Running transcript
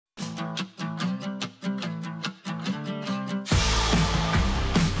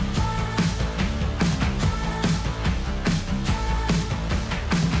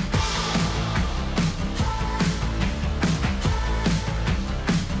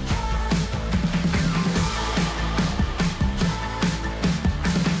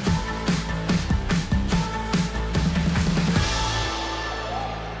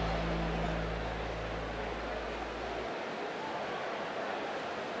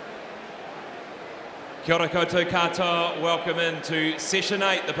Kia ora koutou katoa, welcome into session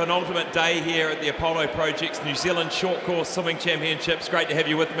 8, the penultimate day here at the Apollo Project's New Zealand Short Course Swimming Championships. Great to have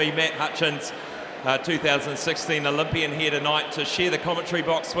you with me, Matt Hutchins, 2016 Olympian, here tonight to share the commentary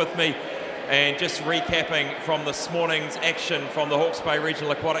box with me. And just recapping from this morning's action from the Hawke's Bay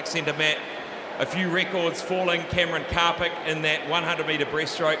Regional Aquatic Centre, Matt, a few records falling. Cameron Karpik in that 100 metre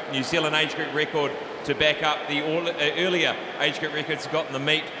breaststroke, New Zealand age group record to back up the earlier age group records got in the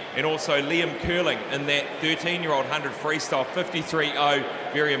meet, and also Liam Curling in that 13-year-old 100 freestyle,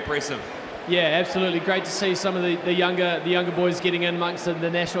 53.0, very impressive. Yeah, absolutely. Great to see some of the younger boys getting in amongst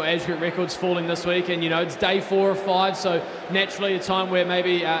the national age group records falling this week. And, you know, it's day 4 or 5, so naturally a time where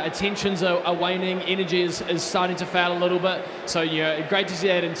maybe attentions are waning, energy is starting to fail a little bit. So, you know, great to see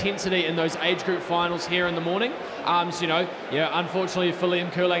that intensity in those age group finals here in the morning. So, you know, unfortunately for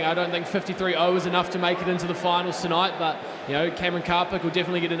Liam Curling, I don't think 53.0 is enough to make it into the finals tonight. But, you know, Cameron Karpik will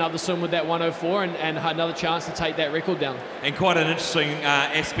definitely get another swim with that 104 and another chance to take that record down. And quite an interesting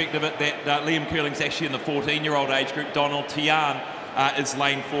aspect of it that Liam Curling's actually in the 14-year-old age group. Donald Tian is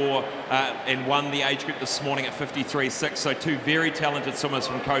lane 4 and won the age group this morning at 53.6. So two very talented swimmers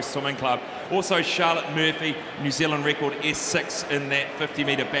from Coast Swimming Club. Also Charlotte Murphy, New Zealand record S6 in that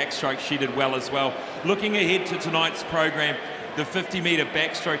 50-metre backstroke. She did well as well. Looking ahead to tonight's program, the 50-metre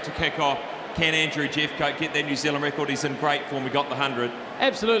backstroke to kick off. Can Andrew Jeffcoat get that New Zealand record? He's in great form. We got the 100.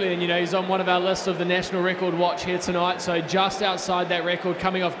 Absolutely, and you know, he's on one of our lists of the national record watch here tonight, so just outside that record,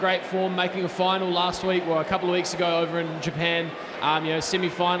 coming off great form, making a final last week, or a couple of weeks ago over in Japan, you know,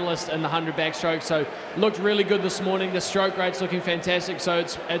 semi-finalist in the 100 backstroke, so looked really good this morning. The stroke rate's looking fantastic, so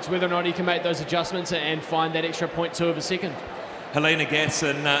it's whether or not he can make those adjustments and find that extra 0.2 of a second. Helena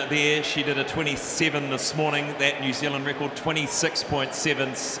Gasson there, she did a 27 this morning. That New Zealand record,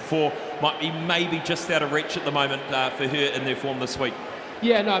 26.74, might be maybe just out of reach at the moment for her in their form this week.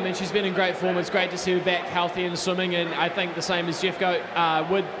 Yeah, no, I mean, she's been in great form. It's great to see her back healthy and swimming, and I think the same as Jeffcoat,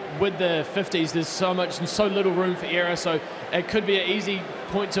 with the 50s, there's so much and so little room for error, so it could be an easy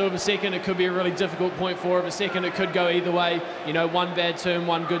 0.2 of a second, it could be a really difficult 0.4 of a second, it could go either way. You know, one bad turn,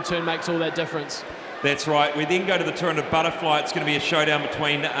 one good turn makes all that difference. That's right. We then go to the 200 butterfly. It's going to be a showdown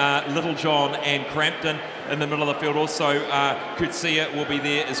between Littlejohn and Crampton in the middle of the field. Also, Kutsia will be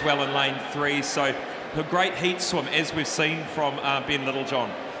there as well in lane 3. So a great heat swim, as we've seen from Ben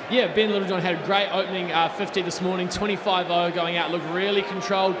Littlejohn. Yeah, Ben Littlejohn had a great opening 50 this morning, 25.0 going out, looked really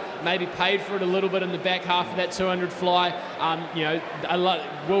controlled, maybe paid for it a little bit in the back half of that 200 fly. You know,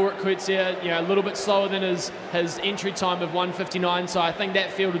 Wilrick Kutsia, you know, a little bit slower than his entry time of 1:59, so I think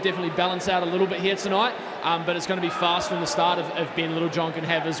that field will definitely balance out a little bit here tonight, but it's going to be faster in the start if Ben Littlejohn can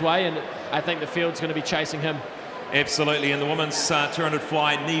have his way, and I think the field's going to be chasing him. Absolutely, and the women's 200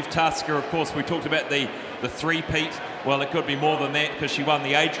 fly, Neve Tasker, of course, we talked about the three-peat. Well, it could be more than that because she won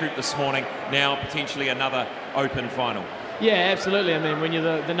the age group this morning, now potentially another open final. Yeah, absolutely. I mean, when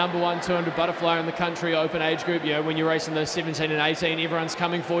you're the number 1 200 butterfly in the country, open age group, you know, when you're racing the 17 and 18, everyone's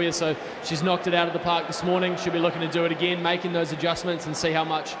coming for you. So she's knocked it out of the park this morning. She'll be looking to do it again, making those adjustments and see how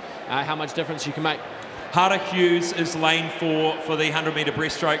much difference she can make. Harder Hughes is lane 4 for the 100-metre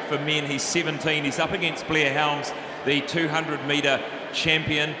breaststroke for men. He's 17. He's up against Blair Helms, the 200-metre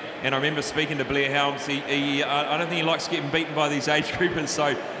champion. And I remember speaking to Blair Helms. I don't think he likes getting beaten by these age groupers,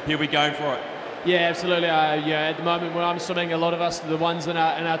 so he'll be going for it. Yeah, absolutely. Yeah, at the moment when I'm swimming, a lot of us, the ones in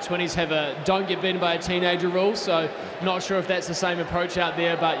our 20s, have a don't get beaten by a teenager rule. So not sure if that's the same approach out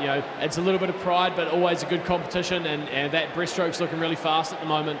there, but you know, it's a little bit of pride, but always a good competition. And that breaststroke's looking really fast at the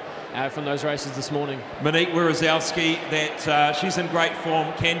moment from those races this morning. Monique Wierzowski, that she's in great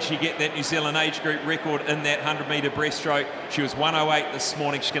form. Can she get that New Zealand age group record in that 100-metre breaststroke? She was 1:08 this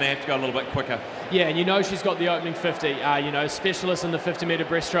morning. She's going to have to go a little bit quicker. Yeah, and you know she's got the opening 50. You know, specialist in the 50-metre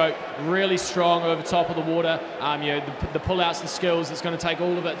breaststroke, really strong over top of the water. You know, the pull-outs, the skills, it's going to take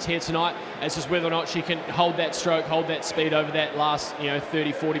all of it here tonight. It's just whether or not she can hold that stroke, hold that speed over that last, you know,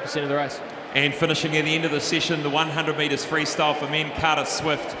 30-40% of the race. And finishing at the end of the session, the 100 metres freestyle for men, Carter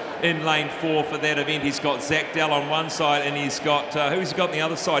Swift in lane 4 for that event. He's got Zach Dell on one side, and he's got, who's he got on the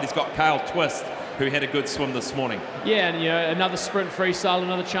other side? He's got Kale Twist, who had a good swim this morning. Yeah, and you know, another sprint freestyle,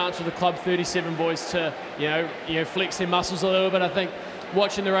 another chance for the Club 37 boys to, you know, flex their muscles a little bit. I think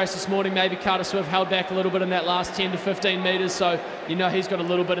watching the race this morning, maybe Carter Swift held back a little bit in that last 10 to 15 metres, so you know he's got a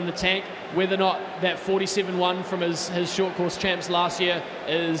little bit in the tank. Whether or not that 47-1 from his short course champs last year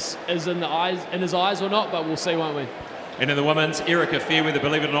is in his eyes or not, but we'll see, won't we? And in the women's, Erica Fairweather,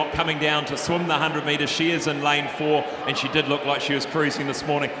 believe it or not, coming down to swim the 100 metres. She is in lane 4, and she did look like she was cruising this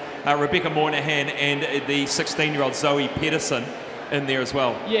morning. Rebecca Moynihan and the 16-year-old Zoe Pedersen in there as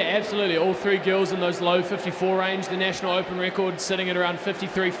well. Yeah, absolutely. All three girls in those low 54 range. The national open record sitting at around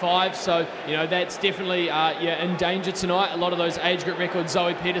 53.5. So, you know, that's definitely in danger tonight. A lot of those age group records,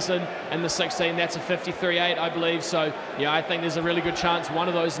 Zoe Peterson and the 16, that's a 53.8, I believe. So, yeah, I think there's a really good chance one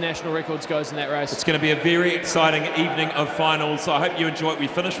of those national records goes in that race. It's going to be a very exciting evening of finals. I hope you enjoy it. We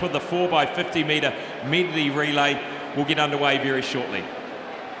finished with the 4x50 metre medley relay. We'll get underway very shortly.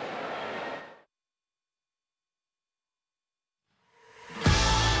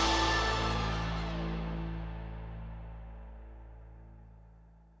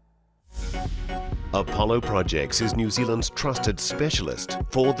 Apollo Projects is New Zealand's trusted specialist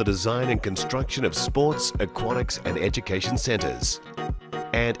for the design and construction of sports, aquatics and education centres,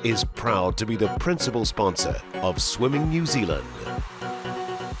 and is proud to be the principal sponsor of Swimming New Zealand.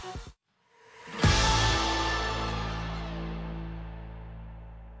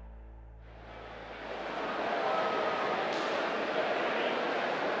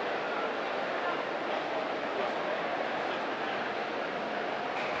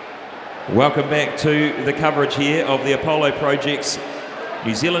 Welcome back to the coverage here of the Apollo Projects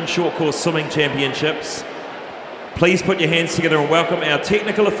New Zealand Short Course Swimming Championships. Please put your hands together and welcome our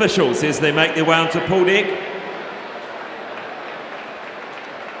technical officials as they make their way onto pool deck.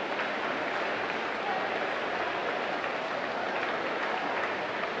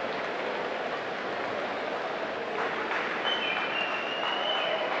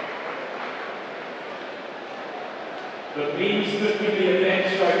 The men's 50 metre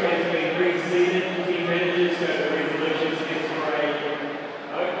backstroke has been preceded. Team managers go to resolutions yesterday.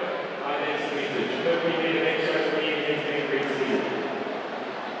 That's the message. 50 metre backstroke men has been preceded.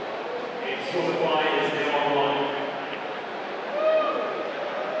 And Swimify is now online.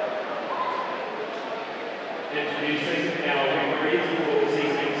 Introducing our referees for this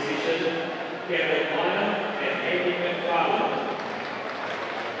evening's session, Kevin Liner and Andy McFarlane.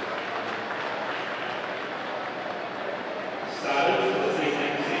 Starters for this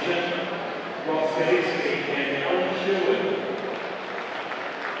evening's session, Ross Gillespie and Alan Sherwood.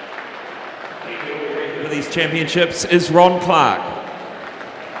 For these championships is Ron Clark.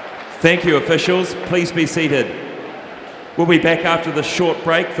 Thank you, officials. Please be seated. We'll be back after the short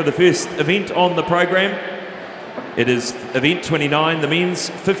break for the first event on the program. It is event 29, the men's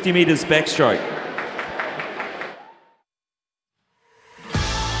 50 metres backstroke.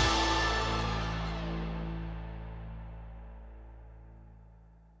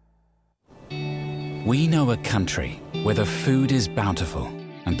 We know a country where the food is bountiful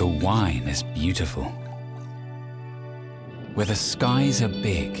and the wine is beautiful. Where the skies are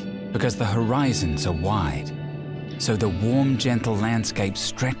big because the horizons are wide, so the warm, gentle landscape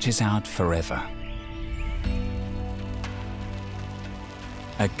stretches out forever.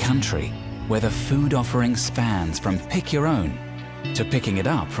 A country where the food offering spans from pick your own to picking it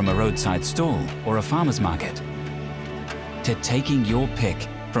up from a roadside stall or a farmer's market, to taking your pick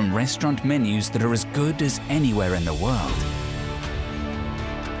from restaurant menus that are as good as anywhere in the world.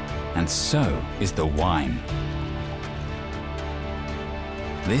 And so is the wine.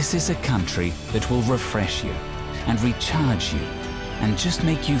 This is a country that will refresh you and recharge you and just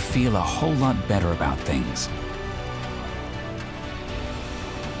make you feel a whole lot better about things.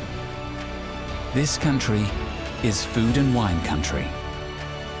 This country is food and wine country,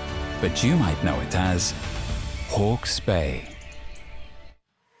 but you might know it as Hawke's Bay.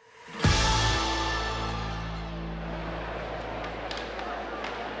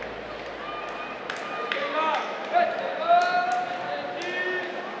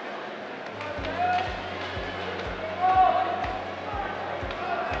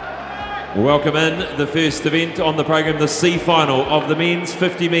 Welcome in the first event on the program, the C final of the men's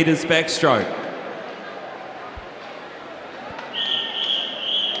 50 metres backstroke.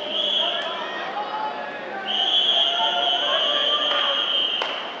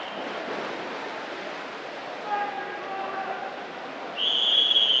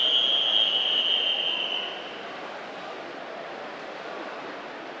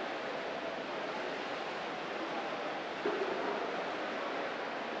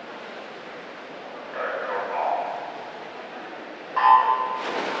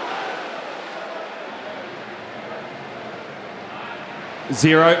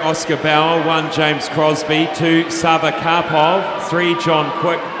 Zero, Oscar Bauer. 1, James Crosby. 2, Sava Karpov. 3, John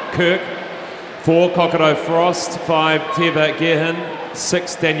Kirk. 4, Kokoro Frost. 5, Teva Gehin.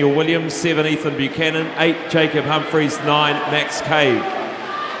 6, Daniel Williams. 7, Ethan Buchanan. 8, Jacob Humphreys. 9, Max Cave.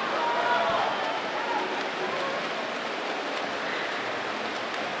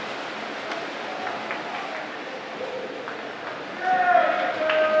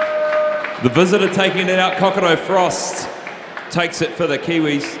 The visitor taking it out, Kokoro Frost. takes it for the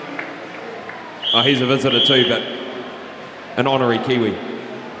Kiwis. Oh, he's a visitor too, but an honorary Kiwi.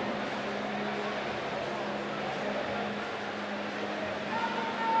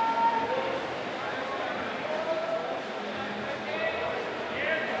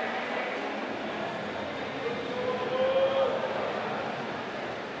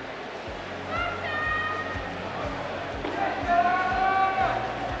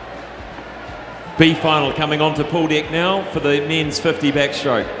 B final coming onto pool deck now for the men's 50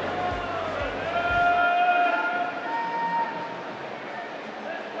 backstroke.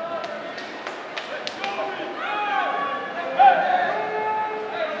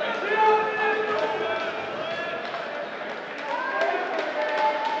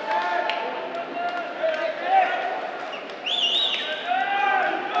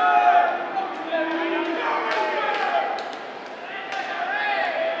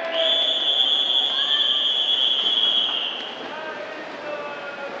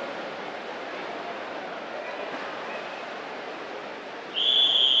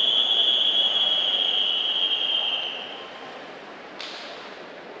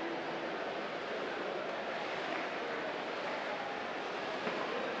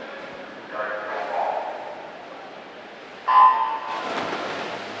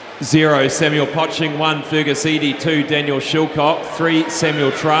 Zero, Samuel Potching. 1, Fergus Eadie. 2, Daniel Shilcock. 3,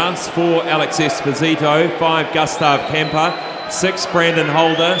 Samuel Trask. 4, Alex Esposito. 5, Gustav Kamper. 6, Brandon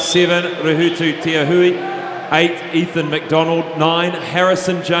Holder. 7, Rehutu Tiahui. 8, Ethan McDonald. 9,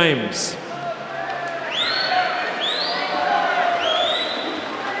 Harrison James.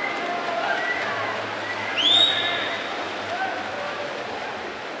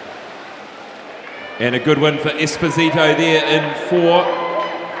 And a good win for Esposito there in 4.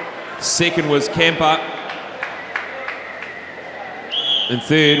 Second was Kamper. And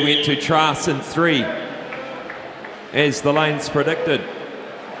third went to Trask in 3, as the lanes predicted.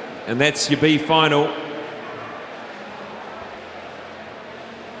 And that's your B final.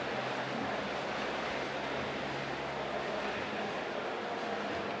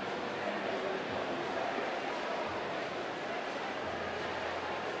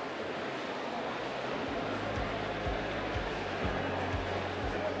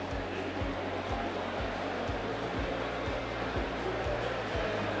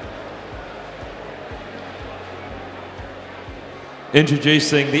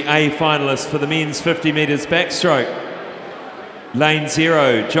 Introducing the A finalists for the men's 50 metres backstroke. Lane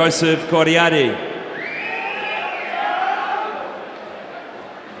 0, Joseph Coriati.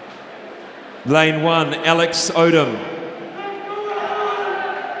 Lane 1, Alex Odom.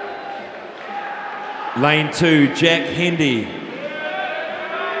 Lane 2, Jack Hendy.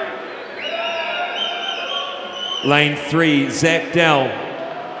 Lane 3, Zach Dell.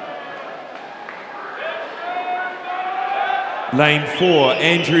 Lane 4,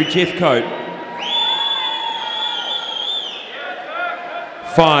 Andrew Jeffcoat.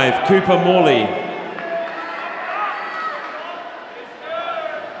 5, Cooper Morley.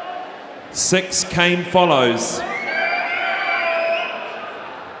 6, Kane Follows.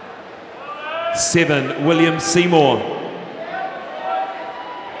 7, William Seymour.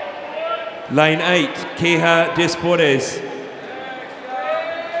 Lane 8, Keha Desportes.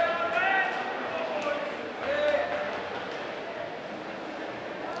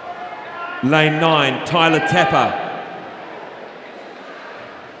 Lane 9, Tyler Tapper.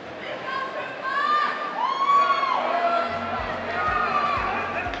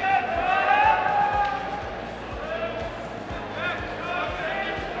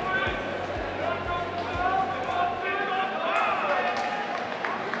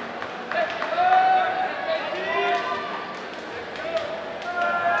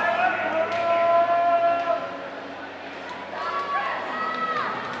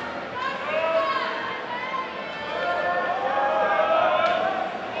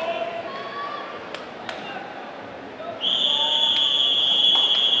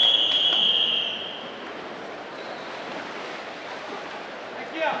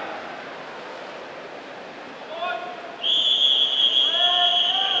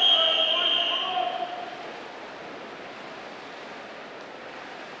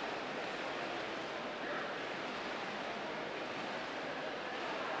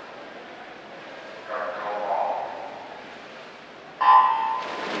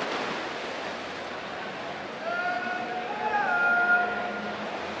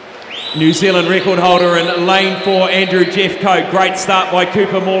 New Zealand record holder in lane 4, Andrew Jeffcoat. Great start by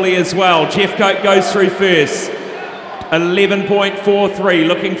Cooper Morley as well. Jeffcoat goes through first. 11.43,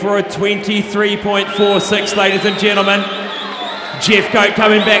 looking for a 23.46, ladies and gentlemen. Jeffcoat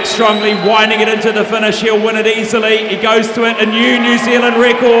coming back strongly, winding it into the finish. He'll win it easily. He goes to it. A New Zealand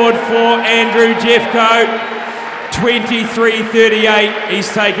record for Andrew Jeffcoat. 23.38.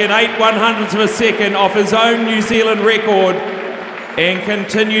 He's taken 8/100ths of a second off his own New Zealand record and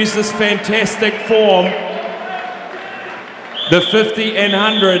continues this fantastic form. The 50 and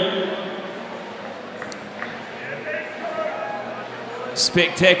 100.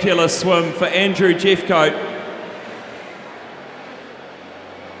 Spectacular swim for Andrew Jeffcoat.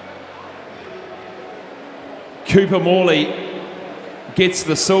 Cooper Morley gets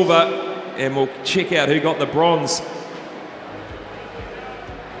the silver, and we'll check out who got the bronze.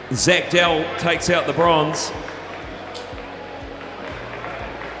 Zach Dell takes out the bronze.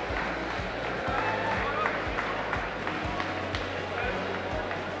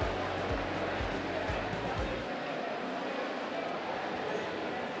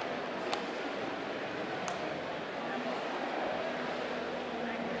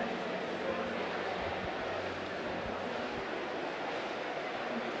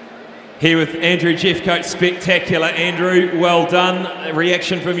 Here with Andrew Jeffcoat, spectacular. Andrew, well done. A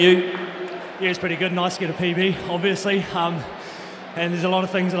reaction from you? Yeah, it's pretty good. Nice to get a PB, obviously. And there's a lot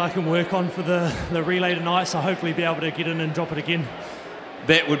of things that I can work on for the relay tonight, so hopefully be able to get in and drop it again.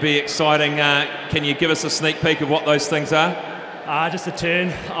 That would be exciting. Can you give us a sneak peek of what those things are? Just a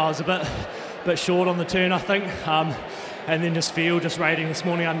turn. I was a bit short on the turn, I think. And then just rating this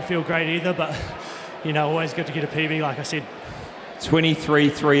morning, I didn't feel great either, but, you know, always good to get a PB, like I said.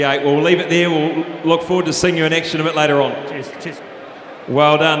 23.38. We'll leave it there. We'll look forward to seeing you in action a bit later on. Cheers. Cheers.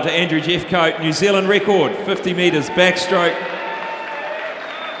 Well done to Andrew Jeffcoat. New Zealand record, 50 metres backstroke.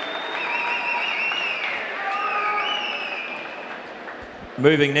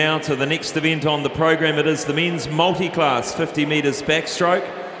 Moving now to the next event on the program. It is the men's multi-class 50 metres backstroke.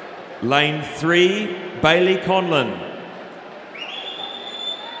 Lane 3, Bailey Conlon.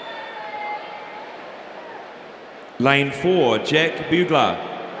 Lane 4, Jack Bugler.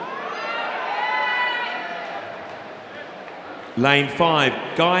 Lane 5,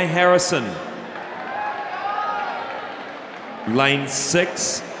 Guy Harrison. Lane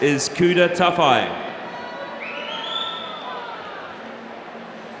 6 is Kuda Tafai.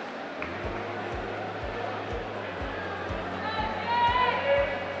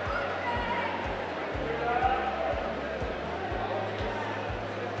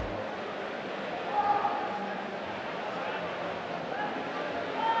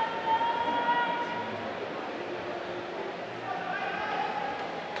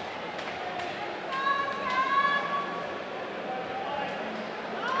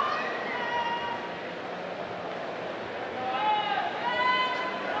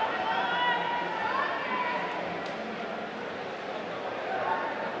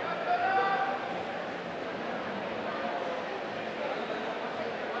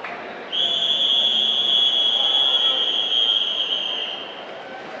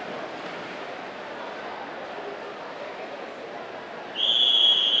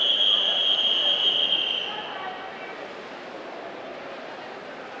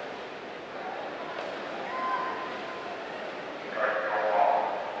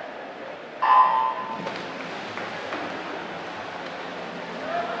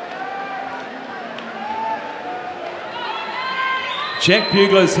 Jack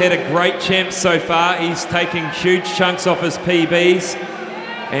Bugler's had a great champ so far. He's taking huge chunks off his PBs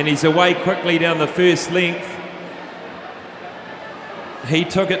and he's away quickly down the first length. He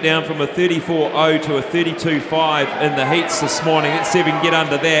took it down from a 34.0 to a 32.5 in the heats this morning. Let's see if we can get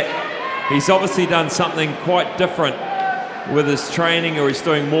under that. He's obviously done something quite different with his training, or he's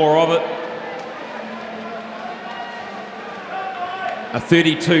doing more of it. A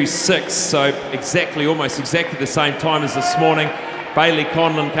 32.6, so almost exactly the same time as this morning. Bailey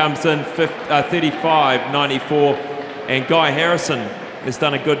Conlon comes in 35.94, and Guy Harrison has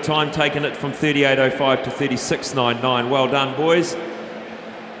done a good time, taking it from 38.05 to 36.99. Well done, boys.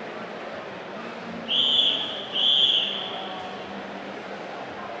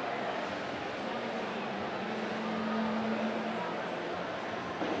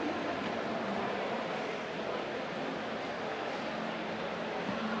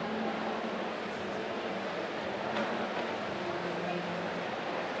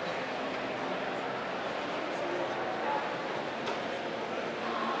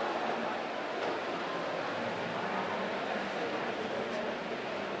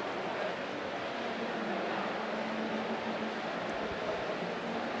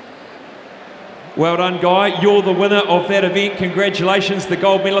 Well done, Guy. You're the winner of that event. Congratulations, the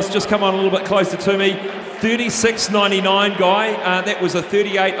gold medalist. Just come on a little bit closer to me. 36.99, Guy. That was a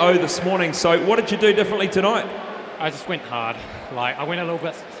 38.0 this morning. So what did you do differently tonight? I just went hard. Like I went a little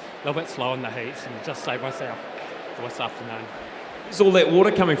bit slow in the heats and just saved myself for this afternoon. Where's all that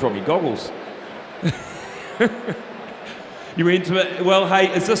water coming from? Your goggles? You went to it. Well,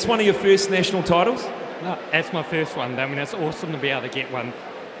 hey, is this one of your first national titles? No, that's my first one. I mean, it's awesome to be able to get one.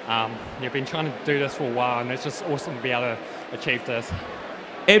 You've been trying to do this for a while, and it's just awesome to be able to achieve this.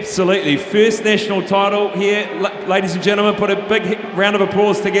 Absolutely. First national title here. Ladies and gentlemen, put a big round of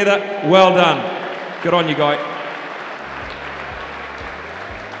applause together. Well done. Good on you, guy.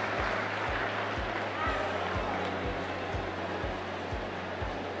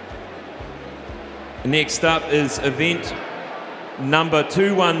 Next up is event number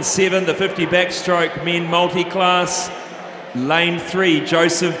 217, the 50 backstroke men multi-class, lane 3,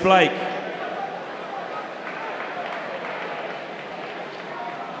 Joseph Blake.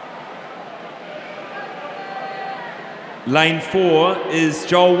 Lane 4 is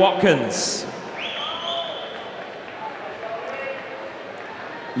Joel Watkins.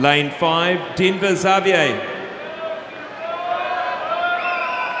 Lane 5, Denver Xavier.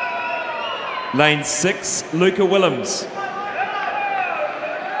 Lane 6, Luca Willems.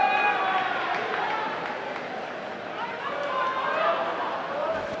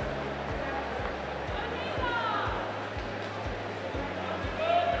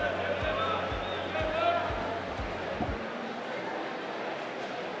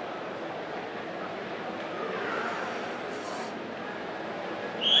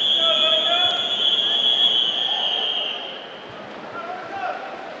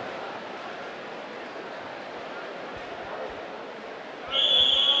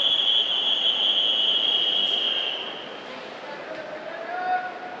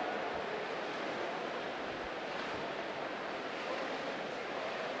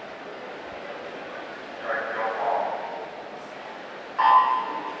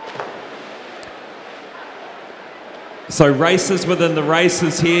 So races within the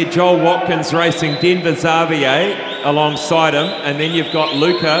races here, Joel Watkins racing Denver Xavier alongside him, and then you've got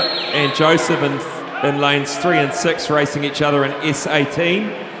Luca and Joseph in lanes 3 and 6 racing each other in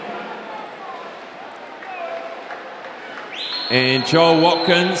S18. And Joel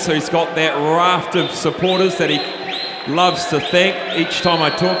Watkins, who's got that raft of supporters that he loves to thank each time I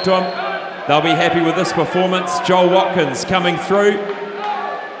talk to him, they'll be happy with this performance. Joel Watkins coming through.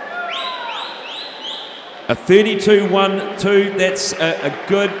 A 32.12, that's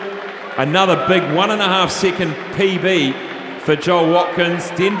another big 1.5 second PB for Joel Watkins.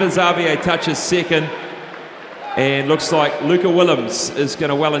 Denver Xavier touches second, and looks like Luca Willems is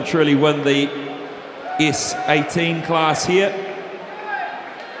going to well and truly win the S18 class here.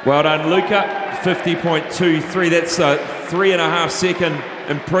 Well done, Luca. 50.23, that's a 3.5 second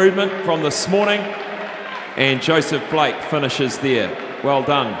improvement from this morning, and Joseph Blake finishes there. Well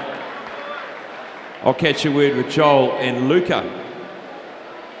done. I'll catch a word with Joel and Luca.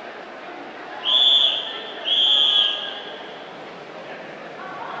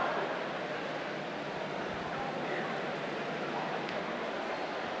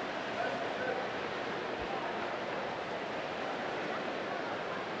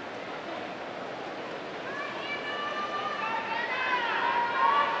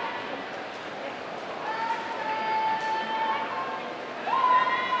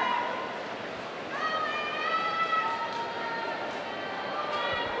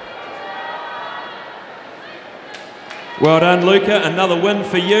 Well done, Luca. Another win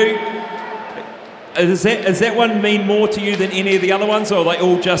for you. Does that one mean more to you than any of the other ones, or are they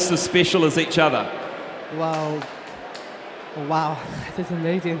all just as special as each other? Wow, that's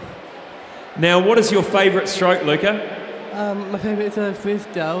amazing. Now, what is your favourite stroke, Luca? My favourite is a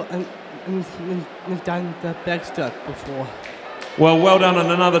freestyle, and we've done the backstroke before. Well done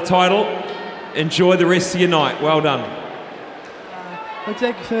on another title. Enjoy the rest of your night. Well done. Well,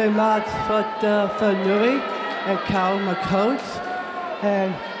 thank you very much for Nuri and Carl, my coach,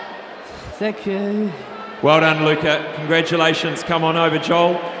 and thank you. Well done, Luca. Congratulations. Come on over,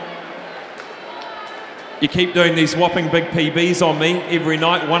 Joel. You keep doing these whopping big PBs on me every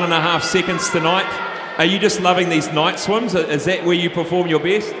night, 1.5 seconds tonight. Are you just loving these night swims? Is that where you perform your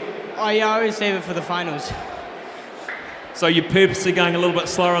best? Oh yeah, I always save it for the finals. So you're purposely going a little bit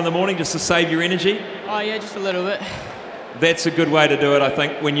slower in the morning just to save your energy? Oh yeah, just a little bit. That's a good way to do it, I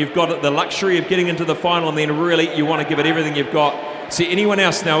think, when you've got the luxury of getting into the final and then really you want to give it everything you've got. See, anyone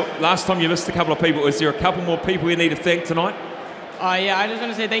else now, last time you missed a couple of people, is there a couple more people you need to thank tonight? Yeah, I just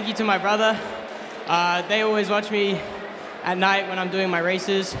want to say thank you to my brother. They always watch me at night when I'm doing my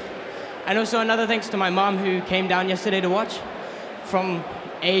races. And also another thanks to my mom who came down yesterday to watch from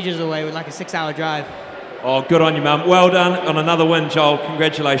ages away with like a 6-hour drive. Oh, good on you, Mum. Well done on another win, Joel.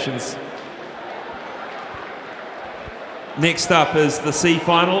 Congratulations. Next up is the C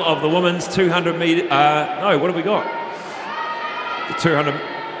final of the women's 200 metre. No, what have we got?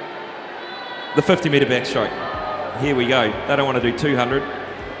 The 50 metre backstroke. Here we go. They don't want to do 200.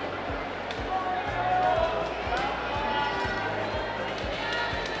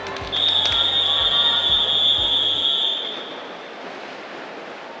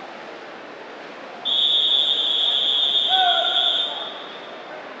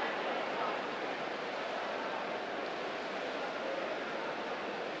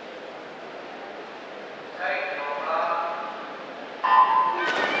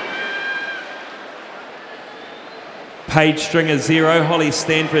 Paige Stringer 0, Holly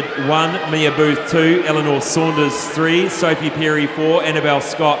Stanford 1, Mia Booth 2, Eleanor Saunders 3, Sophie Perry 4, Annabelle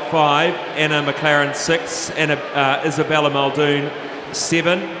Scott 5, Anna McLaren 6, Isabella Muldoon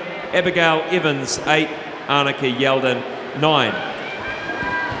 7, Abigail Evans 8, Annika Yeldon 9.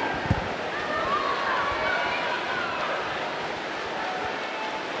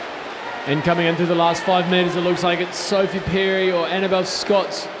 And coming into the last 5 metres, it looks like it's Sophie Perry or Annabelle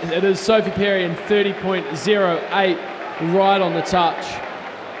Scott. It is Sophie Perry in 30.08. Right on the touch.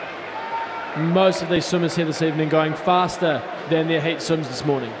 Most of these swimmers here this evening going faster than their heat swims this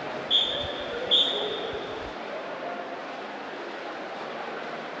morning.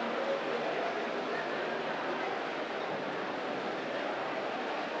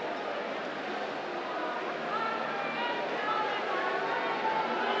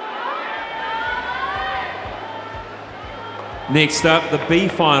 Next up, the B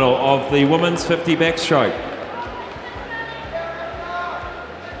final of the women's 50 backstroke.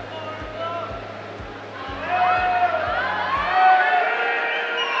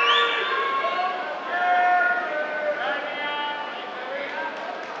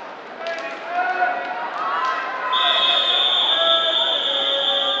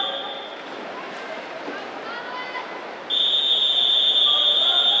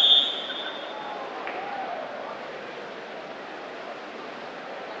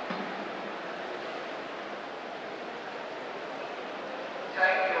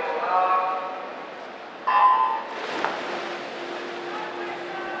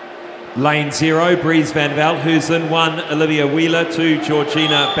 Lane 0, Breeze Van Veldhuizen. 1, Olivia Wheeler. 2,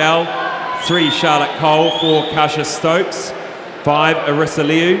 Georgina Bell. 3, Charlotte Cole. 4, Kasha Stokes. 5, Arissa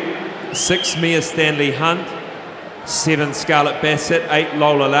Liu. 6, Mia Stanley Hunt. 7, Scarlett Bassett. 8,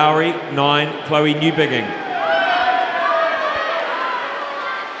 Lola Lowry. 9, Chloe Newbigging.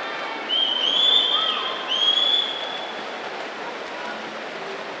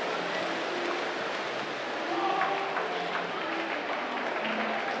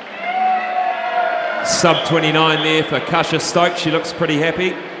 Sub 29 there for Kasha Stokes. She looks pretty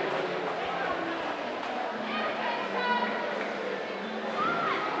happy.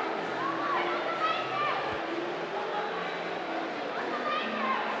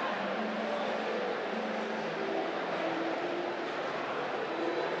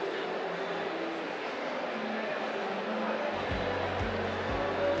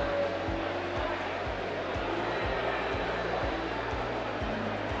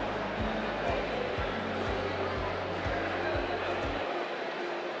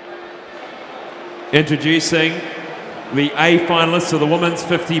 Introducing the A finalists of the women's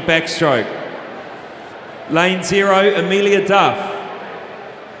 50 backstroke. Lane 0, Amelia Duff.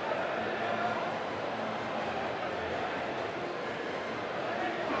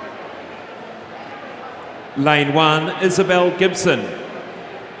 Lane 1, Isabel Gibson.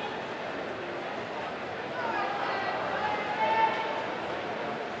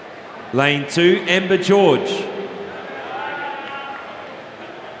 Lane 2, Amber George.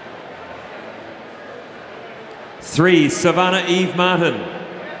 Three, Savannah Eve Martin.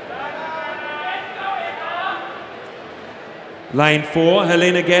 Lane 4,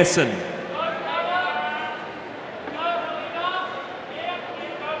 Helena Gasson.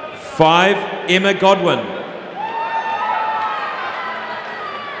 5, Emma Godwin.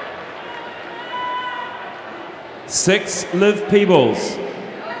 6, Liv Peebles.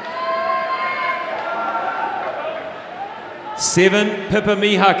 7, Pippa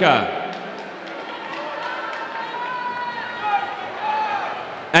Mihaka.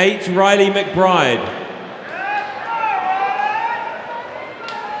 8, Riley McBride.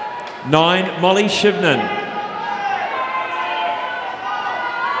 9, Molly Shivnan.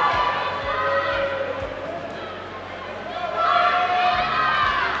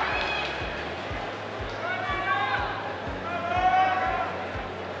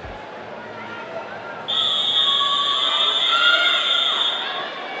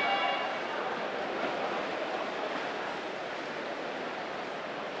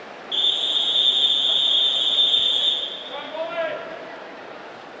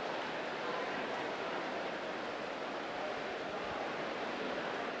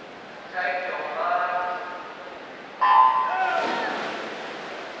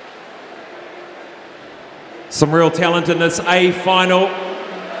 Some real talent in this A final.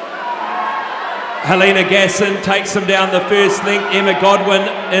 Helena Gasson takes them down the first link. Emma Godwin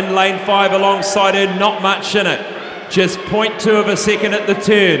in lane 5 alongside her, not much in it. Just 0.2 of a second at the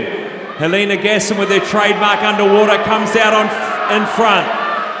turn. Helena Gasson with her trademark underwater comes out in front.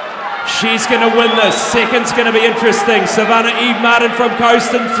 She's going to win this. Second's going to be interesting. Savannah Eve Martin from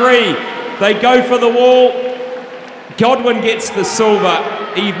Coast in 3. They go for the wall. Godwin gets the silver.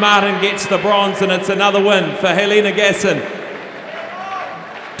 Eve Martin gets the bronze, and it's another win for Helena Gasson.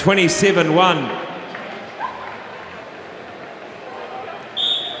 27-1.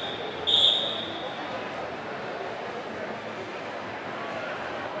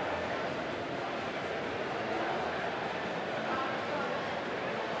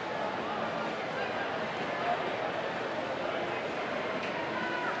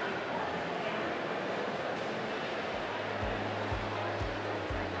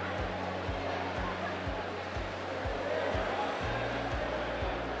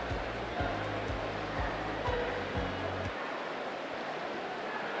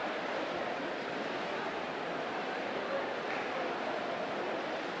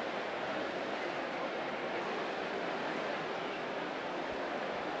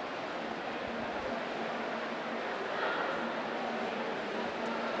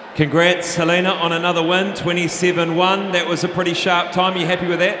 Congrats, Helena, on another win, 27-1. That was a pretty sharp time. Are you happy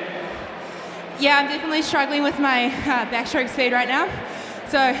with that? Yeah, I'm definitely struggling with my backstroke speed right now.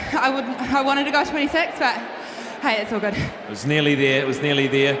 So I wanted to go 26, but hey, it's all good. It was nearly there. It was nearly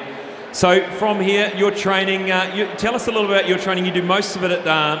there. So from here, your training, tell us a little about your training. You do most of it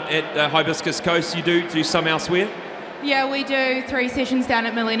at Hibiscus Coast. You do some elsewhere? Yeah, we do 3 sessions down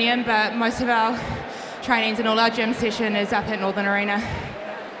at Millennium, but most of our trainings and all our gym session is up at Northern Arena.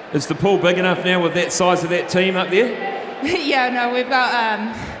 Is the pool big enough now with that size of that team up there? Yeah, no, we've got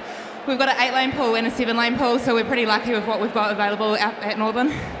an 8-lane pool and a 7-lane pool, so we're pretty lucky with what we've got available out at Northern.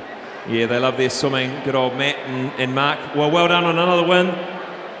 Yeah, they love their swimming. Good old Matt and Mark. Well done on another win.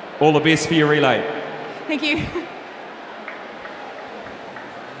 All the best for your relay. Thank you.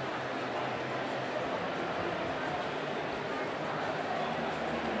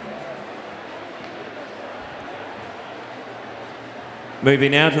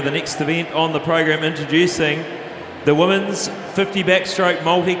 Moving now to the next event on the program, introducing the women's 50 backstroke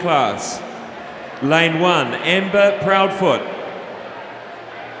multi-class. Lane 1, Amber Proudfoot.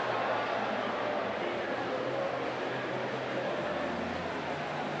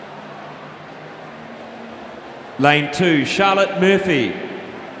 Lane 2, Charlotte Murphy.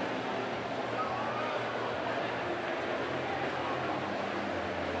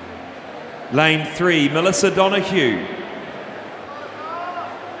 Lane 3, Melissa Donahue.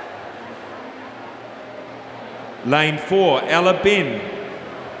 Lane 4, Ella Ben.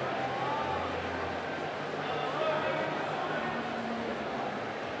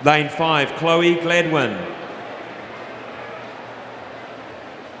 Lane 5, Chloe Gladwin.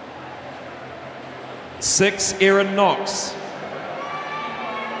 Six, Erin Knox.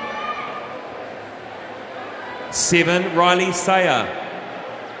 7, Riley Sayer.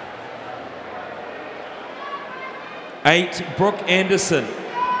 8, Brooke Anderson.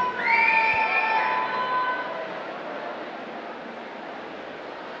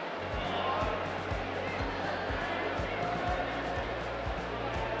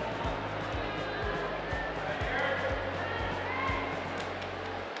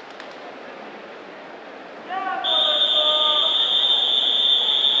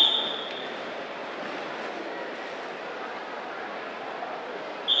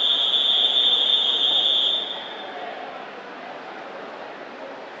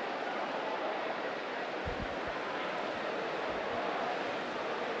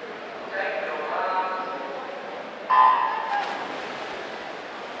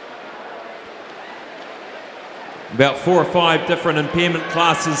 About 4 or 5 different impairment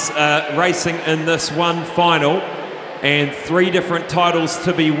classes racing in this one final, and 3 different titles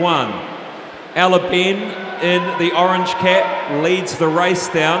to be won. Ella Ben in the orange cap leads the race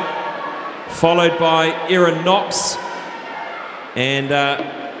down, followed by Erin Knox, and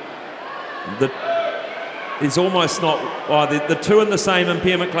there's almost not, the 2 in the same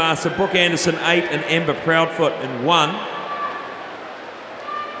impairment class are Brooke Anderson 8 and Amber Proudfoot in 1.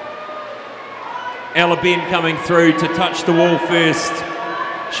 Ella Ben coming through to touch the wall first.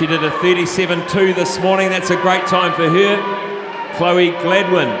 She did a 37.2 this morning. That's a great time for her. Chloe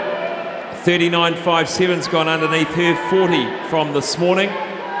Gladwin, 39.57's gone underneath her 40 from this morning.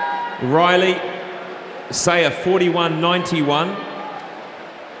 Riley Sayer, 41.91.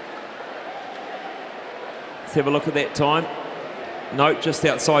 Let's have a look at that time. No, just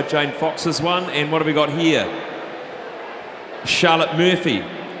outside Jane Fox's one. And what have we got here? Charlotte Murphy,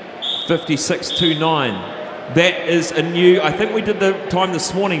 56.29. That is a new, I think we did the time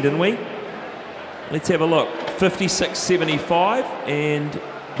this morning, didn't we? Let's have a look. 56.75, and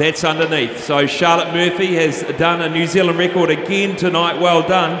that's underneath. So Charlotte Murphy has done a New Zealand record again tonight. Well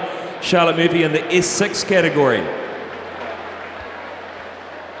done, Charlotte Murphy, in the S6 category.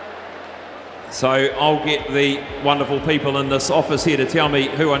 So I'll get the wonderful people in this office here to tell me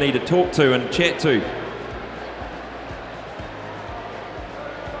who I need to talk to and chat to.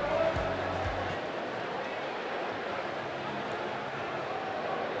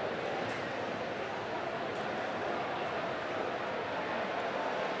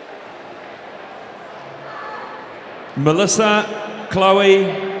 Melissa, Chloe,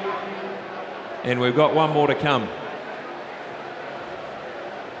 and we've got one more to come.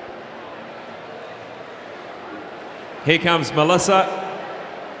 Here comes Melissa.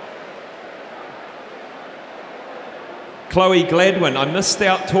 Chloe Gladwin. I missed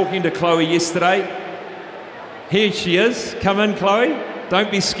out talking to Chloe yesterday. Here she is. Come in, Chloe. Don't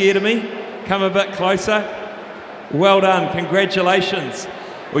be scared of me. Come a bit closer. Well done. Congratulations.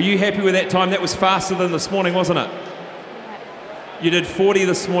 Were you happy with that time? That was faster than this morning, wasn't it? You did 40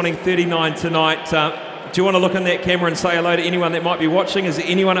 this morning, 39 tonight. Do you want to look in that camera and say hello to anyone that might be watching? Is there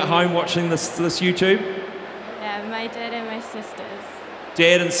anyone at home watching this YouTube? Yeah, my dad and my sisters.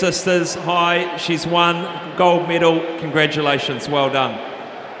 Dad and sisters, hi. She's won gold medal. Congratulations, well done.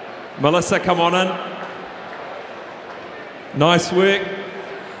 Melissa, come on in. Nice work.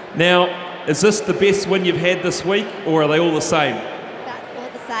 Now, is this the best win you've had this week, or are they all the same? That's all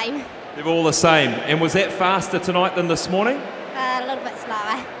the same. They're all the same. And was that faster tonight than this morning? A little bit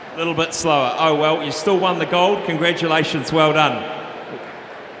slower. A little bit slower. Oh, well, you still won the gold. Congratulations, well done.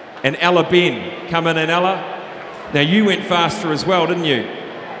 And Ella Ben, come in, and Ella. Now, you went faster as well, didn't you?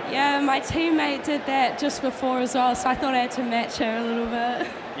 Yeah, my teammate did that just before as well, so I thought I had to match her a little bit.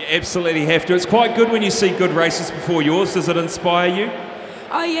 You absolutely have to. It's quite good when you see good races before yours. Does it inspire you?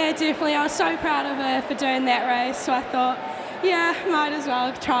 Oh yeah, definitely. I was so proud of her for doing that race, so I thought, yeah, might as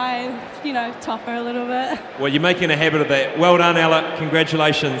well try and, you know, top her a little bit. Well, you're making a habit of that. Well done, Ella.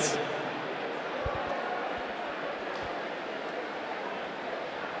 Congratulations.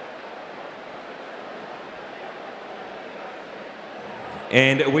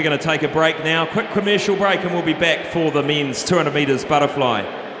 And we're going to take a break now. Quick commercial break, and we'll be back for the men's 200 metres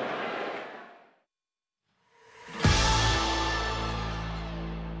butterfly.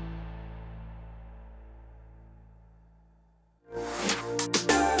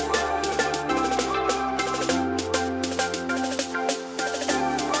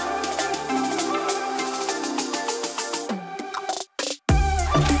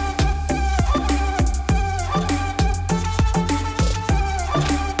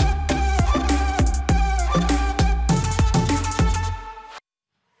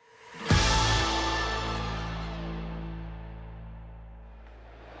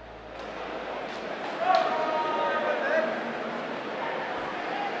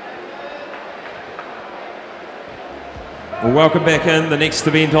 Well, welcome back in. The next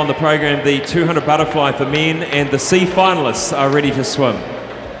event on the program, the 200 butterfly for men, and the C finalists are ready to swim.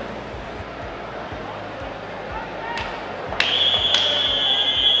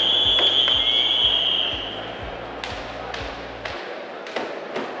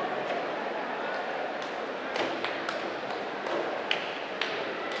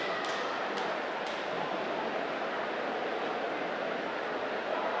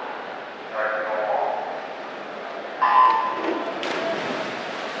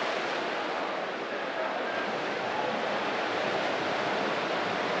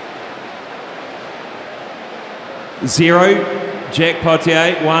 Zero, Jack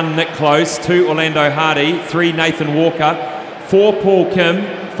Potier. 1, Nick Close. 2, Orlando Hardy. 3, Nathan Walker. 4, Paul Kim.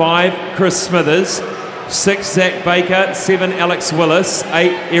 5, Chris Smithers. 6, Zach Baker. 7, Alex Willis.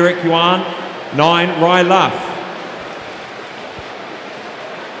 8, Eric Yuan. 9, Rai Luff.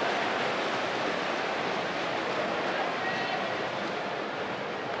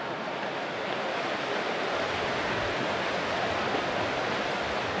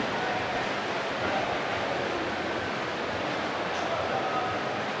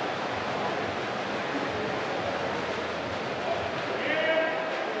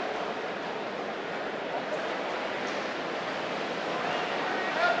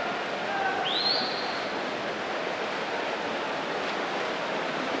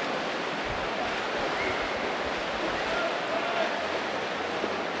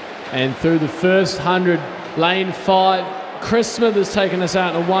 And through the first 100, lane 5, Chris Smith has taken us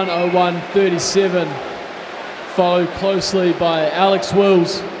out in a 1:01.37. followed closely by Alex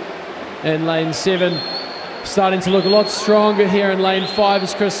Wills in lane 7. Starting to look a lot stronger here in lane 5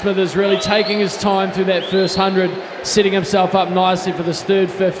 as Chris Smithers really taking his time through that first 100, setting himself up nicely for this third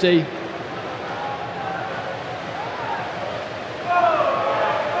 50.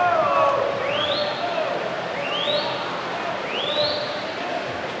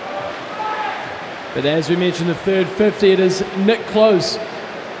 But as we mentioned, the third 50, it is Nick Close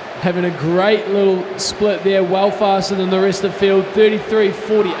having a great little split there, well faster than the rest of the field,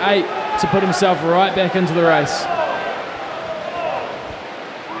 33.48 to put himself right back into the race.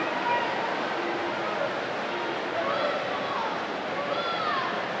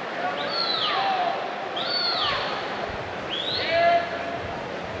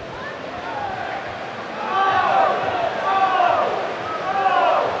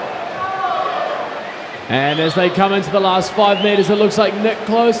 And as they come into the last 5 metres, it looks like Nick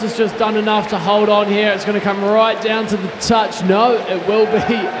Close has just done enough to hold on here. It's going to come right down to the touch. No, it will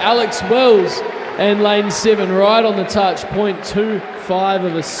be Alex Wills in lane 7, right on the touch, 0.25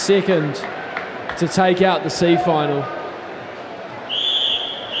 of a second to take out the C final.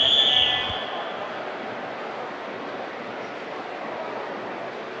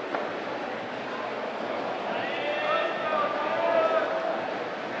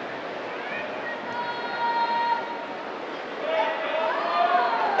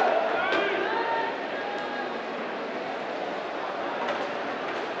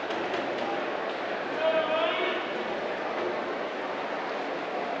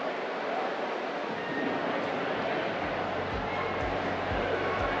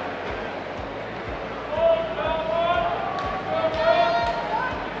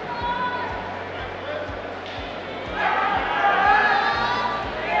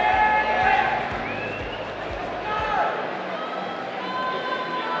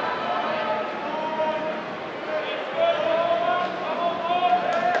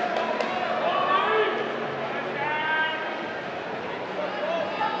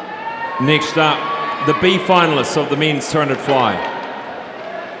 Next up, the B finalists of the men's 200 fly.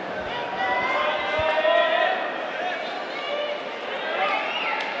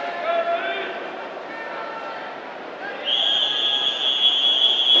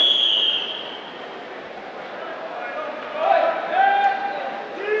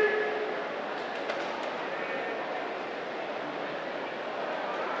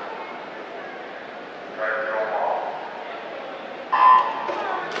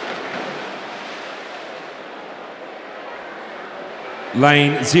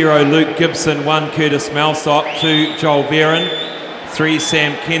 Lane 0, Luke Gibson. 1, Curtis Malsop. 2, Joel Veron. 3,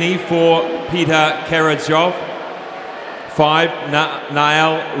 Sam Kenny. 4, Peter Karajov. 5,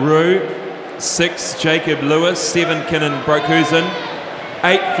 Nael Rue. 6, Jacob Lewis. 7, Kinnan Broekhuizen.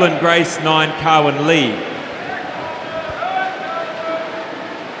 8, Flynn Grace. 9, Carwin Lee.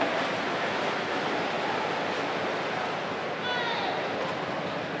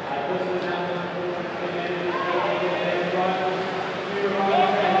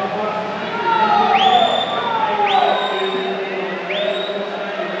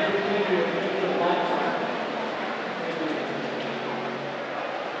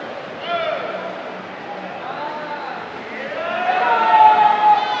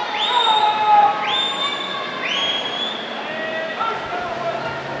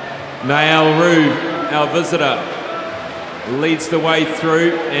 Nael Rue, our visitor, leads the way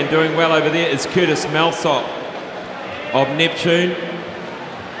through, and doing well over there is Curtis Malsop of Neptune.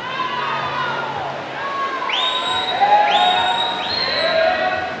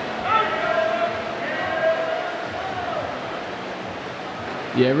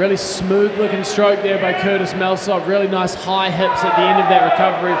 Yeah, really smooth looking stroke there by Curtis Malsop. Really nice high hips at the end of that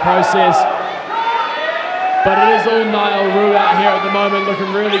recovery process. But it is all Nael Rue out here at the moment,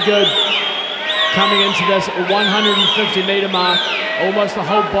 looking really good. Coming into this 150 metre mark, almost the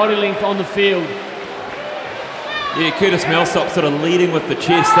whole body length on the field. Yeah, Curtis Malsop sort of leading with the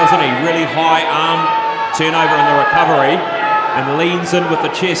chest, doesn't he? Really high arm turnover in the recovery, and leans in with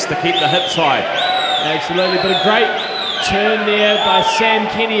the chest to keep the hips high. Absolutely, but a great turn there by Sam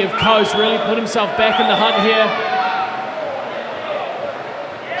Kenny of Coast. Really put himself back in the hunt here.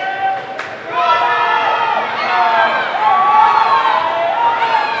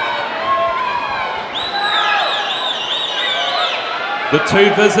 The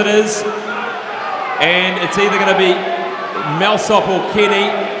two visitors, and it's either going to be Malsop or Kenny.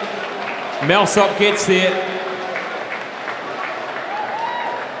 Malsop gets there.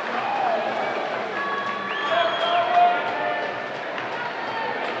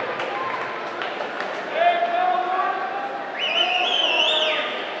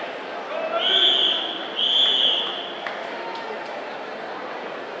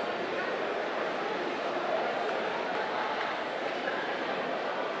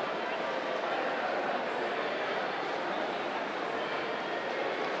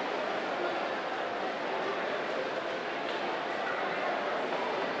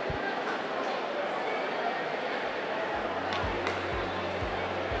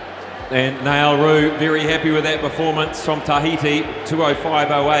 And Nauru very happy with that performance from Tahiti,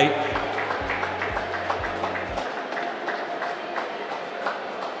 2:05.08.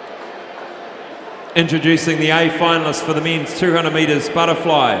 Introducing the A finalists for the men's 200 metres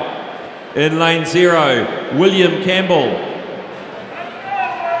butterfly. In lane 0, William Campbell.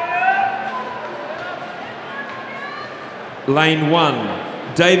 Lane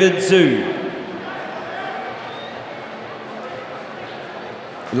 1, David Zhu.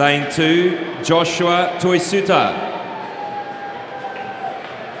 Lane 2, Joshua Toisuta.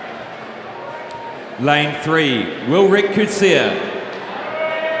 Lane 3, Wilrick Kutsia.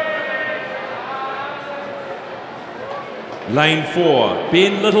 Lane 4,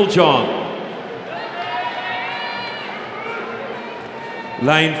 Ben Littlejohn.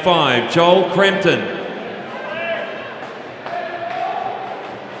 Lane 5, Joel Crampton.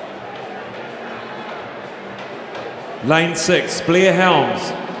 Lane 6, Blair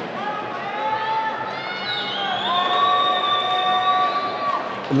Helms.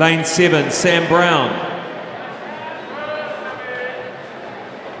 Lane 7, Sam Brown.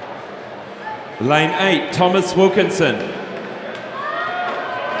 Lane 8, Thomas Wilkinson.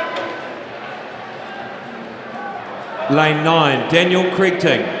 Lane 9, Daniel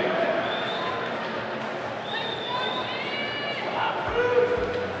Kriegting.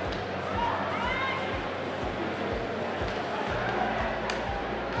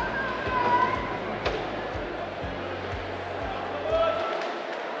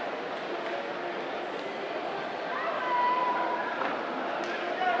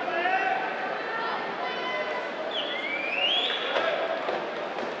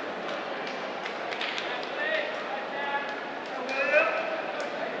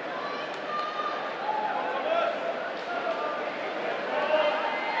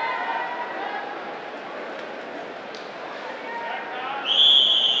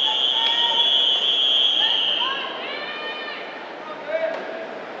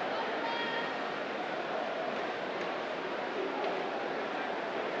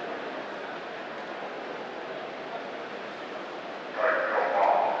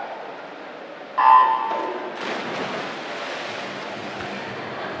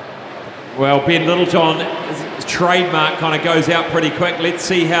 Well, Ben Littlejohn's trademark kind of goes out pretty quick. Let's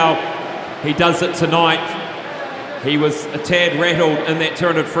see how he does it tonight. He was a tad rattled in that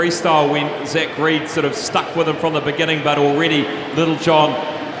 200 freestyle when Zach Reed sort of stuck with him from the beginning, but already Littlejohn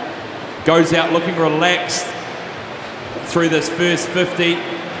goes out looking relaxed through this first 50.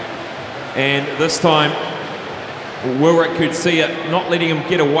 And this time, Wilrick could see it, not letting him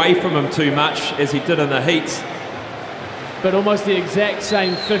get away from him too much as he did in the heats. But almost the exact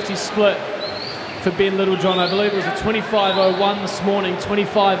same 50 split for Ben Littlejohn. I believe it was a 25.01 this morning,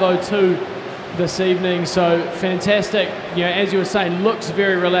 25.02 this evening. So fantastic. You know, as you were saying, looks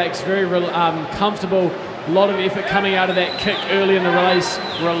very relaxed, very comfortable. A lot of effort coming out of that kick early in the race,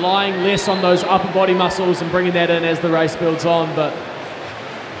 relying less on those upper body muscles and bringing that in as the race builds on. But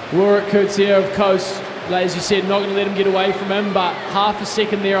Wilrick Kutsia of Coast, as you said, not going to let him get away from him, but half a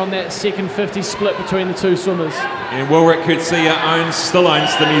second there on that second 50 split between the two swimmers. And Wilrick Kutsia still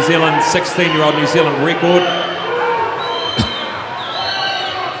owns the New Zealand 16-year-old New Zealand record.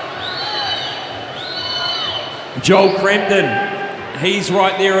 Joel Crampton, he's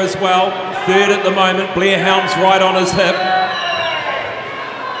right there as well. Third at the moment, Blair Helms right on his hip.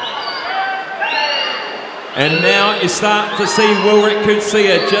 And now you start to see Wilrick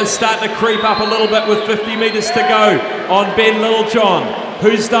Kutsia just start to creep up a little bit with 50 metres to go on Ben Littlejohn.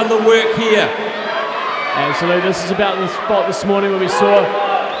 Who's done the work here? Absolutely, this is about the spot this morning where we saw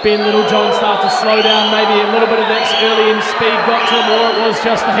Ben Littlejohn start to slow down. Maybe a little bit of that early in speed got to him, or it was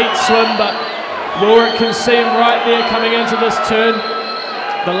just the heat swim, but Wilrick can see him right there coming into this turn.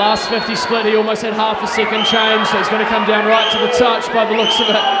 The last 50 split, he almost had half a second change, so he's going to come down right to the touch by the looks of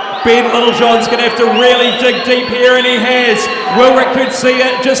it. Ben Littlejohn's going to have to really dig deep here, and he has. Wilrick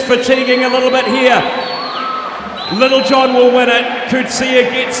Kutsia just fatiguing a little bit here. Littlejohn will win it. Kutsia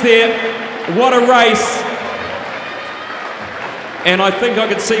gets there. What a race. And I think I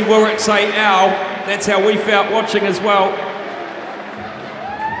could see Wilrick say, ow. That's how we felt watching as well.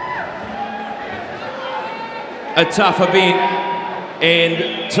 A tough event,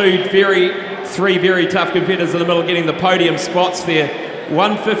 and three very tough competitors in the middle getting the podium spots there.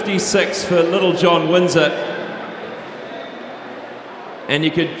 156 for Littlejohn wins it. And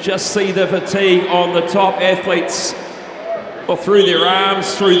you could just see the fatigue on the top athletes, or through their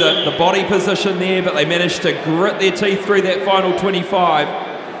arms, through the body position there, but they managed to grit their teeth through that final 25.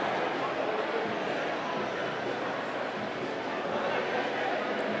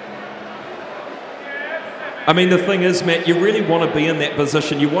 I mean, the thing is, Matt, you really want to be in that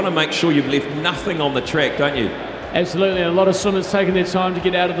position. You want to make sure you've left nothing on the track, don't you? Absolutely, and a lot of swimmers taking their time to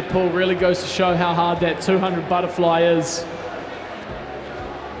get out of the pool really goes to show how hard that 200 butterfly is.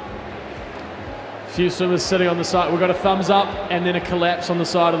 A few swimmers sitting on the side. We've got a thumbs up and then a collapse on the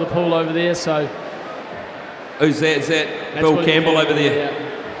side of the pool over there. So, who's that? Is that Bill Campbell over there? Yeah.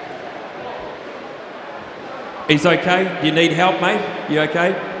 He's okay? Do you need help, mate? You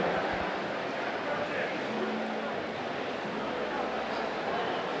okay?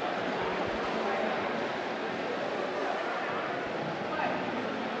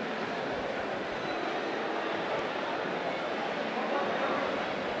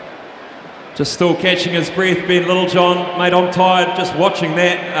 Just still catching his breath, Ben Littlejohn. Mate, I'm tired just watching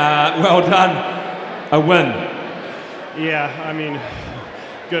that. Well done. A win. Yeah, I mean,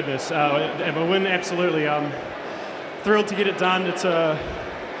 goodness. A win, absolutely. Thrilled to get it done. It's a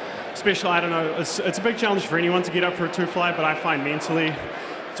special, I don't know, it's a big challenge for anyone to get up for a two fly, but I find mentally,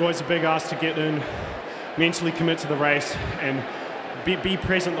 it's always a big ask to get in, mentally commit to the race, and be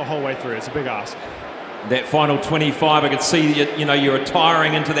present the whole way through. It's a big ask. That final 25, I could see you were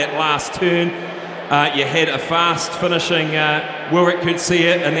tiring into that last turn. You had a fast finishing, Wilrick could see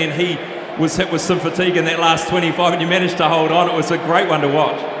it, and then he was hit with some fatigue in that last 25, and you managed to hold on. It was a great one to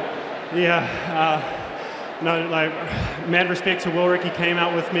watch. Yeah, no, like, mad respect to Wilrick. He came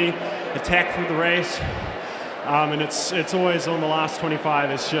out with me, attacked through the race, and it's always on the last 25.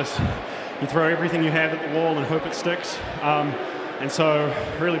 It's just, you throw everything you have at the wall and hope it sticks. And so,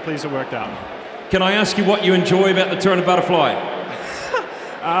 really pleased it worked out. Can I ask you what you enjoy about the 200 butterfly?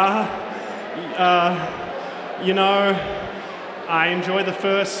 I enjoy the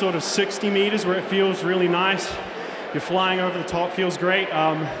first sort of 60 meters where it feels really nice. You're flying over the top, feels great.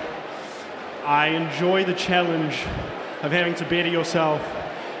 I enjoy the challenge of having to better yourself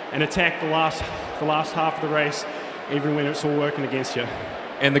and attack the last half of the race, even when it's all working against you.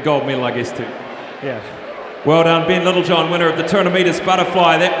 And the gold medal, I guess, too. Yeah. Well done, Ben Littlejohn, winner of the 200 metres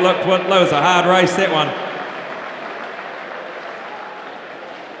butterfly. That was a hard race, that one.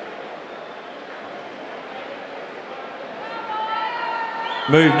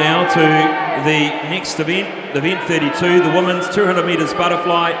 Move now to the next event, event 32, the women's 200 metres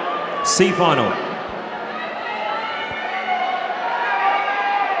butterfly C final.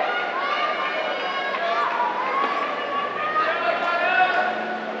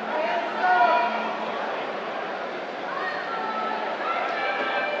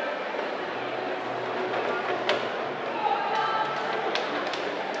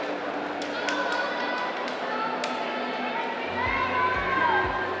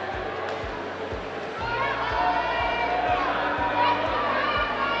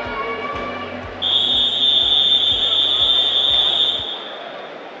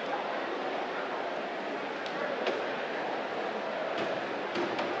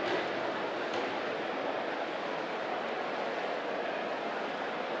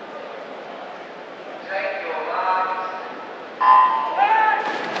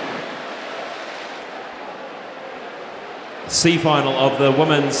 C final of the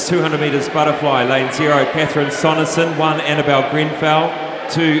women's 200 metres butterfly. Lane 0, Catherine Sonnerson. 1, Annabelle Grenfell.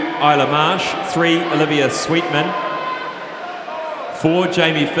 2, Isla Marsh. 3, Olivia Sweetman. 4,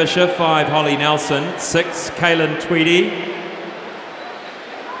 Jamie Fisher. 5, Holly Nelson. 6, Kaylin Tweedy.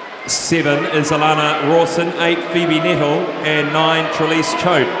 7 is Alana Rawson. 8, Phoebe Nettle. And 9, Trelise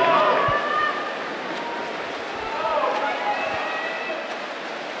Choate.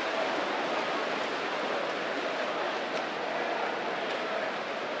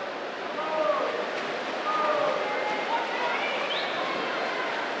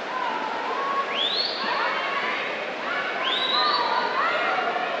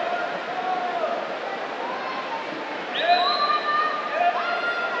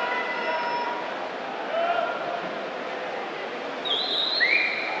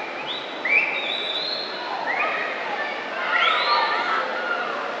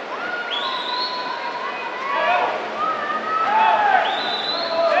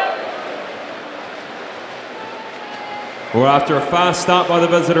 Well, after a fast start by the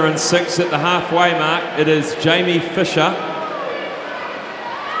visitor in 6 at the halfway mark, it is Jamie Fisher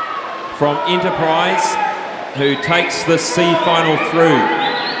from Enterprise who takes the C final through.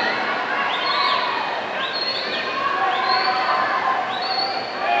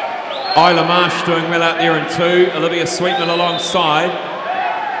 Isla Marsh doing well out there in 2, Olivia Sweetman alongside.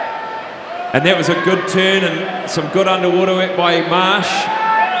 And that was a good turn and some good underwater work by Marsh.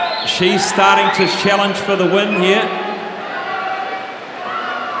 She's starting to challenge for the win here.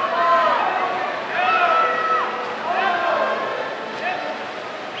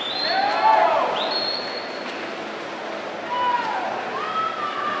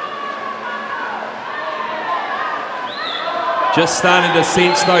 Just starting to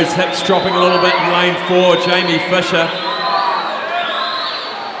sense those hips dropping a little bit in lane 4, Jamie Fisher.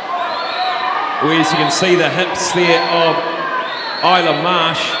 Where as you can see the hips there of Isla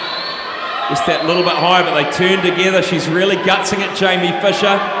Marsh. Just that little bit higher, but they turn together. She's really gutsing it, Jamie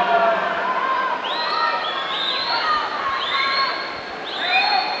Fisher.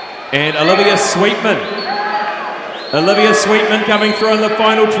 And Olivia Sweetman. Olivia Sweetman coming through in the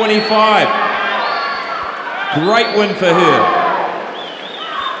final 25. Great win for her.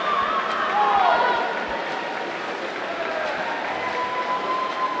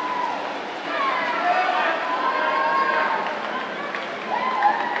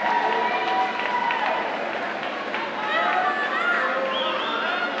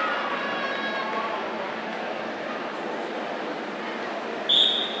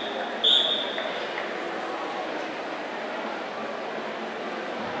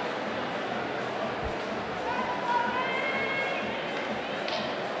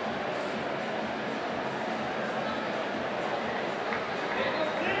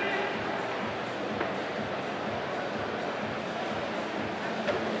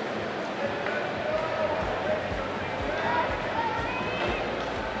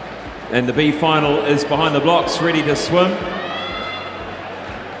 And the B final is behind the blocks, ready to swim.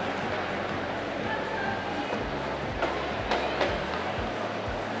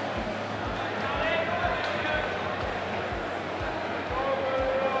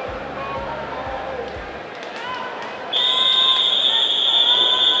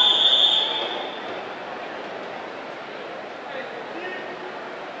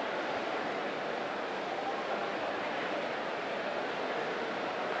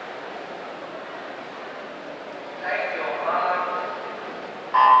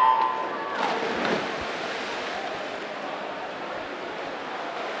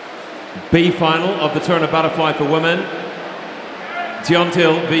 B final of the Turner Butterfly for women.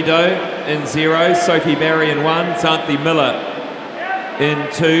 Diontel Vido in 0, Sophie Barry in 1, Xanthi Miller in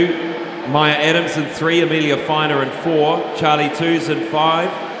 2, Maya Adams in 3, Amelia Finer in 4, Charlie Twos in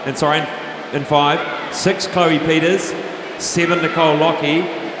 5, in 5, 6 Chloe Peters, 7 Nicole Lockie,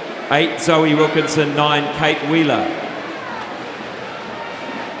 8 Zoe Wilkinson, 9 Kate Wheeler.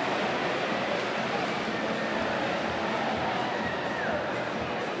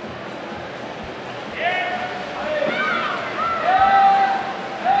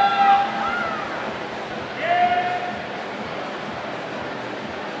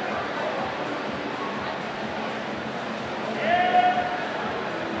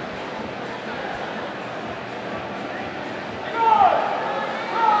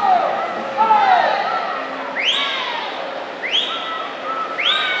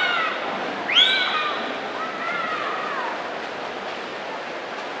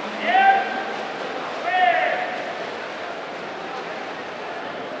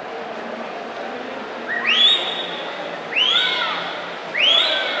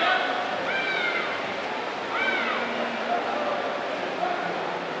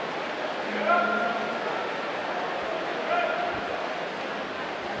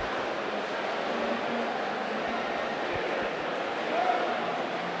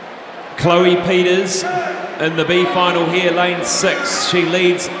 Chloe Peters in the B final here, lane 6. She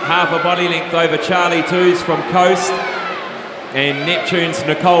leads half a body length over Charlie Twos from Coast. And Neptune's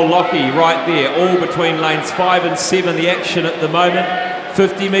Nicole Lockie right there, all between lanes 5 and 7, the action at the moment.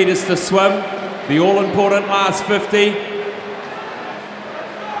 50 metres to swim, the all-important last 50.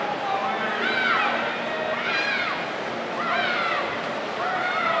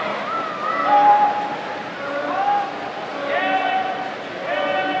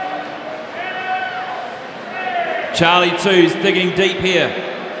 Charlie Twos digging deep here.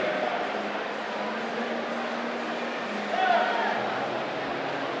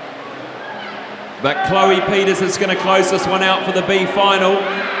 But Chloe Peters is going to close this one out for the B final.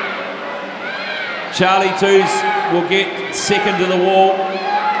 Charlie Twos will get second to the wall.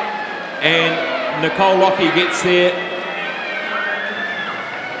 And Nicole Lockie gets there.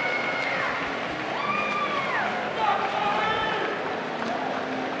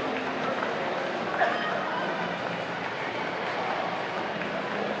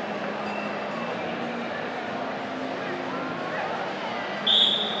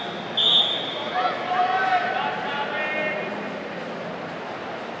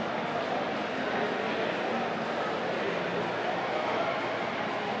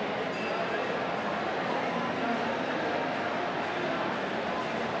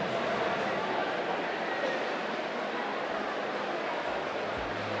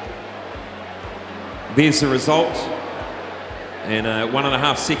 There's the result, and a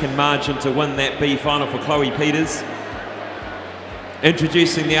 1.5 second margin to win that B final for Chloe Peters.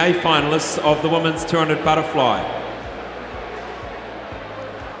 Introducing the A finalists of the women's 200 butterfly.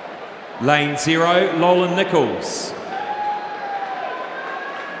 Lane 0, Lolan Nichols.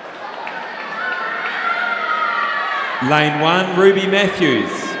 Lane 1, Ruby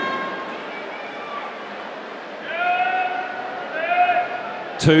Matthews.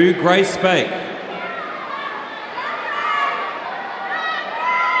 Two, Grace Bake.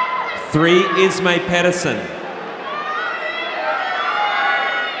 3, Esme Patterson.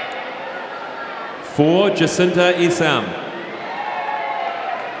 4, Jacinta Isam.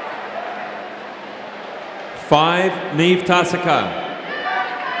 5, Neve Tasaka.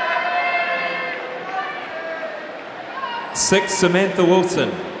 6, Samantha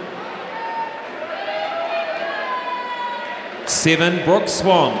Wilson. 7, Brooke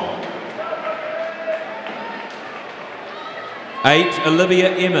Swan. 8, Olivia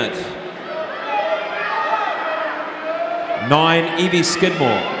Emmett. 9, Evie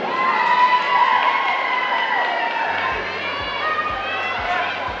Skidmore.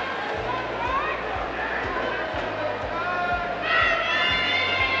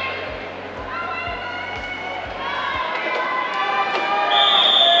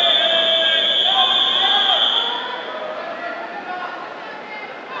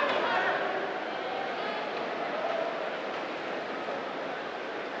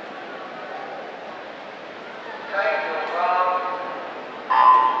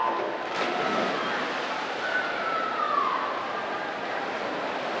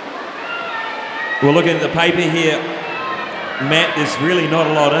 Well, looking at the paper here, Matt, there's really not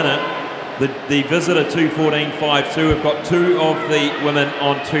a lot in it. The visitor 2:14.52 have got 2 of the women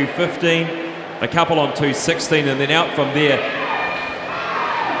on 2:15, a couple on 2:16, and then out from there.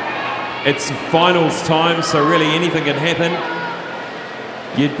 It's finals time, so really anything can happen.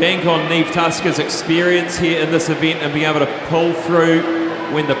 You'd bank on Neve Tasaka's experience here in this event and being able to pull through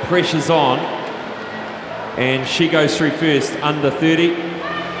when the pressure's on. And she goes through first, under 30.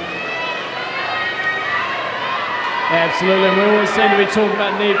 Absolutely, and we always seem to be talking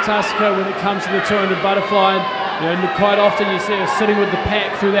about Neve Tasaka when it comes to the 200 butterfly. And quite often you see her sitting with the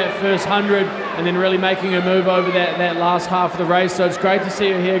pack through that first 100 and then really making her move over that last half of the race. So it's great to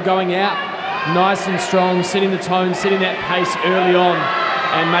see her here going out nice and strong, setting the tone, setting that pace early on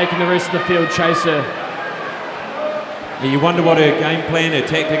and making the rest of the field chase her. You wonder what her game plan, her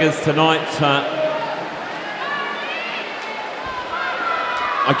tactic is tonight.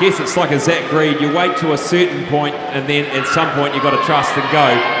 I guess it's like a Zach Reed, you wait to a certain point and then at some point you've got to trust and go.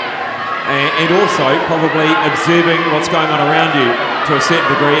 And also probably observing what's going on around you to a certain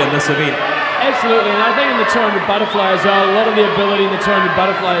degree in this event. Absolutely, and I think in the 200 butterfly as well, a lot of the ability in the 200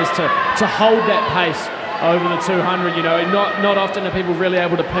 butterfly is to hold that pace over the 200, you know. Not often are people really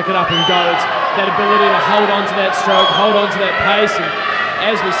able to pick it up and go. It's that ability to hold on to that stroke, hold on to that pace, and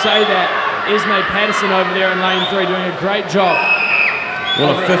as we say that, Esme Patterson over there in lane 3 doing a great job.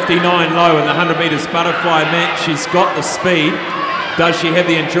 Well, a 59 low in the 100 metres butterfly match. She's got the speed. Does she have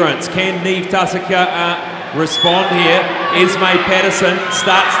the endurance? Can Neve Tasaka respond here? Esme Patterson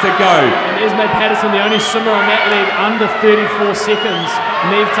starts to go. And Esme Patterson, the only swimmer on that leg under 34 seconds.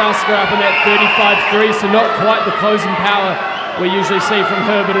 Neve Tasaka up in that 35.3, so not quite the closing power we usually see from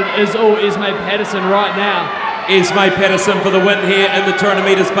her, but it is all Esme Patterson right now. Esme Patterson for the win here in the 200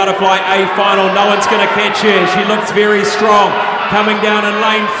 metres butterfly A final. No one's going to catch her. She looks very strong. Coming down in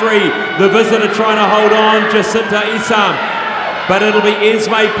lane 3, the visitor trying to hold on, Jacinta Isam. But it'll be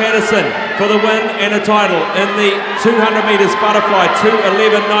Esme Patterson for the win and a title in the 200 metres butterfly,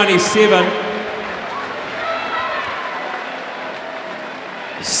 2:11.97.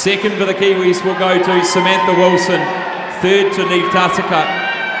 Second for the Kiwis will go to Samantha Wilson. Third to Neve Tasaka.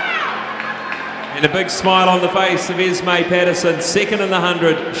 And a big smile on the face of Esme Patterson. Second in the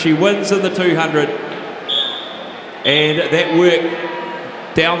 100. She wins in the 200. And that work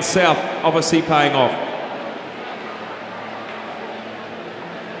down south obviously paying off.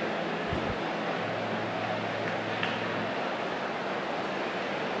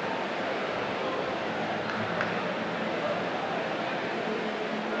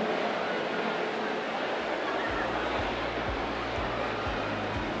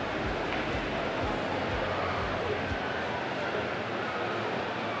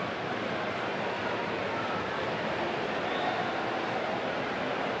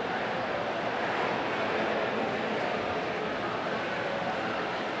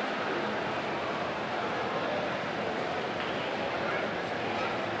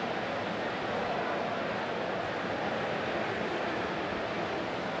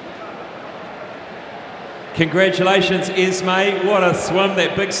 Congratulations, Esme. What a swim,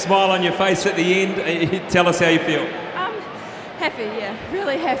 that big smile on your face at the end. Tell us how you feel. Happy. happy, yeah,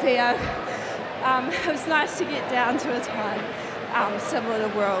 really happy. It was nice to get down to a time similar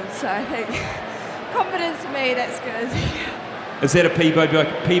to World, so I think confidence for me, that's good. Is that a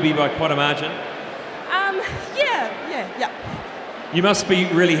PB by quite a margin? Yeah. You must be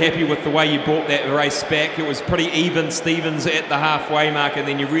really happy with the way you brought that race back. It was pretty even Stevens at the halfway mark, and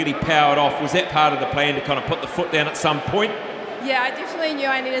then you really powered off. Was that part of the plan to kind of put the foot down at some point? Yeah, I definitely knew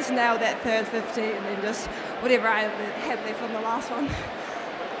I needed to nail that third 50 and then just whatever I had left on the last one.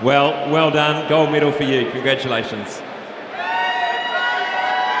 Well done. Gold medal for you. Congratulations.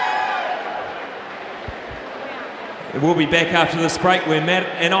 We'll be back after this break where Matt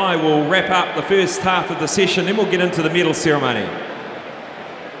and I will wrap up the first half of the session, then we'll get into the medal ceremony.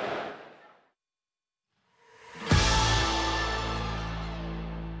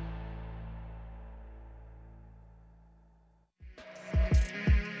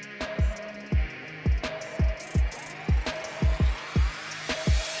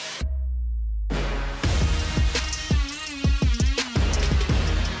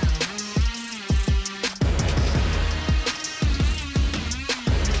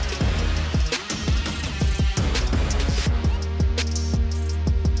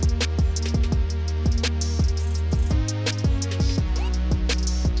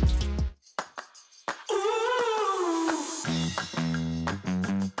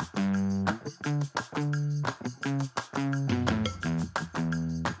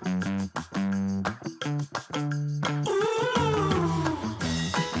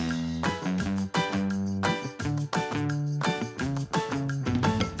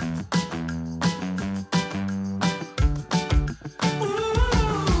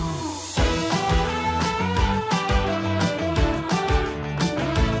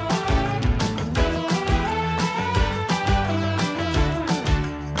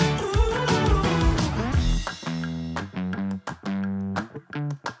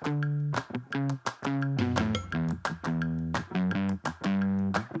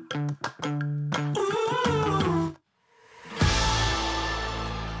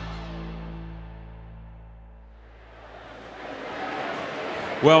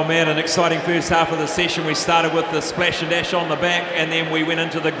 Well, man, an exciting first half of the session. We started with the splash and dash on the back, and then we went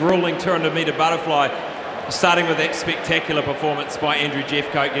into the grueling 200-metre butterfly, starting with that spectacular performance by Andrew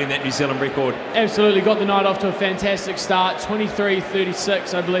Jeffcoat, getting that New Zealand record. Absolutely, got the night off to a fantastic start.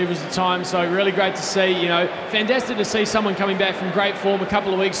 23:36, I believe, was the time. So really great to see. You know, fantastic to see someone coming back from great form. A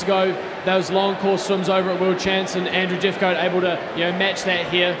couple of weeks ago, those long course swims over at World Champs, and Andrew Jeffcoat able to match that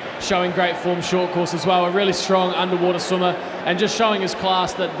here, showing great form short course as well. A really strong underwater swimmer, and just showing his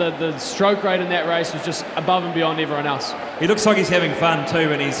class that the stroke rate in that race was just above and beyond everyone else. He looks like he's having fun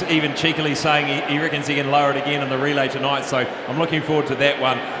too, and he's even cheekily saying he reckons he can lower it again in the relay tonight, so I'm looking forward to that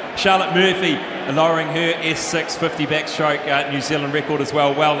one. Charlotte Murphy lowering her S6 50 backstroke New Zealand record as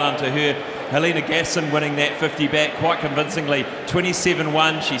well. Well done to her. Helena Gasson winning that 50 back quite convincingly.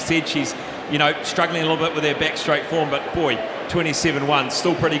 27.1. She said she's struggling a little bit with her backstroke form, but boy, 27.1,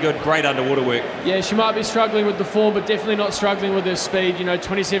 still pretty good. Great underwater work. Yeah, she might be struggling with the form, but definitely not struggling with her speed.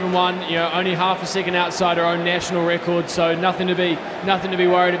 27.1, only half a second outside her own national record, so nothing to be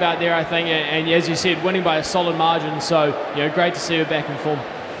worried about there, I think. And as you said, winning by a solid margin, so great to see her back in form.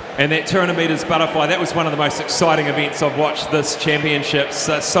 And that 200 metres butterfly, that was one of the most exciting events I've watched this championships.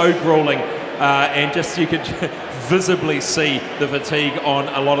 So grueling, and just you could visibly see the fatigue on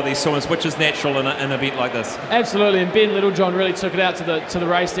a lot of these swimmers, which is natural in an event like this. Absolutely, and Ben Littlejohn really took it out to the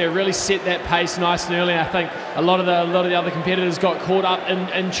race there, really set that pace nice and early. And I think a lot of the other competitors got caught up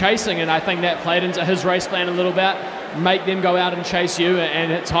in chasing, and I think that played into his race plan a little bit. Make them go out and chase you, and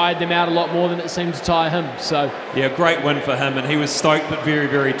it tired them out a lot more than it seemed to tire him. So yeah, great win for him, and he was stoked but very,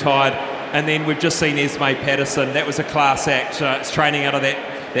 very tired. And then we've just seen Esme Patterson. That was a class act. It's training out of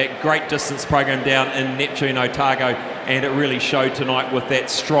that great distance program down in Neptune, Otago, and it really showed tonight with that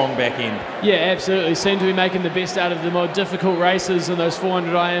strong back end. Yeah, absolutely. Seemed to be making the best out of the more difficult races and those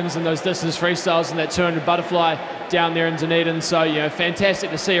 400 IMs and those distance freestyles and that 200 butterfly down there in Dunedin. So,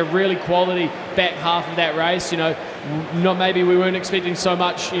 fantastic to see a really quality back half of that race. Not maybe we weren't expecting so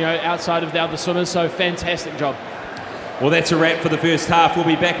much, outside of the other swimmers. So, fantastic job. Well, that's a wrap for the first half. We'll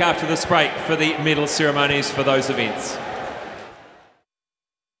be back after this break for the medal ceremonies for those events.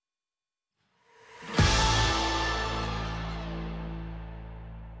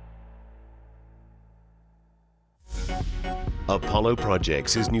 Apollo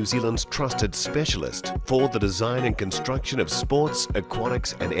Projects is New Zealand's trusted specialist for the design and construction of sports,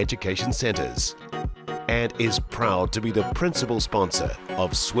 aquatics and education centres, and is proud to be the principal sponsor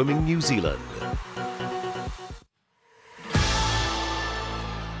of Swimming New Zealand.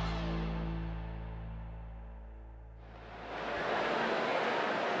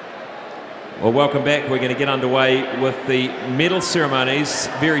 Well, welcome back. We're going to get underway with the medal ceremonies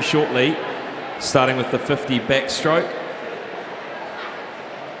very shortly, starting with the 50 backstroke.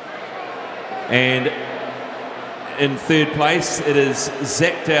 And in third place, it is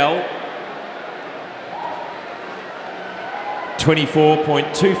Zach Dell,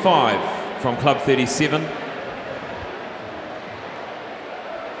 24.25 from Club 37.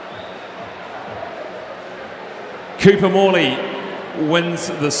 Cooper Morley wins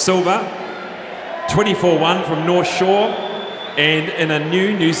the silver, 24.1 from North Shore, and in a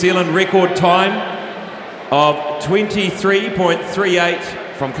New Zealand record time of 23.38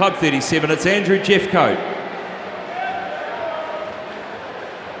 from Club 37, it's Andrew Jeffcoat.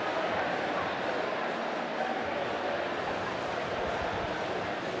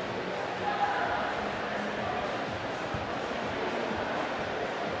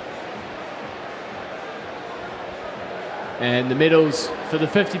 And the medals for the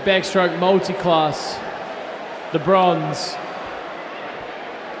 50 backstroke multi-class, the bronze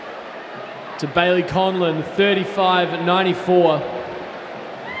to Bailey Conlon, 35.94.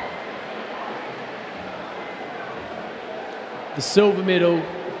 The silver medal,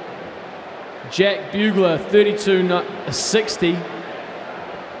 Jack Bugler, 32.60.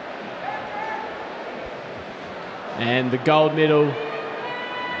 And the gold medal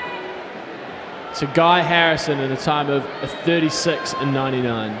to Guy Harrison in a time of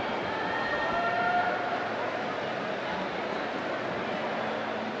 36.99.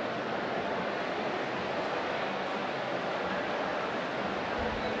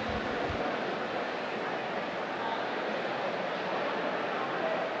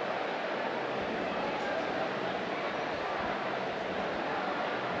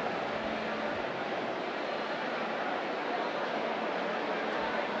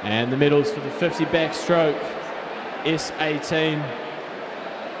 And the medals for the 50 backstroke, S18.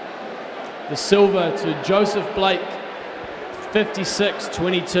 The silver to Joseph Blake,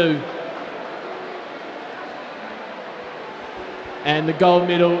 56.22. And the gold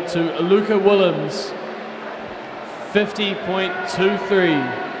medal to Luca Willems,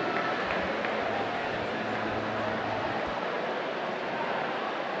 50.23.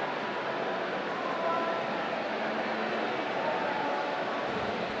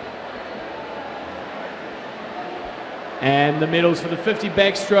 And the medals for the 50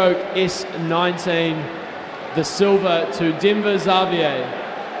 backstroke, S19. The silver to Denver Xavier,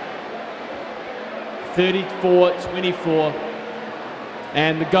 34.24.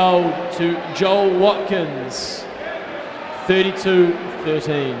 And the gold to Joel Watkins,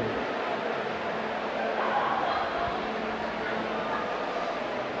 32.13.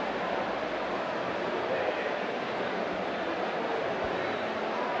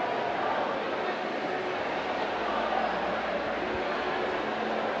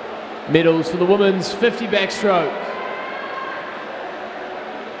 Medals for the women's 50 backstroke.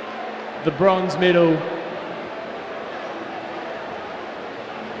 The bronze medal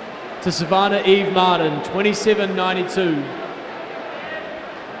to Savannah Eve Martin, 27.92.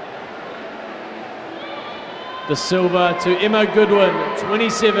 The silver to Emma Goodwin,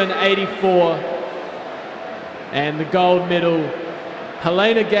 27.84. And the gold medal,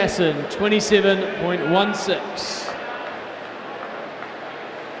 Helena Gasson, 27.16.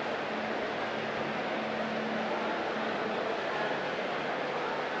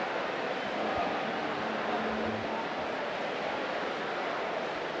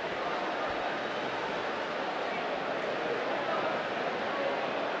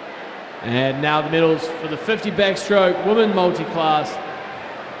 And now the medals for the 50 backstroke women multi-class.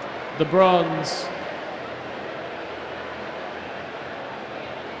 The bronze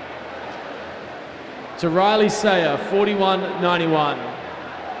to Riley Sayer, 41.91.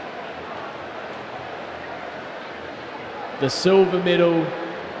 The silver medal,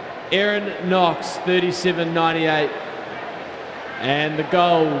 Erin Knox, 37.98. And the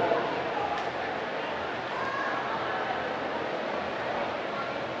gold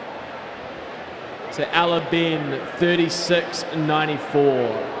to Ella Ben,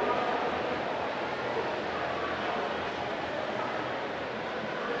 36.94.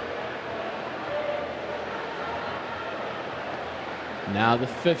 Now the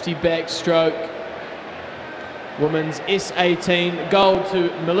 50 backstroke women's S18, gold to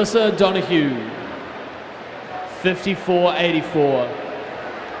Melissa Donahue, 54.84.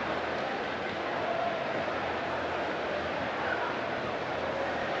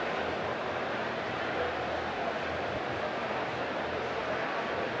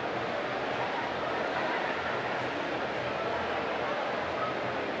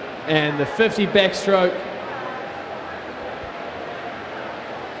 And the 50 backstroke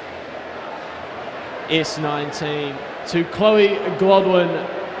S19 to Chloe Glodwin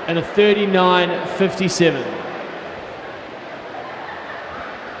in a 39.57.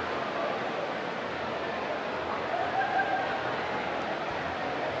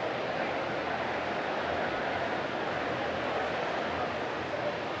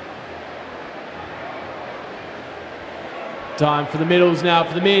 Time for the medals now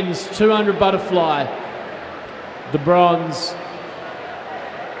for the men's 200 butterfly. The bronze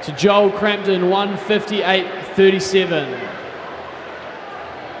to Joel Crampton, 158.37.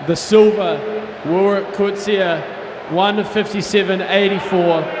 The silver, Warwick Coetzee,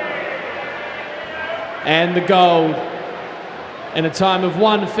 157.84. And the gold, in a time of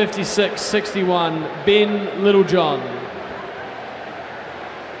 156.61, Ben Littlejohn.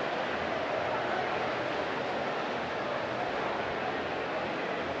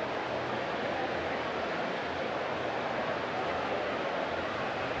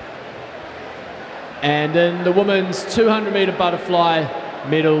 And in the women's 200 metre butterfly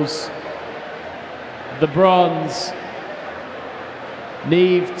medals, the bronze,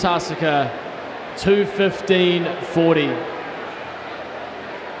 Neve Tasika, 2:15.40.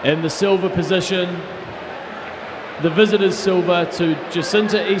 In the silver position, the visitors' silver to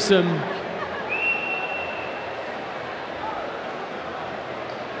Jacinta Esom,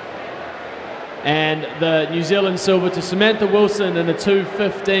 and the New Zealand silver to Samantha Wilson in the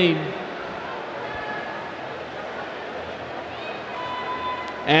 2:15.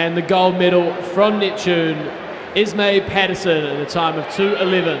 And the gold medal from Neptune, Esme Patterson, in a time of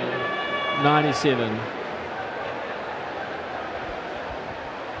 2:11.97.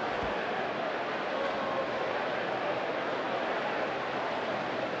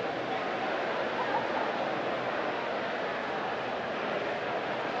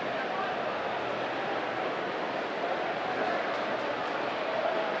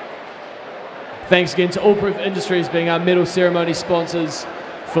 Thanks again to Allproof Industries being our medal ceremony sponsors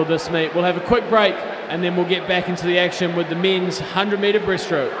for this meet. We'll have a quick break and then we'll get back into the action with the men's 100 metre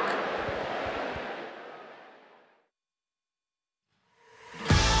breaststroke.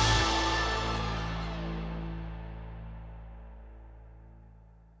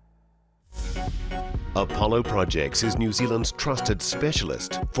 Apollo Projects is New Zealand's trusted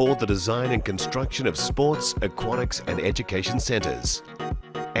specialist for the design and construction of sports, aquatics and education centres,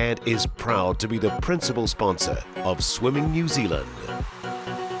 and is proud to be the principal sponsor of Swimming New Zealand.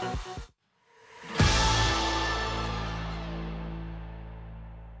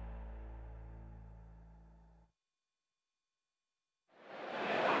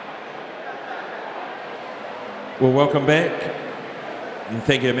 Well, welcome back, and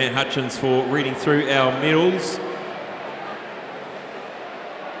thank you to Matt Hutchins for reading through our medals.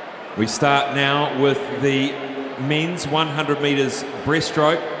 We start now with the men's 100 metres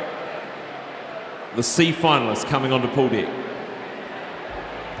breaststroke. The C finalists coming onto pool deck.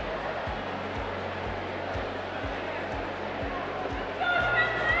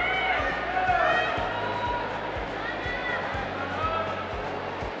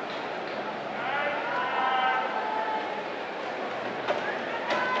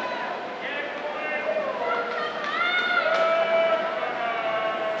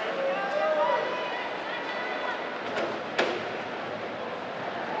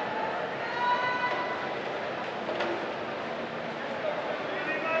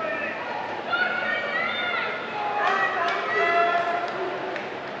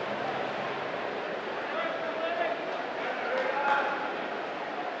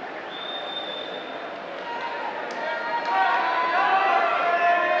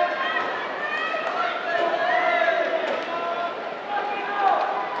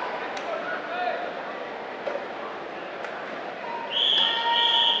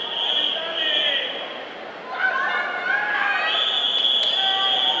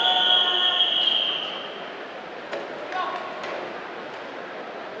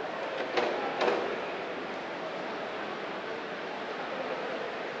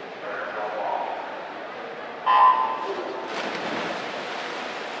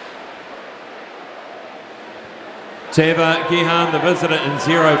 Teva Gehan, the visitor, in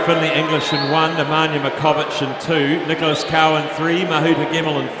 0. Finley English in 1. Nemanja Makovic in 2. Nicholas Cow in 3. Mahuta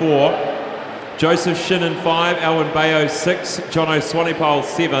Gemmell in 4. Joseph Shin in 5. Alwyn Bayo 6. Jono Swanepoel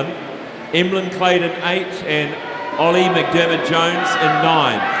 7. Emlyn Claydon 8. And Ollie McDermott Jones in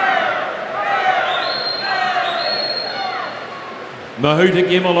 9. Mahuta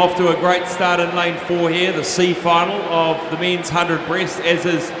Gemmell off to a great start in lane 4 here, the C final of the men's 100 breast, as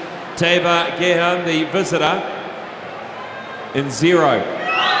is Teva Gehan, the visitor, in 0.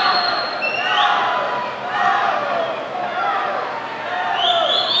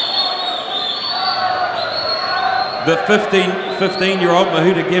 The 15-year-old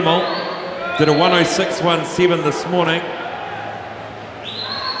Mahuta Gemmell did a 106.17 this morning.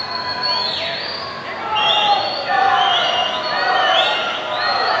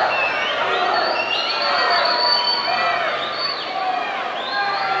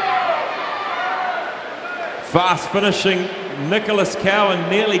 Fast finishing Nicholas Cowan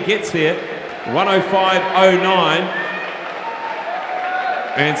nearly gets there, 105.09.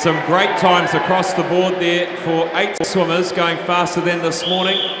 And some great times across the board there for 8 swimmers going faster than this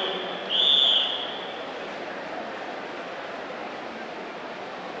morning.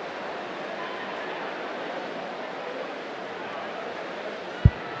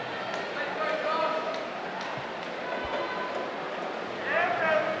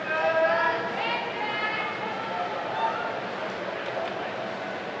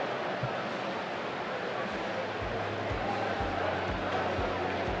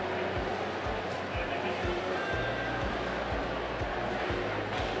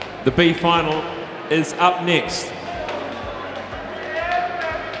 The B final is up next.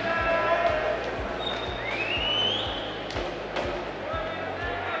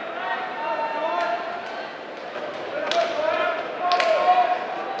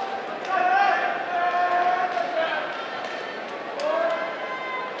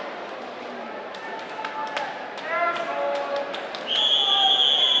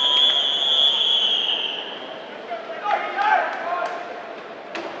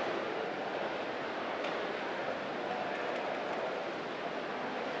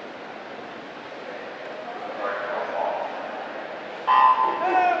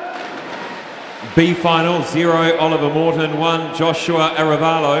 B final, 0 Oliver Morton, 1 Joshua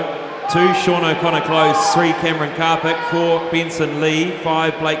Aravalo, 2 Sean O'Connor Close, 3 Cameron Karpik, 4 Benson Lee,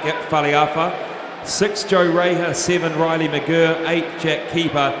 5 Blake Faliafa, 6 Joe Reha, 7 Riley McGurr, 8 Jack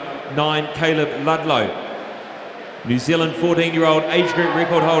Keeper, 9 Caleb Ludlow. New Zealand 14-year-old age group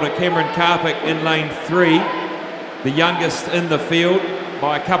record holder Cameron Karpik in lane 3, the youngest in the field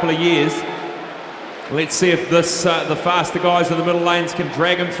by a couple of years. Let's see if this, the faster guys in the middle lanes can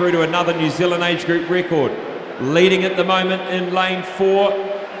drag him through to another New Zealand age group record. Leading at the moment in lane 4,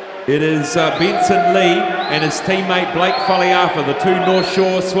 it is Benson Lee and his teammate Blake Faliafa, the 2 North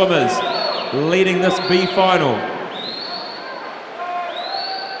Shore swimmers, leading this B final.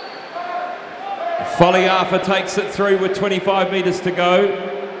 Faliafa takes it through with 25 metres to go.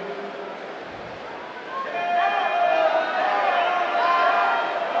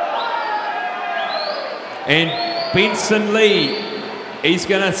 And Benson Lee, he's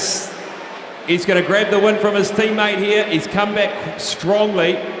going to grab the win from his teammate here. He's come back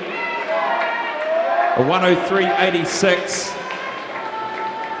strongly. A 103.86.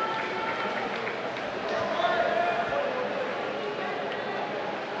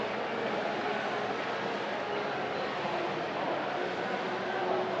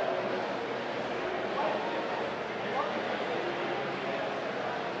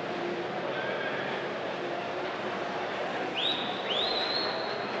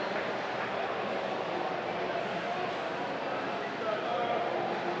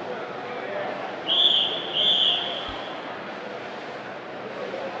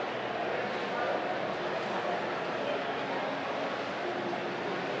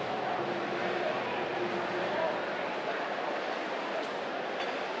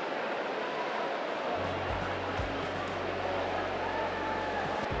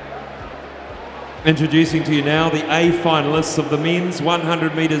 Introducing to you now the A finalists of the men's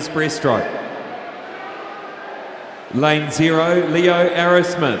 100 metres breaststroke. Lane 0, Leo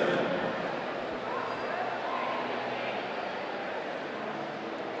Arrowsmith.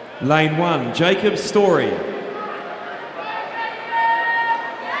 Lane 1, Jacob Story.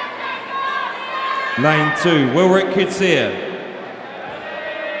 Lane 2, Wilrick Kutsia.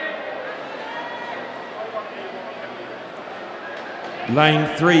 Lane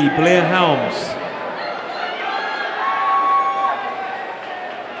 3, Blair Helms.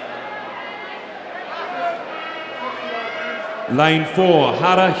 Lane 4,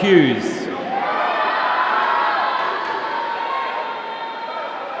 Hara Hughes.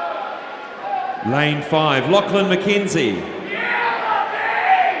 Lane 5, Lachlan McKenzie.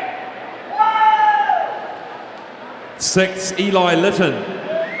 6, Eli Litton.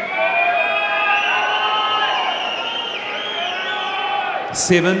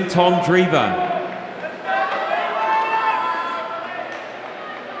 7, Tom Drever.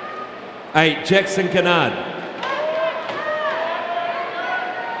 8, Jackson Kennard.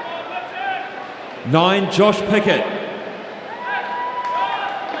 9, Josh Pickett.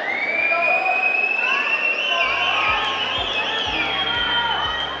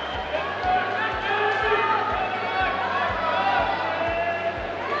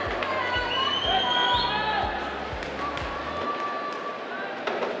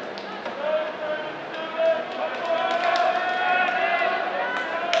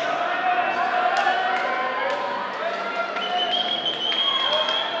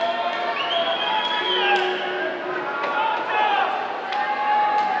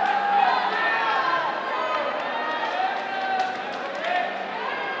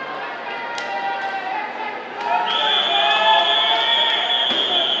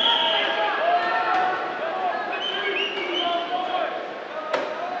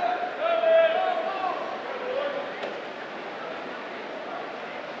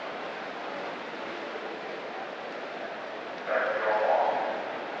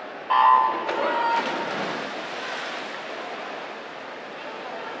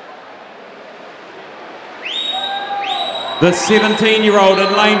 The 17-year-old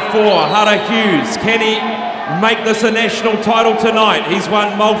in lane 4, Hara Hughes. Can he make this a national title tonight? He's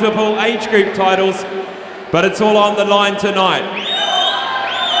won multiple age group titles, but it's all on the line tonight.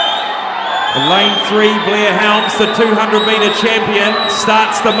 In lane 3, Blair Helms, the 200-metre champion,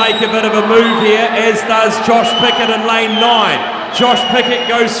 starts to make a bit of a move here, as does Josh Pickett in lane 9. Josh Pickett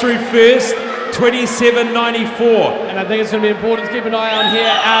goes through first, 27.94. And I think it's going to be important to keep an eye on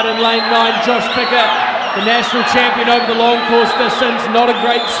here, out in lane 9, Josh Pickett, the national champion over the long course distance. Not a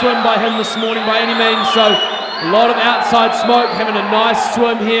great swim by him this morning by any means, so a lot of outside smoke, having a nice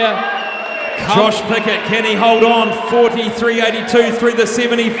swim here. Josh Pickett, can he hold on? 43.82 through the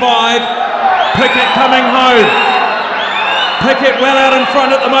 75. Pickett coming home. Pickett well out in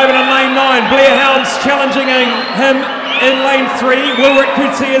front at the moment in lane 9. Blair Helms challenging him in lane 3. Wilrick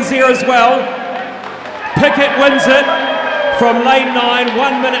Coetzee is here as well. Pickett wins it from lane 9,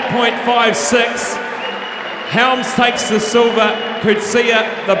 1 minute .56. Helms takes the silver, Coetzee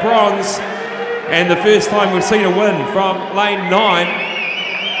the bronze, and the first time we've seen a win from lane 9.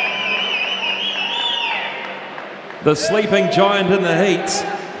 The sleeping giant in the heats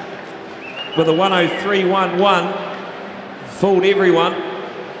with a 103.11 fooled everyone.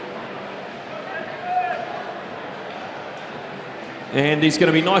 And he's going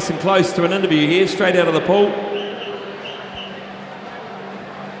to be nice and close to an interview here, straight out of the pool.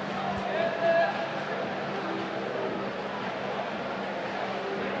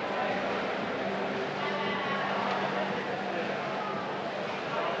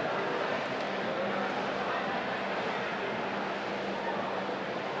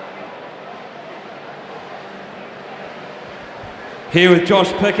 Here with Josh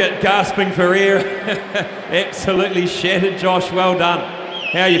Pickett gasping for air. Absolutely shattered, Josh. Well done.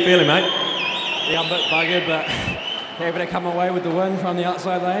 How are you feeling, mate? Yeah, I'm a bit buggered, but happy to come away with the win from the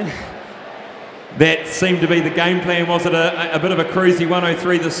outside lane. That seemed to be the game plan, was it? A bit of a cruisy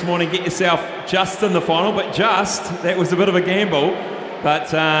 103 this morning. Get yourself just in the final, but just. That was a bit of a gamble. But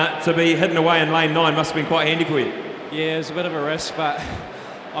to be hidden away in lane 9 must have been quite handy for you. Yeah, it was a bit of a risk, but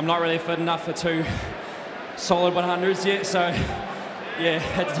I'm not really fit enough for 2 solid 100s yet, so yeah,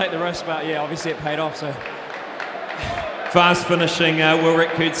 had to take the risk, but yeah, obviously it paid off. So fast finishing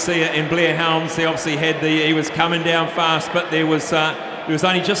Wilrick Coetzee and Blair Helms. He obviously had he was coming down fast, but there was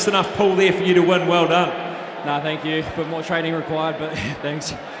only just enough pull there for you to win. Well done. No, thank you. A bit more training required, but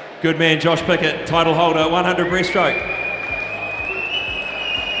thanks. Good man, Josh Pickett, title holder, 100 breaststroke.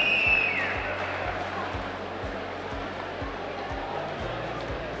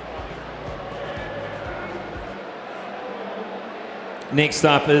 Next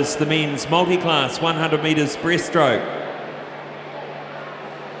up is the men's multi-class 100 metres breaststroke.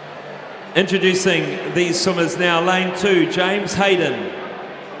 Introducing these swimmers now, lane 2, James Hayden.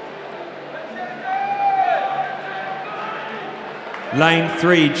 Lane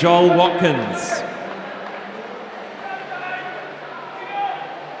 3, Joel Watkins.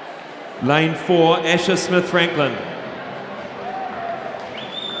 Lane 4, Asher Smith-Franklin.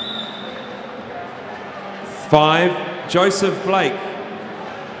 5, Joseph Blake.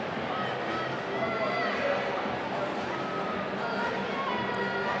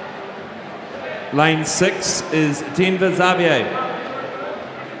 Lane 6 is Denver Xavier.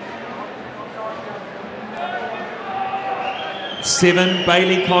 Seven,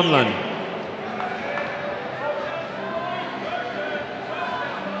 Bailey Conlon.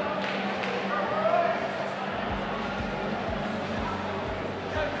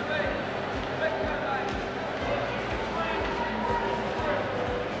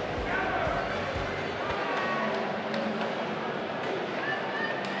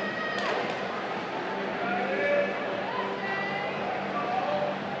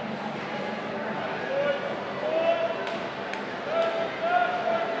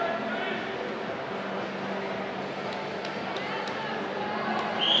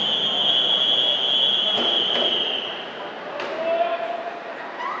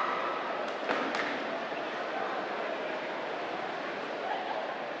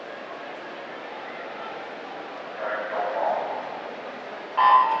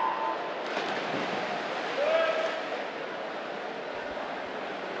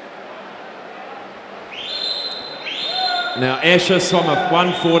 Now Asher swam a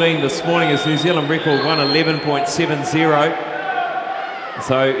 1:14 this morning, his New Zealand record 1:11.70.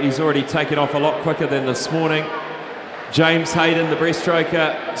 So he's already taken off a lot quicker than this morning. James Hayden, the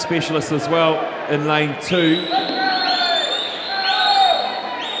breaststroker specialist as well, in lane 2.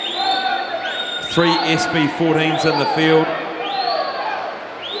 3 SB14s in the field.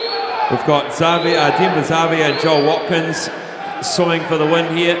 We've got Denver Xavier and Joel Watkins swimming for the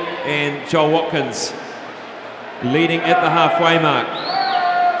win here, and Joel Watkins leading at the halfway mark.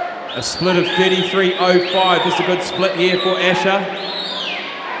 A split of 33.05. This is a good split here for Asher.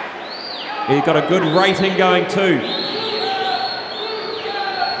 He's got a good rating going too.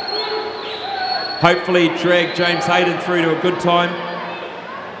 Hopefully drag James Hayden through to a good time.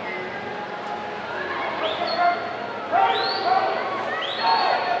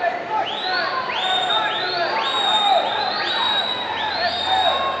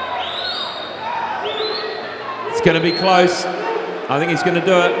 It's going to be close. I think he's going to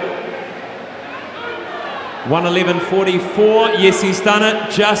do it. 1:11.44. Yes, he's done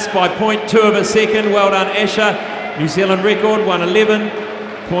it just by 0.2 of a second. Well done, Asher. New Zealand record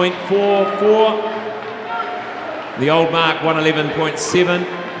 1:11.44. The old mark 1:11.7.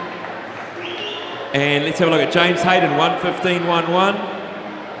 And let's have a look at James Hayden 1:15.11.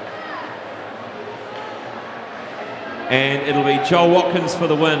 And it'll be Joel Watkins for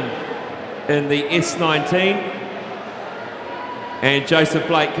the win in the S19. And Joseph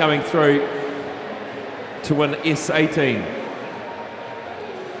Blake coming through to win S18.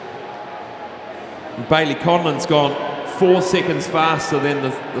 Bailey Conlon's gone 4 seconds faster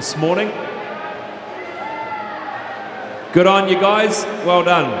than this morning. Good on you guys, well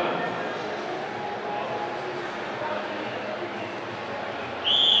done.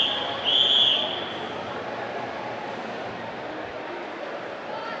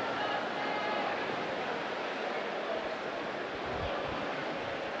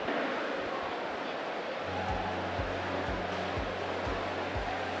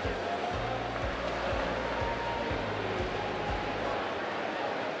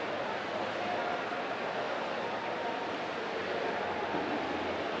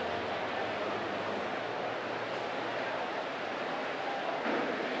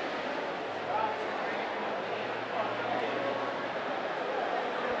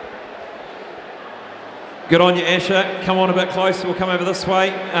 Good on you, Asher. Come on a bit closer. We'll come over this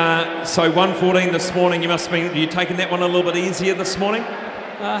way. So 1:14 this morning. You must have been. You taking that one a little bit easier this morning?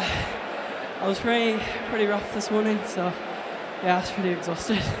 I was pretty rough this morning, so yeah, I was pretty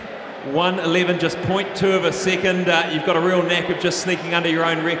exhausted. 1:11, just 0.2 of a second. You've got a real knack of just sneaking under your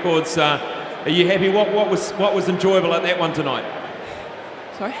own records. Are you happy? What was enjoyable at that one tonight?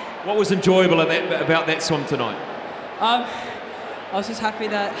 Sorry? What was enjoyable about that swim tonight? I was just happy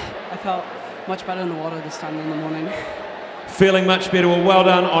that I felt much better in the water this time in the morning. Feeling much better. Well, well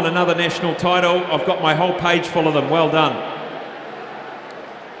done on another national title. I've got my whole page full of them. Well done.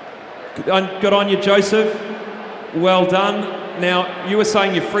 Good on you, Joseph. Well done. Now, you were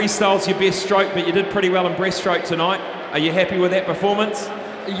saying your freestyle's your best stroke, but you did pretty well in breaststroke tonight. Are you happy with that performance?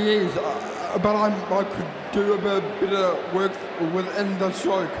 Yes, but I could do a bit better work within the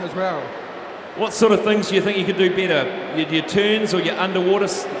stroke as well. What sort of things do you think you could do better? Your turns or your underwater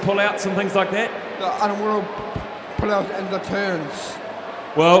pull-outs and things like that? The underwater pull-outs and the turns.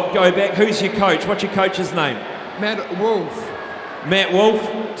 Well, go back. Who's your coach? What's your coach's name? Matt Wolf. Matt Wolf.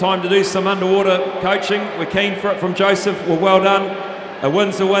 Time to do some underwater coaching. We're keen for it from Joseph. Well, well done. A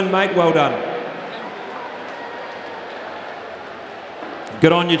win's a win, mate. Well done.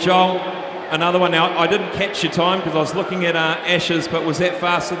 Good on you, Joel. Another one. Now, I didn't catch your time because I was looking at Ashes, but was that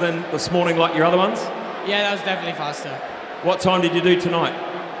faster than this morning like your other ones? Yeah, that was definitely faster. What time did you do tonight?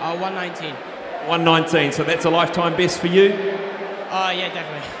 1:19. 1:19, so that's a lifetime best for you? Yeah,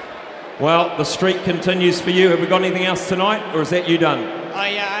 definitely. Well, the streak continues for you. Have we got anything else tonight, or is that you done?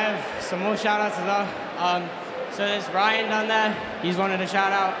 Yeah, I have some more shout-outs as well. So there's Ryan down there. He's wanted a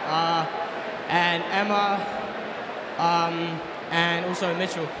shout-out. And Emma, and also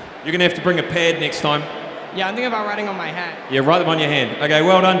Mitchell. You're going to have to bring a pad next time. Yeah, I'm thinking about writing on my hand. Yeah, write them on your hand. Okay,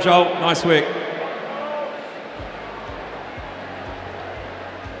 well done, Joel. Nice work.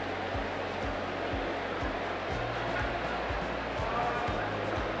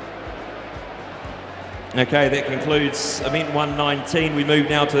 Okay, that concludes event 119. We move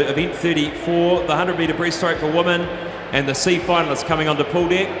now to event 34, the 100 metre breaststroke for women, and the C finalists coming onto pool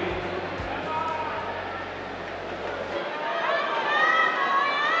deck.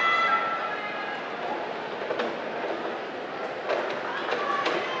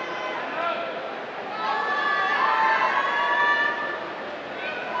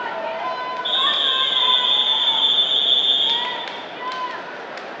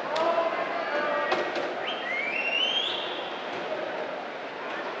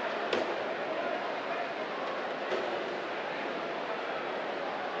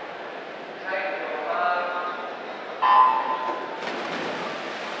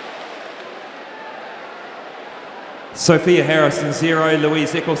 Sophia Harrison 0,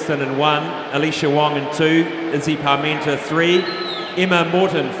 Louise Eccleston in 1, Alicia Wong in 2, Izzy Parmenter 3, Emma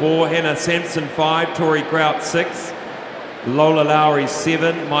Morton 4, Hannah Sampson 5, Tori Grout 6, Lola Lowry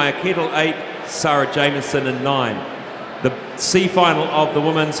 7, Maya Kettle 8, Sarah Jameson in 9. The C final of the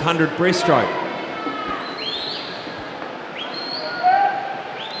women's 100 breaststroke.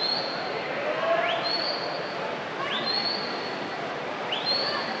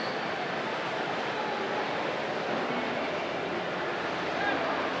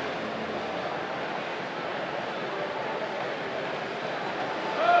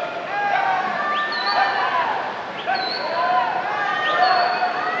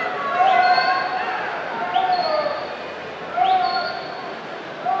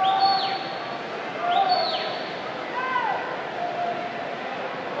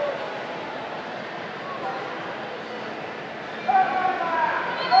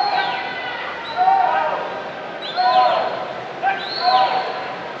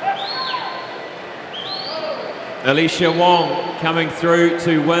 Alicia Wong coming through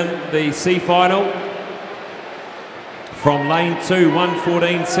to win the C final from lane 2,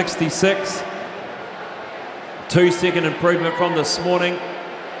 1:14.66. 2-second improvement from this morning.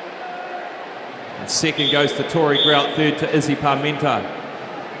 And second goes to Tori Grout, third to Izzy Parmenter.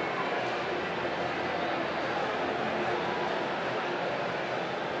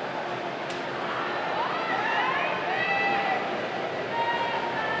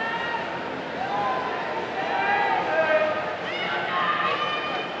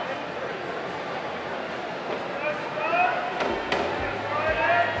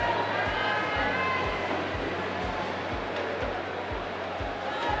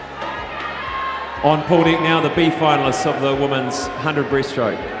 On pool deck now, the B finalists of the women's 100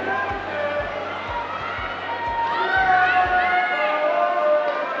 breaststroke.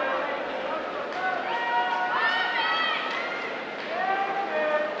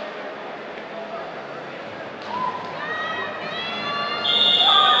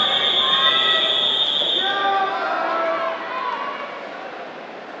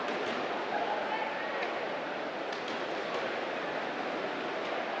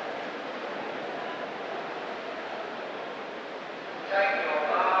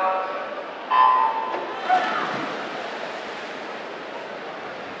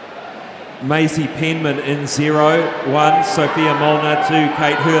 Maisie Penman in 0, 1, Sophia Molnar, 2,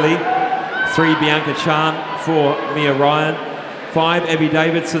 Kate Hurley, 3, Bianca Chan, 4, Mia Ryan, 5, Abby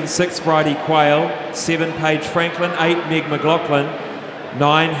Davidson, 6, Bridie Quayle, 7, Paige Franklin, 8, Meg McLaughlin,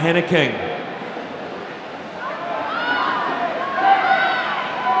 9, Hannah King.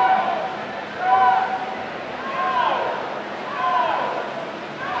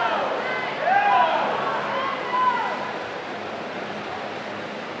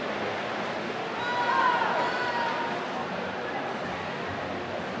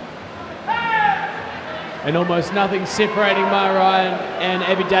 And almost nothing separating Maya Ryan and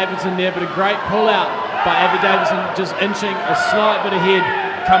Abby Davidson there, but a great pull out by Abby Davidson, just inching a slight bit ahead,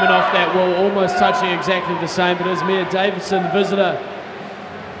 coming off that wall, almost touching exactly the same. But as Mia Davidson, the visitor,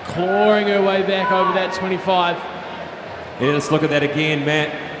 clawing her way back over that 25. Yeah, let's look at that again, Matt.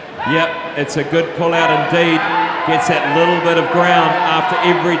 Yep, it's a good pull out indeed. Gets that little bit of ground after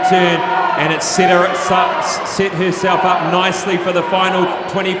every turn, and it's set herself up nicely for the final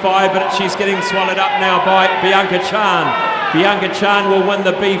 25, but she's getting swallowed up now by Bianca Chan. Bianca Chan will win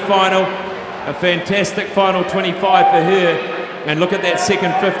the B final. A fantastic final 25 for her. And look at that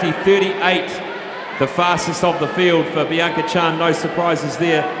second 50, 38, the fastest of the field for Bianca Chan. No surprises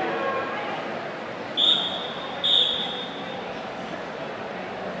there.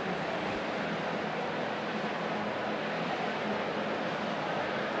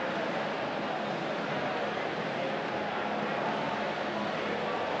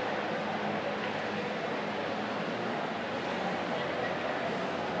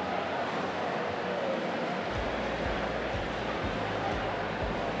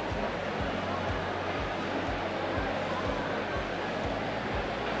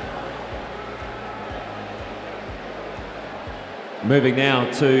 Moving now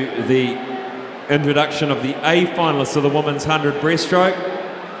to the introduction of the A finalists of the women's 100 breaststroke.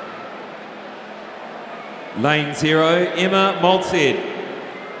 Lane 0, Emma Maltzed.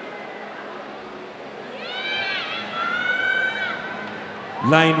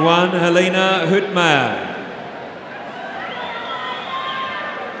 Lane 1, Helena Hutmeier.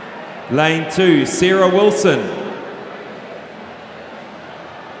 Lane 2, Sarah Wilson.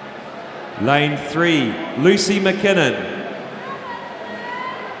 Lane 3, Lucy McKinnon.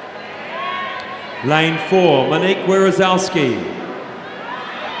 Lane 4, Monique Wierzowski.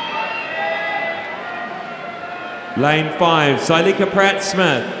 Lane 5, Zylika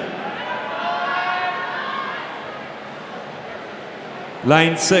Pratt-Smith.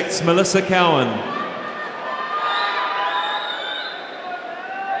 Lane 6, Melissa Cowan.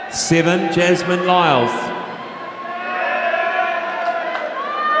 7, Jasmine Lyles.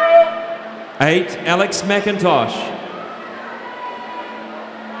 8, Alex McIntosh.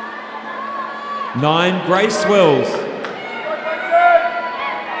 9, Grace Wills.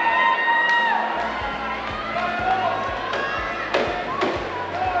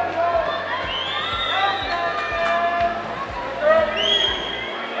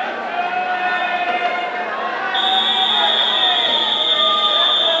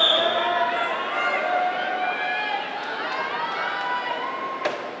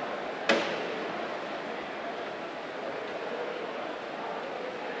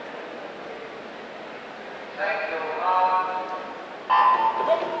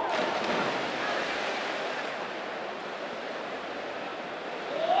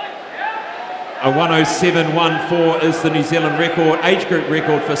 A 107.14 is the New Zealand record, age group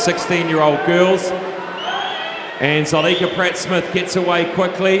record for 16-year-old girls. And Zylika Pratt-Smith gets away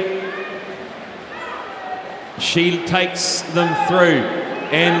quickly. She takes them through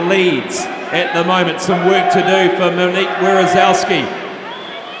and leads at the moment. Some work to do for Monique Wierzowski.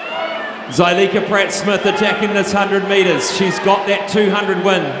 Zylika Pratt-Smith attacking this 100 metres. She's got that 200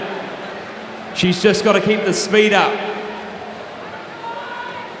 win. She's just got to keep the speed up.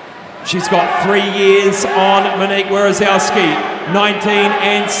 She's got 3 years on Monique Wierzowski, 19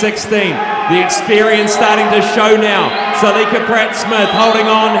 and 16. The experience starting to show now. Zylika Pratt-Smith holding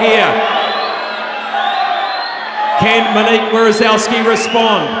on here. Can Monique Wierzowski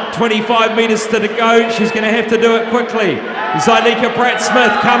respond? 25 metres to go. She's going to have to do it quickly. Zylika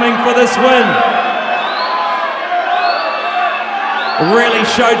Pratt-Smith coming for this win. Really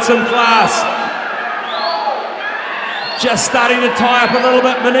showed some class. Just starting to tie up a little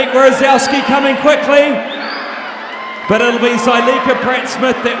bit. Monique Wierzowski coming quickly. But it'll be Zylika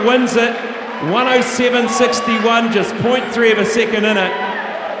Pratt-Smith that wins it. 107.61, just 0.3 of a second in it.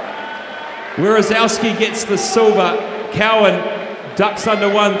 Wierzowski gets the silver. Cowan ducks under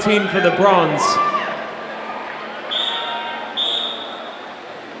 110 for the bronze.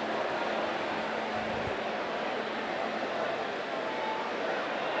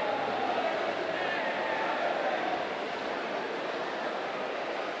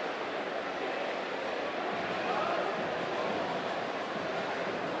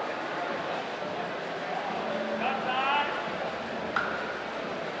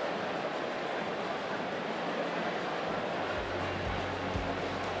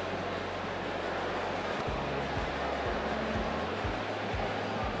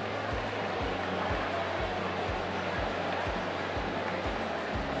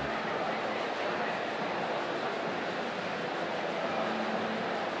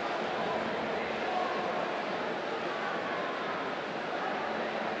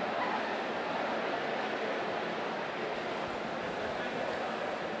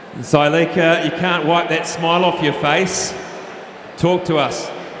 Zylika, you can't wipe that smile off your face. Talk to us.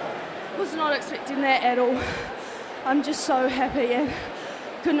 Was not expecting that at all. I'm just so happy and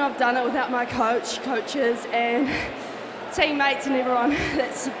couldn't have done it without my coaches and teammates and everyone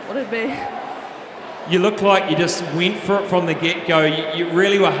that supported me. You look like you just went for it from the get-go. You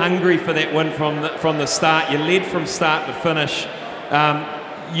really were hungry for that win from the start. You led from start to finish.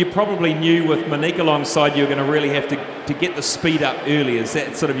 You probably knew with Monique alongside you were going to really have to get the speed up early. Is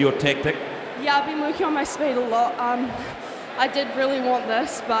that sort of your tactic? Yeah, I've been working on my speed a lot. I did really want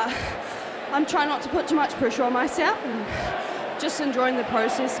this, but I'm trying not to put too much pressure on myself and just enjoying the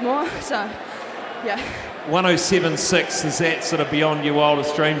process more. So, yeah. 107.6, is that sort of beyond your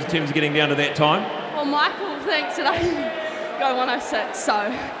wildest dreams in terms of getting down to that time? Well, Michael thinks that I can go 106,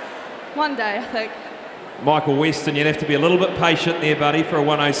 so one day I think. Michael Weston, you'd have to be a little bit patient there, buddy, for a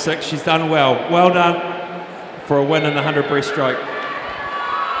 106. She's done well. Well done for a win in the 100 breaststroke.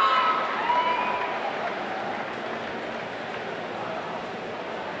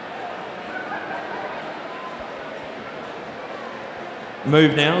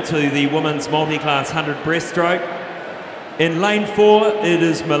 Move now to the women's multi-class 100 breaststroke. In lane 4, it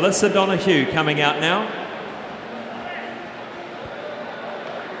is Melissa Donoghue coming out now.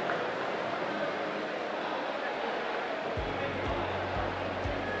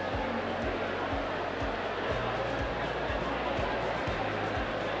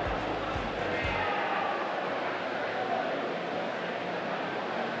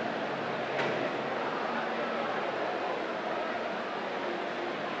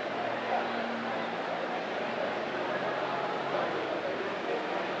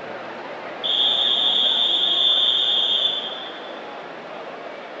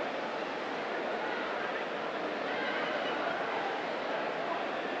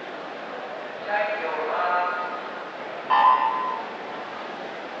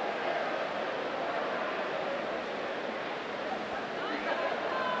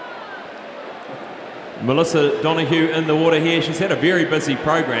 Melissa Donoghue in the water here. She's had a very busy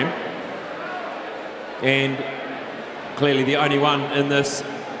program, and clearly the only one in this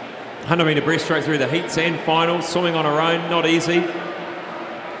 100 metre breaststroke through the heats and finals, swimming on her own, not easy.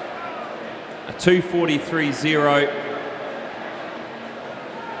 A 2:43.0.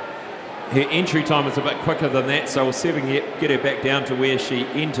 Her entry time is a bit quicker than that, so we'll see if we can get her back down to where she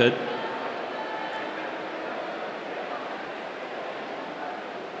entered.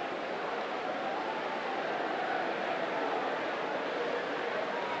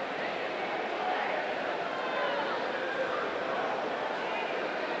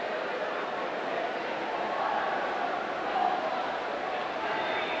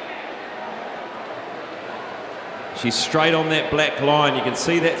 She's straight on that black line. You can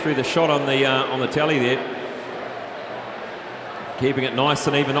see that through the shot on the tally there. Keeping it nice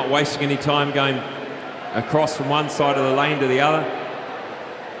and even, not wasting any time going across from one side of the lane to the other.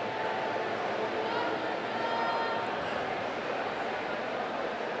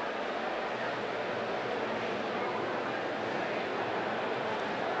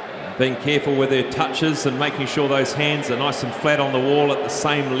 Being careful with her touches and making sure those hands are nice and flat on the wall at the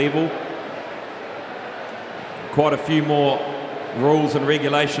same level. Quite a few more rules and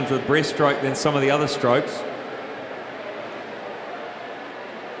regulations with breaststroke than some of the other strokes.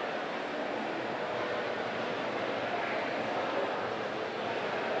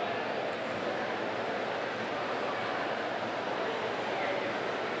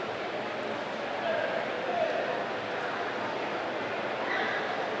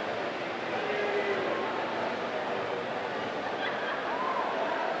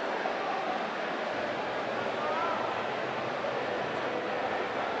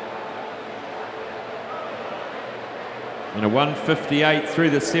 And a 1:58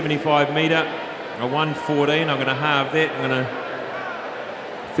 through the 75 metre, a 1:14. I'm going to halve that. I'm going to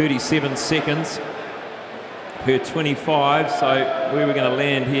 37 seconds per 25. So where are we going to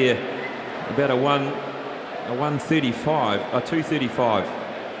land here? About a 1:35, a 2:35.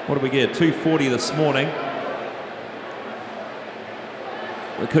 What did we get? 2:40 this morning.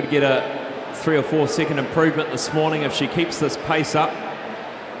 We could get a 3 or 4 second improvement this morning if she keeps this pace up.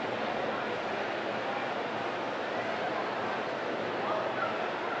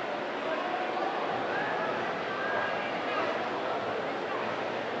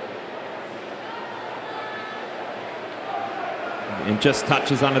 And just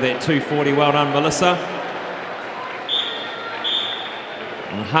touches under that 2:40. Well done, Melissa.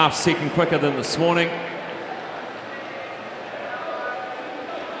 And a half second quicker than this morning.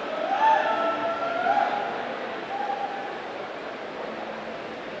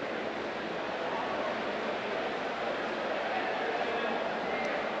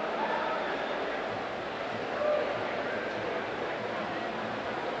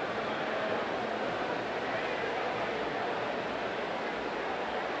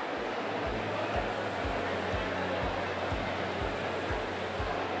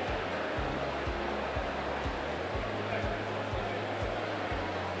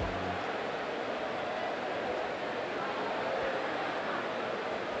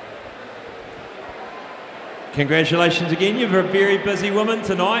 Congratulations again. You're a very busy woman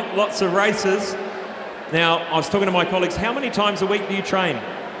tonight. Lots of races. Now, I was talking to my colleagues. How many times a week do you train?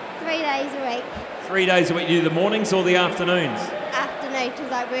 3 days a week. 3 days a week. Do you do the mornings or the afternoons? Afternoon,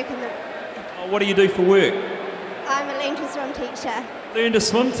 because I work in the... What do you do for work? I'm a learn to swim teacher. Learn to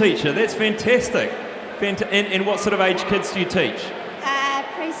swim teacher. That's fantastic. And what sort of age kids do you teach?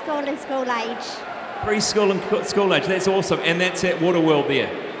 Preschool and school age. Preschool and school age. That's awesome. And that's at Waterworld there?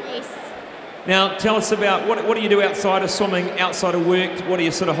 Yes. Now, tell us about, what do you do outside of swimming, outside of work? What are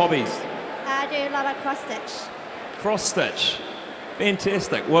your sort of hobbies? I do a lot of cross stitch. Cross stitch.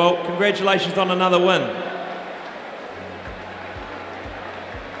 Fantastic. Well, congratulations on another win.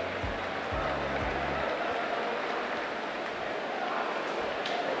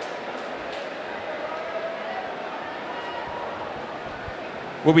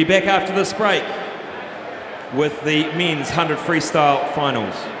 We'll be back after this break with the men's 100 freestyle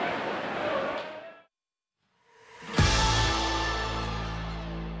finals.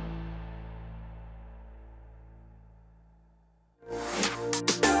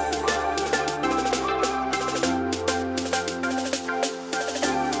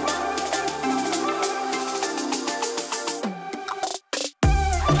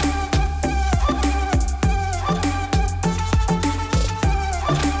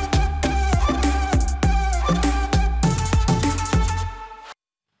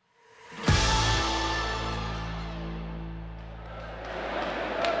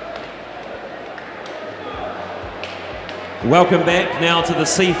 Welcome back now to the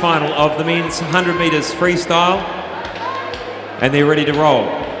C final of the men's 100 metres freestyle, and they're ready to roll.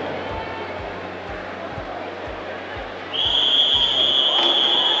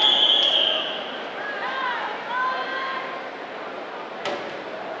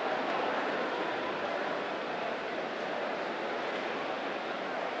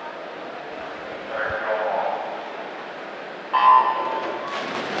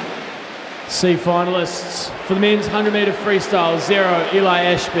 C finalists for the men's 100 metre freestyle: 0, Eli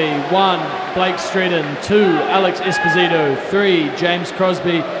Ashby; 1, Blake Stredden; 2, Alex Esposito; 3, James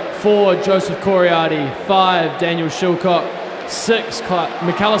Crosby; 4, Joseph Coriarty; 5, Daniel Shilcock; 6,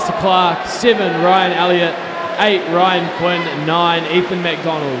 McAllister Clark; 7, Ryan Elliott; 8, Ryan Quinn; 9, Ethan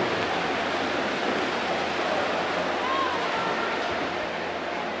McDonald.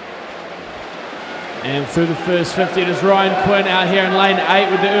 And through the first 50, it is Ryan Quinn out here in lane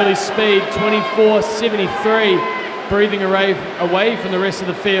 8 with the early speed, 24.73, breathing away from the rest of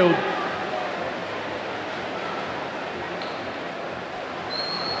the field.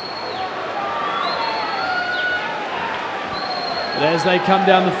 But as they come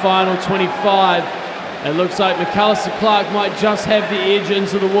down the final 25, it looks like McAllister Clark might just have the edge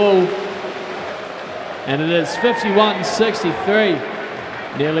into the wall. And it is 51.63.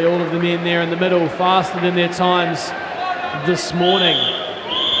 Nearly all of the men there in the middle faster than their times this morning.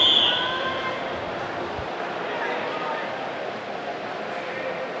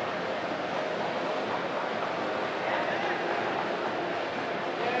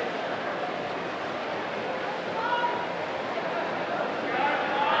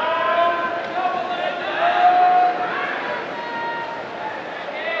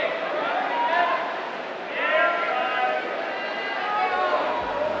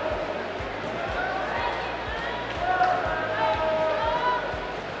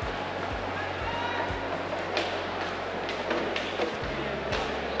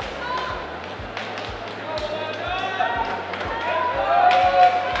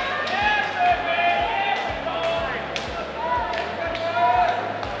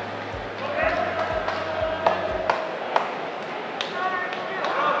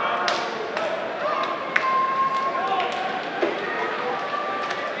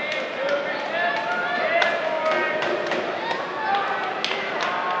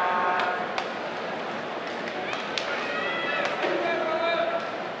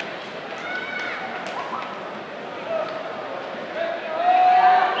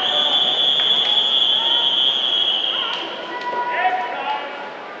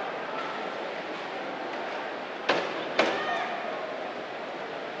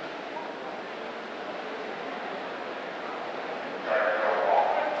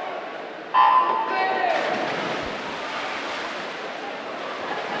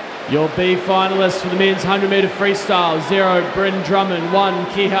 Your B finalists for the men's 100 metre freestyle: 0, Bryn Drummond; 1,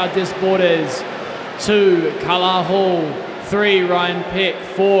 Keha Desbordes; 2, Carla Hall; 3, Ryan Peck;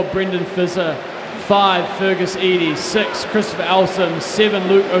 4, Brendan Fizzer; 5, Fergus Eadie; 6, Christopher Elsom; 7,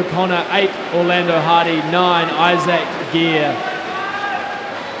 Luke O'Connor; 8, Orlando Hardy; 9, Isaac Gear.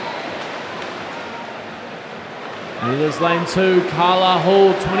 And it is lane 2, Carla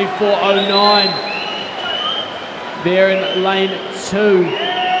Hall, 24.09. There in lane 2.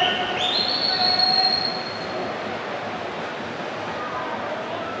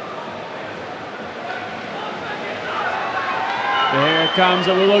 There it comes.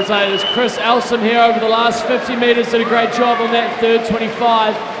 It looks like it's Chris Elsom here over the last 50 metres. Did a great job on that third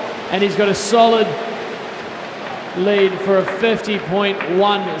 25. And he's got a solid lead for a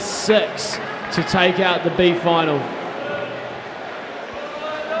 50.16 to take out the B final.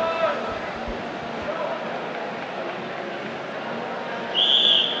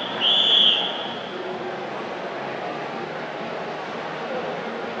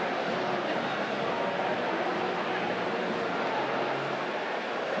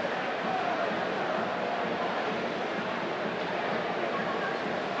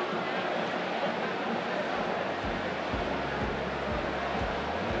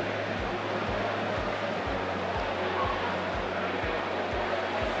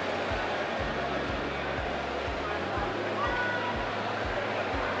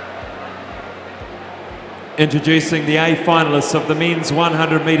 Introducing the A finalists of the men's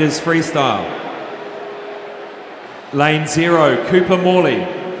 100 metres freestyle. Lane 0, Cooper Morley.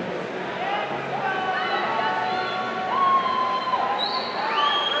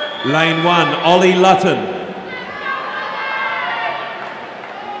 Lane 1, Ollie Lutton.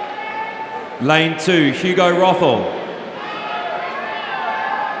 Lane 2, Hugo Rothel.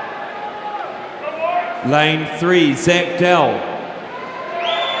 Lane 3, Zach Dell.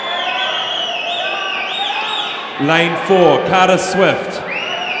 Lane 4, Carter Swift.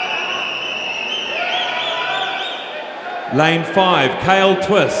 Lane 5, Kale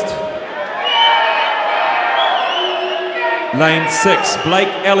Twist. Lane 6, Blake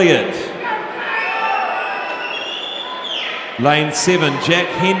Elliott. Lane 7, Jack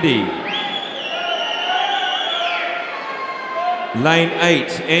Hendy. Lane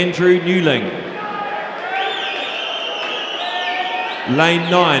 8, Andrew Newling. Lane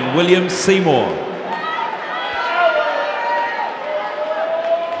 9, William Seymour.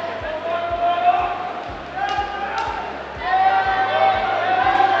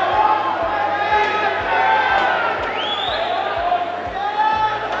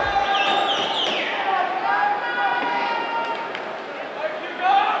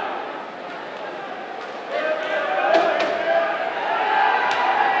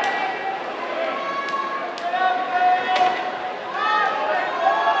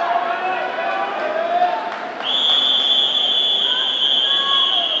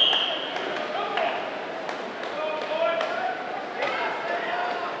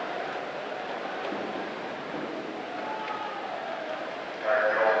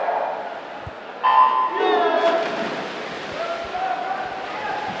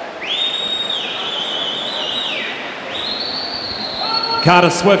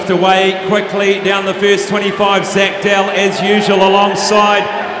 Carter Swift away quickly down the first 25. Zach Dell as usual alongside.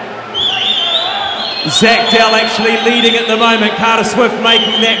 Zach Dell actually leading at the moment. Carter Swift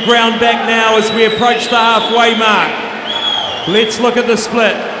making that ground back now as we approach the halfway mark. Let's look at the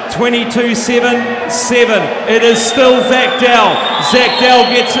split. 22-7-7. It is still Zach Dell. Zach Dell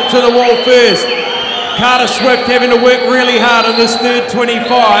gets it to the wall first. Carter Swift having to work really hard on this third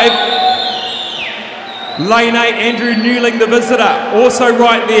 25. Lane 8, Andrew Newling, the visitor, also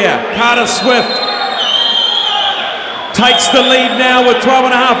right there. Carter Swift takes the lead now with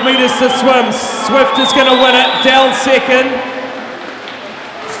 12.5 metres to swim. Swift is going to win it. Dell second.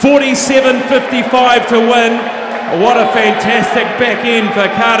 47.55 to win. What a fantastic back end for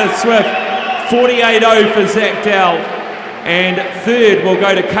Carter Swift. 48.0 for Zach Dell. And third will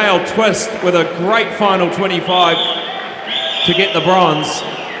go to Kale Twist with a great final 25 to get the bronze.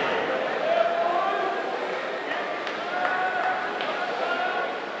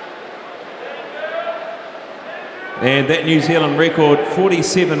 And that New Zealand record,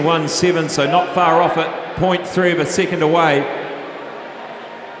 47.17, so not far off it, 0.3 of a second away.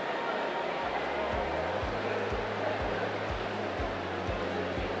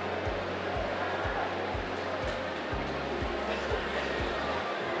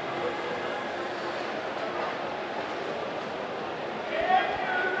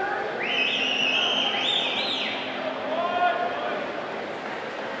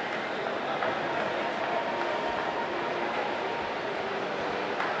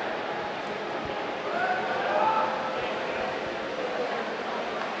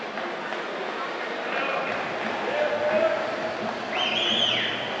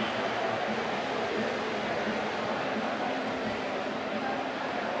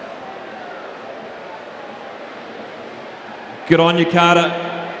 Good on you, Carter.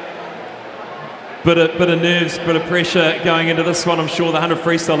 Bit of nerves, bit of pressure going into this one. I'm sure the 100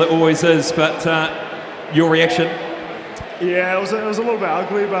 freestyle, it always is, but your reaction? Yeah, it was a little bit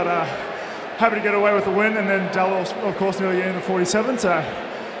ugly, but happy to get away with the win, and then Dell, of course, nearly in the 47, so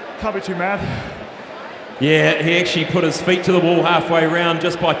can't be too mad. Yeah, he actually put his feet to the wall halfway around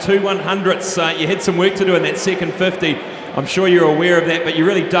just by 2/100ths. You had some work to do in that second 50. I'm sure you're aware of that, but you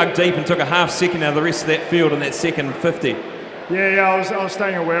really dug deep and took a half second out of the rest of that field in that second 50. Yeah, I was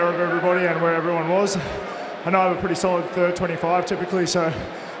staying aware of everybody and where everyone was. I know I have a pretty solid third 25 typically, so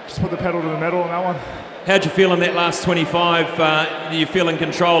just put the pedal to the metal on that one. How'd you feel in that last 25? You feel in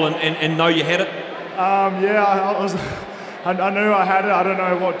control and know you had it? Yeah, I knew I had it. I don't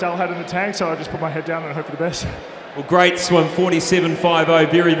know what Dell had in the tank, so I just put my head down and hope for the best. Well, great swim, 47.50,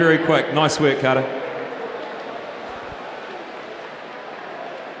 very, very quick. Nice work, Carter.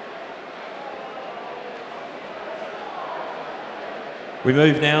 We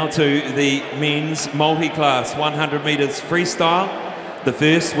move now to the men's multi-class 100 metres freestyle. The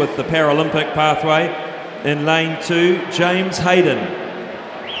first with the Paralympic pathway. In lane 2, James Hayden.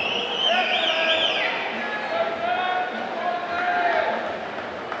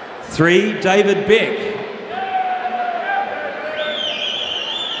 Three, David Beck.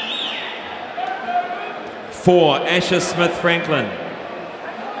 Four, Asher Smith-Franklin.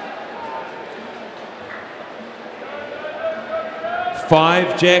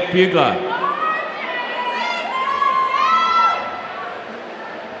 5, Jack Bugler.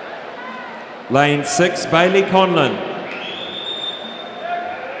 Lane 6, Bailey Conlon.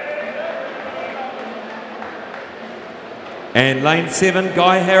 And lane 7,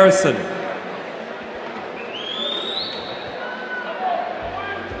 Guy Harrison.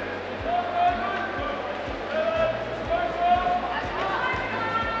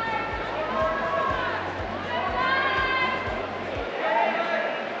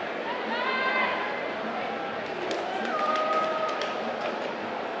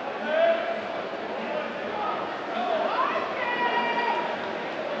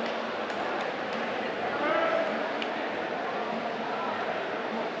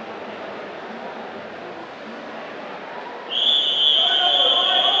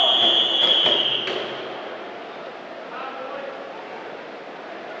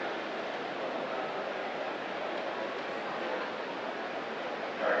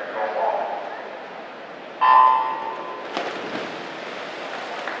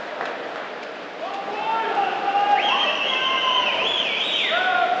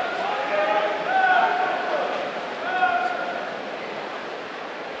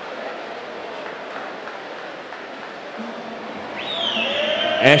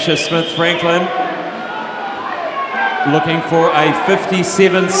 Asher Smith-Franklin looking for a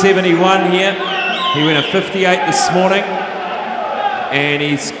 57.71 here. He went a 58 this morning, and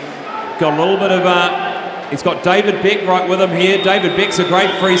he's got a little bit of he's got David Beck right with him here. David Beck's a great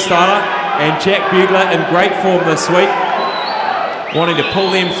freestyler, and Jack Bugler in great form this week, wanting to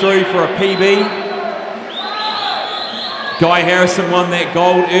pull them through for a PB. Guy Harrison won that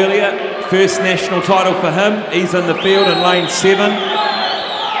gold earlier, first national title for him. He's in the field in lane 7.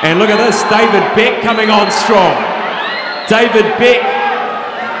 And look at this, David Beck coming on strong. David Beck.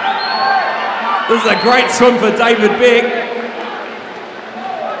 This is a great swim for David Beck.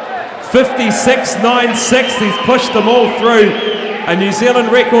 56.96, he's pushed them all through. A New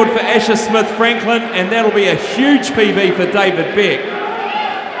Zealand record for Asher Smith-Franklin, and that'll be a huge PB for David Beck.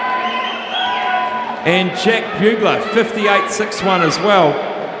 And Jack Bugler, 58.61 as well.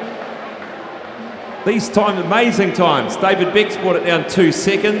 These times, amazing times. David Beck's brought it down 2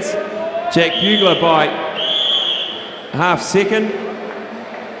 seconds. Jack Bugler by half second.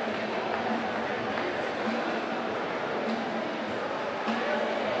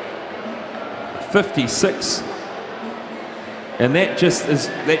 .56. And that just is,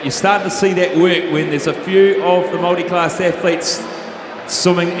 that you're starting to see that work when there's a few of the multi-class athletes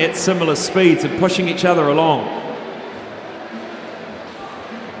swimming at similar speeds and pushing each other along.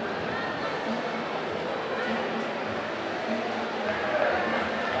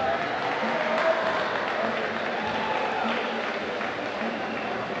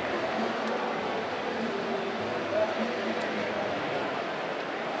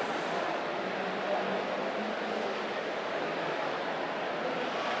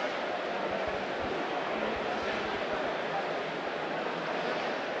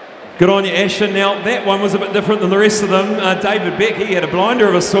 Good on you, Asher. Now, that one was a bit different than the rest of them. David Beck, he had a blinder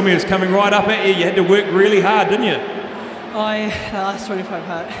of a swim. He was coming right up at you. You had to work really hard, didn't you? Oh, yeah, the last 25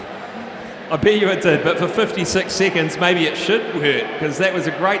 hurt. I bet you it did, but for 56 seconds, maybe it should hurt, because that was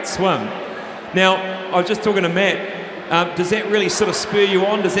a great swim. Now, I was just talking to Matt. Does that really sort of spur you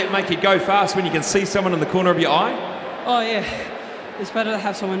on? Does that make you go fast when you can see someone in the corner of your eye? Oh, yeah. It's better to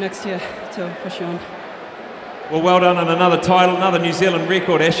have someone next to you to push you on. Well, well done on another title, another New Zealand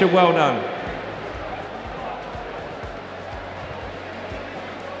record, Asher. Well done.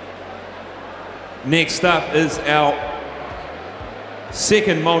 Next up is our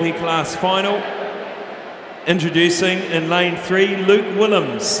second multi-class final. Introducing in lane 3, Luke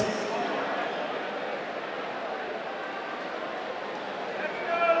Willems.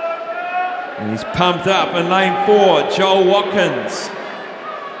 And he's pumped up in lane 4, Joel Watkins.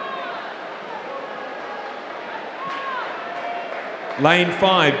 Lane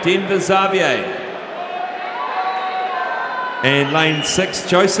 5, Denver Xavier. And lane 6,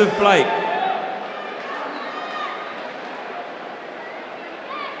 Joseph Blake.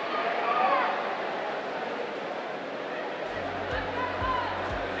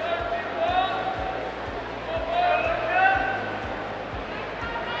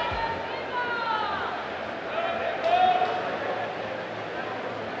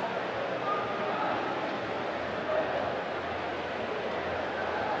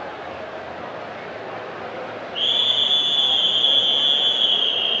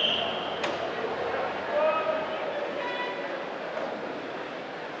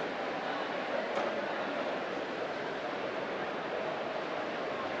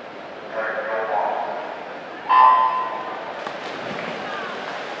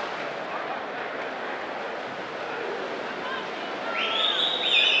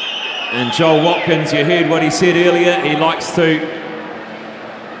 And Joel Watkins, you heard what he said earlier, he likes to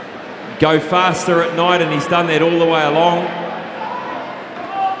go faster at night, and he's done that all the way along.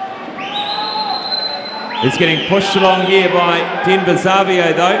 It's getting pushed along here by Denver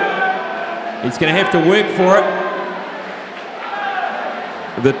Xavier though. He's going to have to work for it.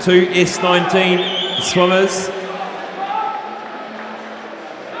 The two S19 swimmers.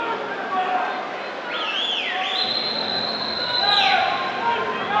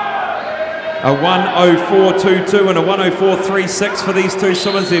 A 1:04.22 and a 1:04.36 for these two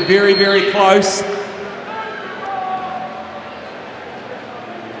swimmers. They're very, very close.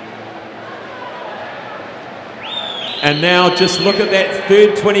 And now just look at that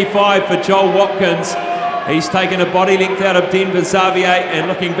third 25 for Joel Watkins. He's taken a body length out of Denver Xavier, and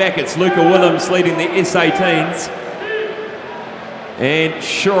looking back, it's Luca Willems leading the S18s. And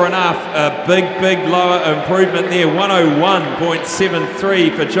sure enough, a big, big lower improvement there.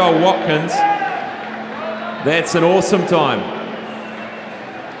 1:01.73 for Joel Watkins. That's an awesome time.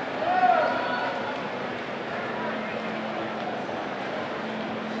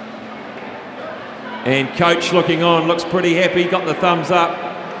 And coach looking on, looks pretty happy, got the thumbs up.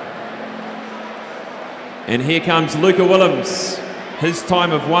 And here comes Luca Willems. His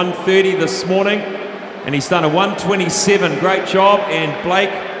time of 1:30 this morning. And he's done a 1:27, great job. And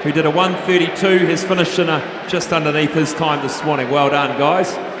Blake, who did a 1:32, has finished in a just underneath his time this morning. Well done,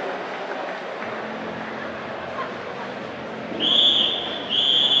 guys.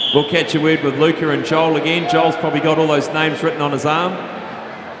 We'll catch a word with Luca and Joel again. Joel's probably got all those names written on his arm.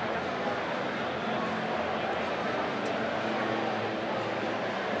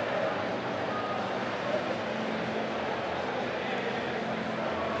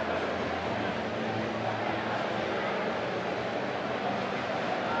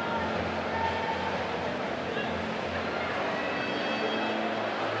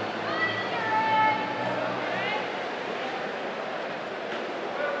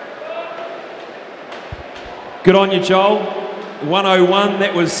 Good on you, Joel. 1:01,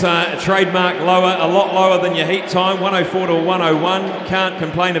 that was a trademark lower, a lot lower than your heat time. 1:04 to 1:01, can't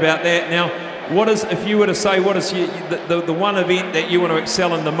complain about that. Now, what is, if you were to say, what is the one event that you want to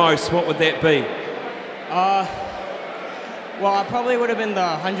excel in the most, what would that be? Well, I probably would have been the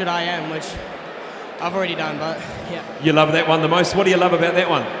 100 IM, which I've already done, but yeah. You love that one the most? What do you love about that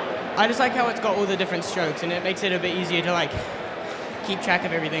one? I just like how it's got all the different strokes, and it makes it a bit easier to like keep track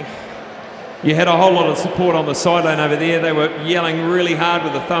of everything. You had a whole lot of support on the sideline over there. They were yelling really hard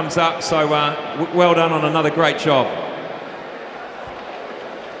with the thumbs up, so well done on another great job.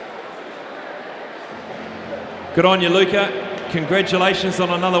 Good on you, Luca. Congratulations on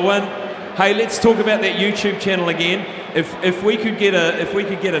another win. Hey, let's talk about that YouTube channel again. If we could get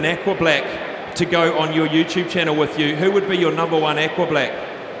an Aqua Black to go on your YouTube channel with you, who would be your number one Aqua Black?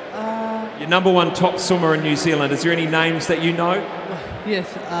 Your number one top swimmer in New Zealand. Is there any names that you know?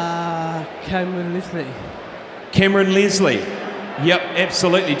 Yes, Cameron Leslie. Cameron Leslie. Yep,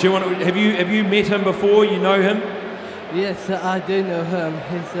 absolutely. Do you want to, have you met him before? You know him? Yes, I do know him.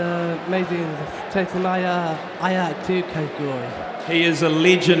 He's amazing. Taking my IR2 category. He is a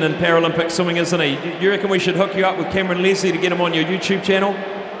legend in Paralympic swimming, isn't he? You reckon we should hook you up with Cameron Leslie to get him on your YouTube channel?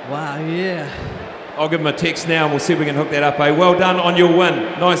 Wow, yeah. I'll give him a text now and we'll see if we can hook that up, eh? Well done on your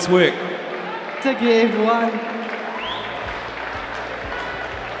win. Nice work. Thank you, everyone.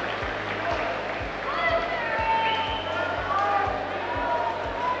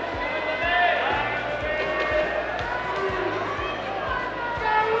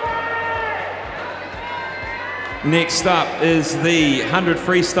 Next up is the 100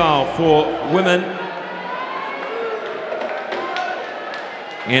 freestyle for women.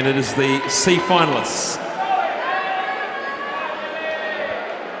 And it is the C finalists.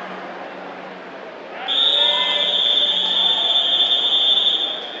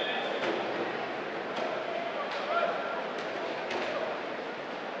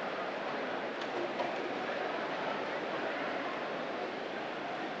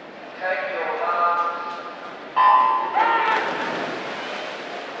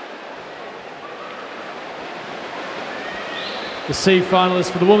 The C finalists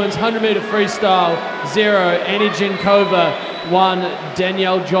for the women's 100 metre freestyle: 0, Annie Jankova; 1,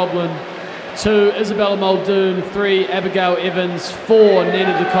 Danielle Joblin; 2, Isabella Muldoon; 3, Abigail Evans; 4,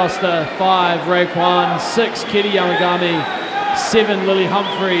 Nina DaCosta; 5, Ray Kwan; 6, Kitty Yamagami; 7, Lily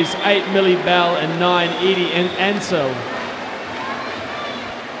Humphreys; 8, Millie Bell; and 9, Edie Ansell.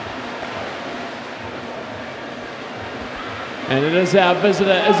 And it is our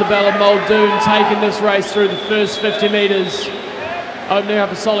visitor Isabella Muldoon taking this race through the first 50 metres. Opening up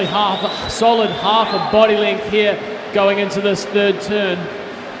a solid half a body length here going into this third turn.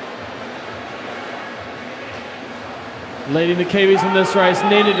 Leading the Kiwis in this race,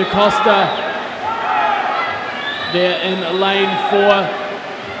 Nina DaCosta. There in lane 4.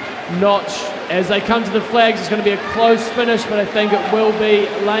 Notch As they come to the flags, it's going to be a close finish, but I think it will be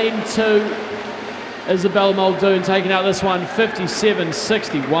lane 2. Isabella Muldoon taking out this one,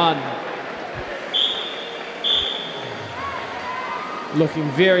 57.61.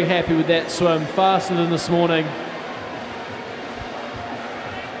 Looking very happy with that swim, faster than this morning.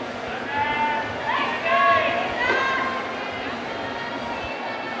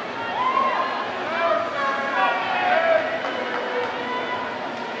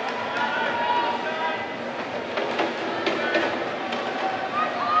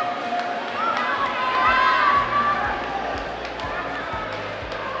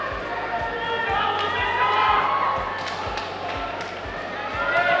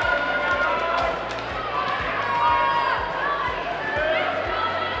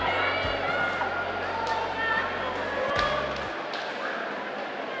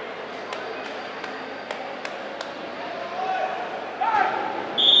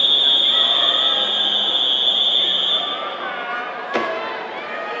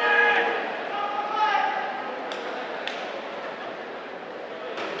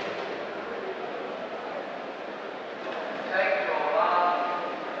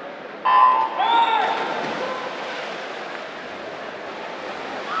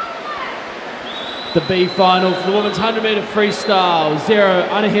 The B final for the women's 100 metre freestyle. 0,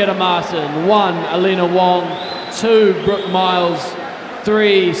 Anahira Martin. 1, Alina Wong. 2, Brooke Miles.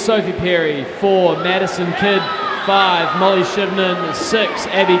 3, Sophie Perry. 4, Madison Kidd. 5, Molly Shivnan. 6,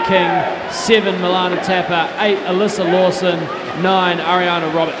 Abby King. 7, Milana Tapper. 8, Alyssa Lawson. 9,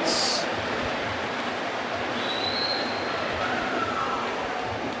 Ariana Roberts.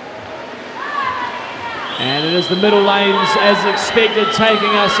 And it is the middle lanes, as expected,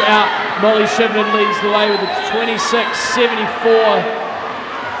 taking us out. Molly Shivnan leads the way with a 26.74.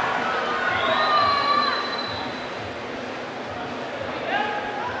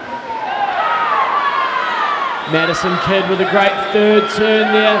 Madison Kidd with a great third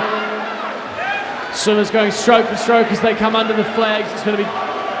turn there. Swimmers going stroke for stroke as they come under the flags. It's going to be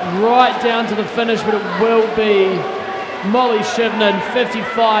right down to the finish, but it will be Molly Shivnan,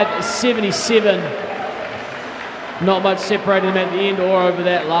 55.77. Not much separating them at the end or over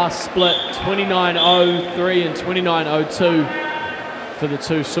that last split. 29.03 and 29.02 for the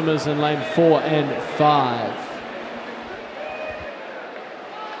two swimmers in lane 4 and 5.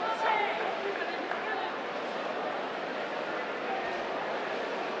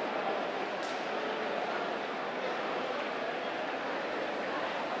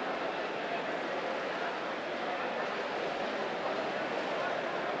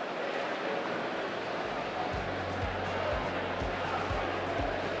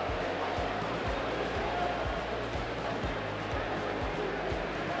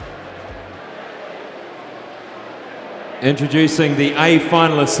 Introducing the A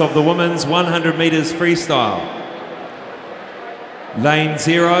finalists of the women's 100 metres freestyle. Lane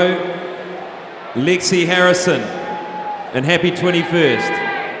 0, Lexi Harrison and Happy 21st.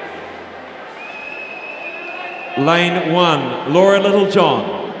 Lane 1, Laura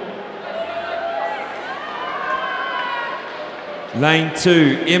Littlejohn. Lane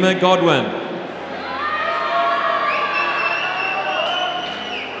 2, Emma Godwin.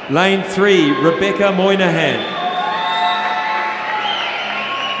 Lane 3, Rebecca Moynihan.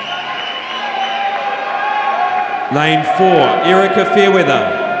 Lane 4, Erica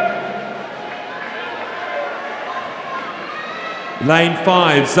Fairweather. Lane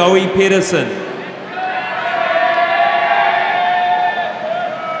 5, Zoe Pedersen.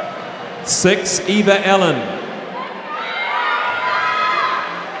 6, Eva Allen.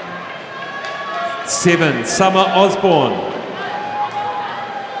 7, Summer Osborne.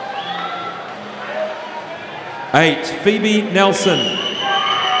 8, Phoebe Nelson.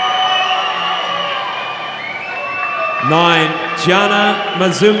 9, Jana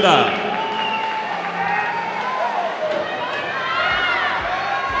Mazumba.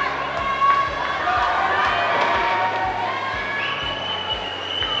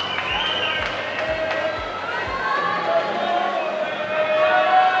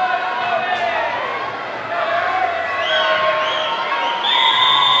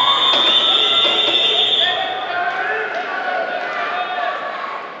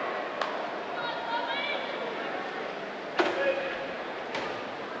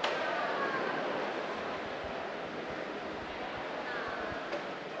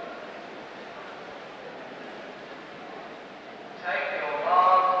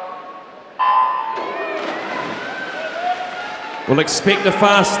 We'll expect a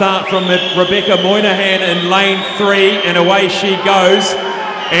fast start from Rebecca Moynihan in lane 3, and away she goes.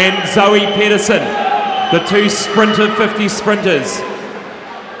 And Zoe Pedersen, the two sprinter 50 sprinters.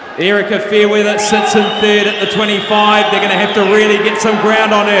 Erica Fairweather sits in third at the 25. They're going to have to really get some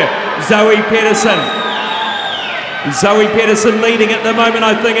ground on her. Zoe Pedersen. Zoe Pedersen leading at the moment,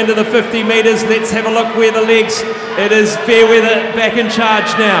 I think, into the 50 metres. Let's have a look where the legs. It is Fairweather back in charge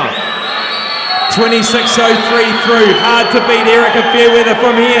now. 26.03 through. Hard to beat Erica Fairweather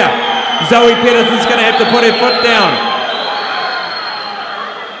from here. Zoe Pedersen's going to have to put her foot down.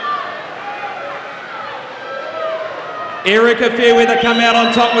 Erica Fairweather come out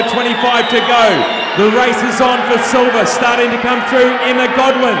on top with 25 to go. The race is on for silver, starting to come through. Emma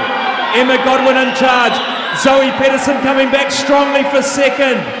Godwin. Emma Godwin in charge. Zoe Pedersen coming back strongly for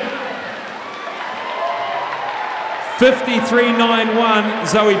second. 53.91,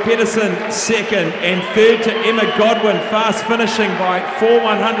 Zoe Pedersen second, and third to Emma Godwin, fast finishing by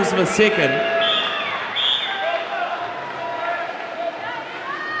 4/100ths of a second.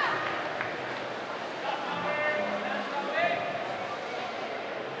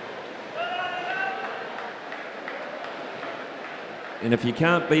 And if you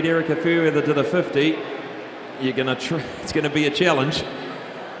can't beat Erica Fairweather to the 50, you're going to it's going to be a challenge.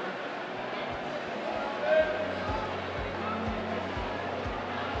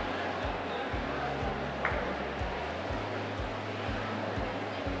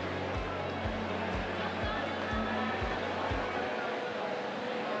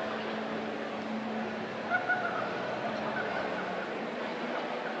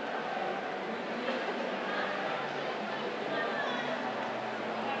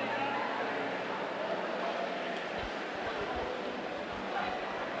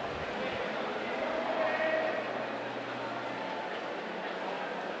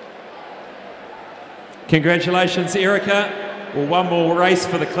 Congratulations, Erica. Well, one more race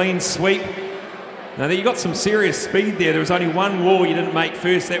for the clean sweep. Now, you got some serious speed there. There was only one wall you didn't make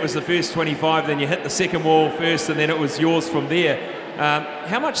first. That was the first 25. Then you hit the second wall first, and then it was yours from there.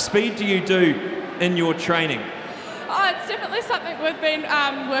 How much speed do you do in your training? Oh, it's definitely something we've been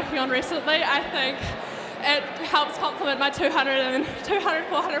working on recently. I think it helps complement my 200 and 200,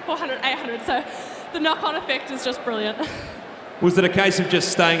 400, 400, 800. So the knock-on effect is just brilliant. Was it a case of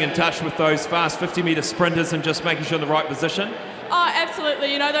just staying in touch with those fast 50-metre sprinters and just making sure in the right position? Oh,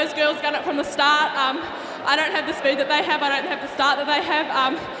 absolutely. You know, those girls gun it from the start. I don't have the speed that they have. I don't have the start that they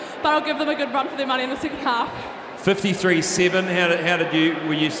have. But I'll give them a good run for their money in the second half. 53.7.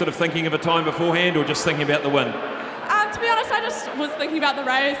 Were you sort of thinking of a time beforehand, or just thinking about the win? To be honest, I just was thinking about the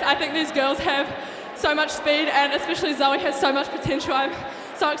race. I think these girls have so much speed, and especially Zoe has so much potential. I'm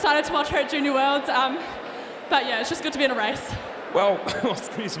so excited to watch her at Junior Worlds. But yeah, it's just good to be in a race. Well,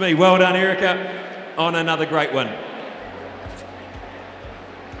 excuse me, well done, Erica, on another great win.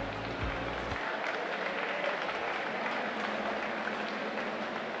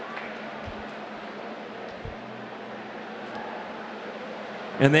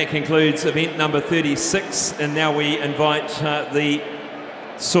 And that concludes event number 36, and now we invite the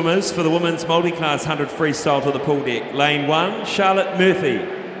swimmers for the women's multi-class 100 freestyle to the pool deck. Lane 1, Charlotte Murphy.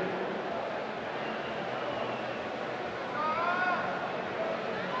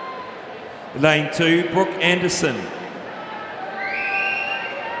 Lane 2, Brooke Anderson.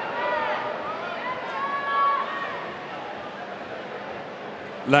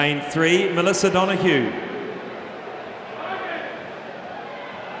 Lane 3, Melissa Donahue.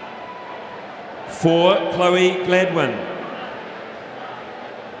 4, Chloe Gladwin.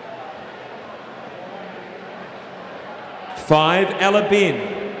 5, Ella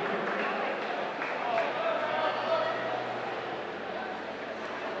Ben.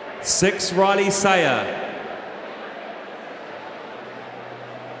 6, Riley Sayer.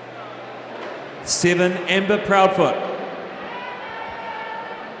 7, Amber Proudfoot.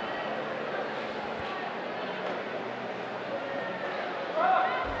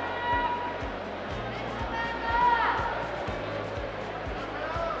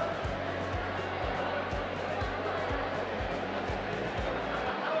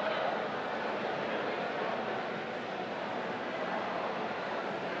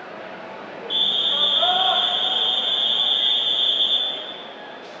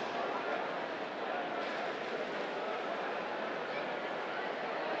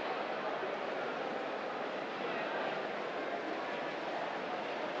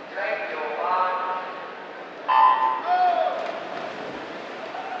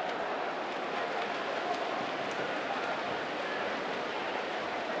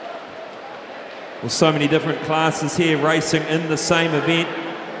 'Well, so many different classes here racing in the same event.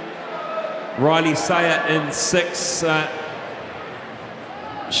 Riley Sayer in 6.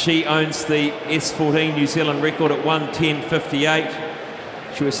 She owns the S14 New Zealand record at 1:10.58.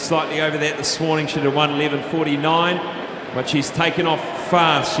 She was slightly over that this morning. She did 1:11.49, but she's taken off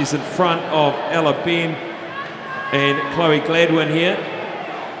fast. She's in front of Ella Ben and Chloe Gladwin here,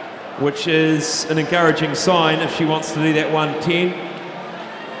 which is an encouraging sign if she wants to do that 1:10.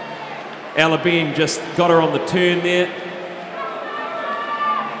 Ella Ben just got her on the turn there.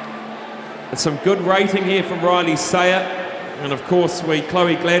 And some good rating here from Riley Sayer. And of course,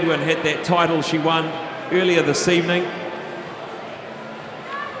 Chloe Gladwin had that title she won earlier this evening.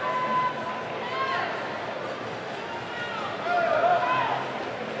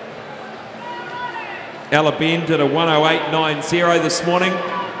 Ella Ben did a 1:08.90 this morning.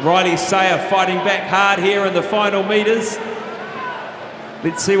 Riley Sayer fighting back hard here in the final metres.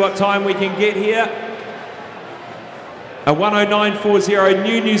 Let's see what time we can get here. A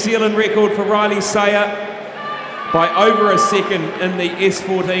 1:09.40 new Zealand record for Riley Sayer by over a second in the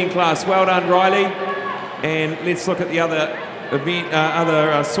S14 class. Well done, Riley. And let's look at the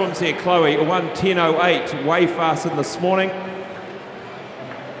other swims here. Chloe, a 1:10.08, way faster than this morning.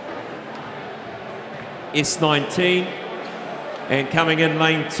 S19, and coming in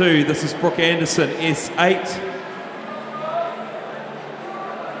lane 2, this is Brooke Anderson, S8.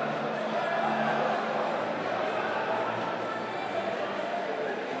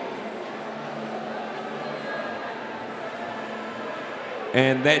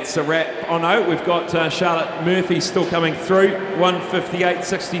 And that's a wrap. Oh no, we've got Charlotte Murphy still coming through,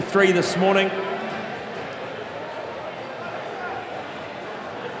 1:58.63 this morning.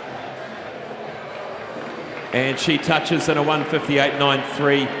 And she touches in a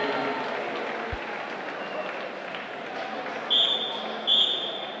 1:58.93.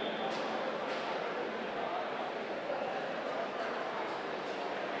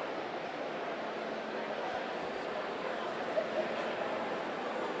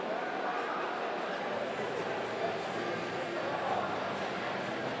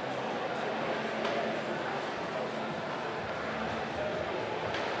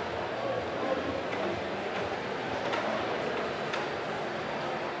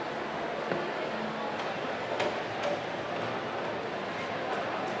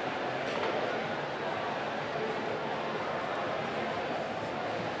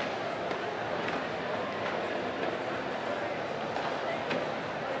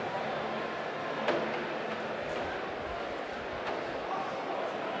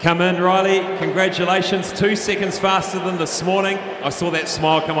 Come in, Riley. Congratulations. 2 seconds faster than this morning. I saw that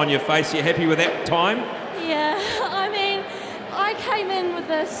smile come on your face. You happy with that time? Yeah, I mean, I came in with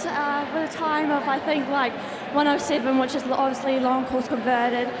this with a time of, I think, like 1:07, which is obviously long course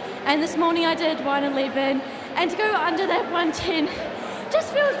converted. And this morning I did 1:11. And to go under that 1:10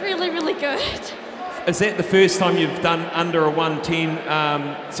 just feels really, really good. Is that the first time you've done under a 1:10,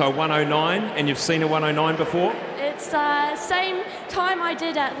 so 1:09, and you've seen a 1:09 before? It's same time I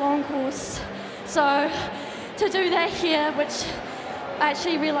did at long course, so to do that here, which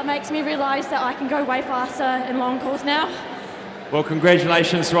actually makes me realise that I can go way faster in long course now. Well,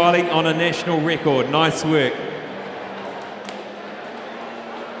 congratulations, Riley, on a national record. Nice work.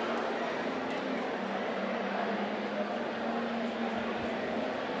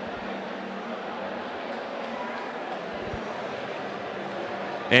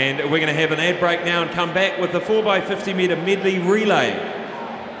 And we're going to have an ad break now and come back with the 4x50 metre medley relay.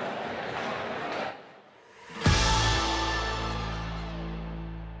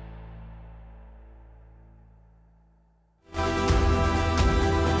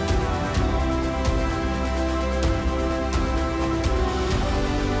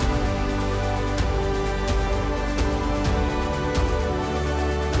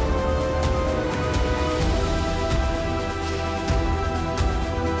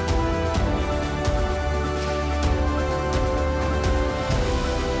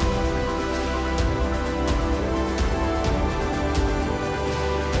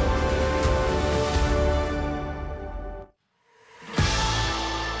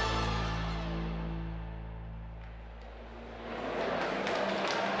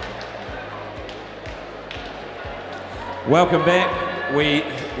 Welcome back. We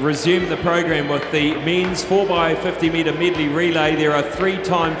resume the program with the men's 4x50 metre medley relay. There are 3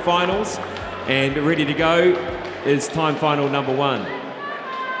 time finals, and ready to go is time final number 1.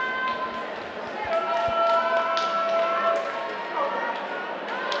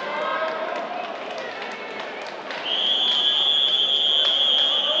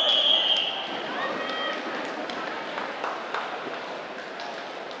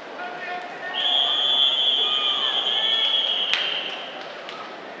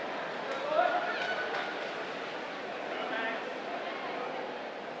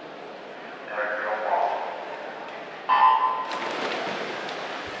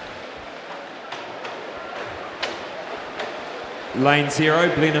 Lane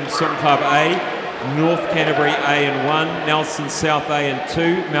 0, Blenheim Swim Club A, North Canterbury A and 1, Nelson South A and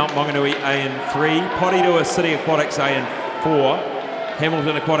 2, Mount Maunganui A and 3, Porirua City Aquatics A and 4,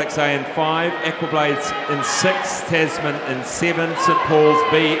 Hamilton Aquatics A and 5, Aquablades in 6, Tasman in 7, St Paul's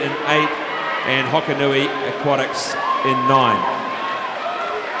B in 8, and Hokanui Aquatics in 9.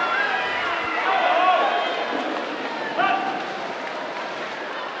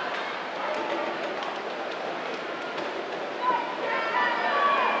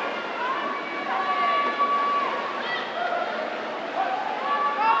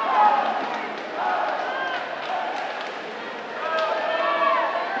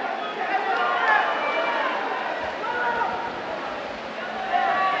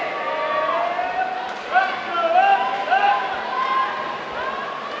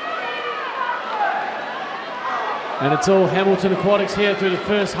 And it's all Hamilton Aquatics here through the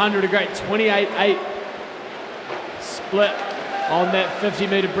first 100, a great 28.8 split on that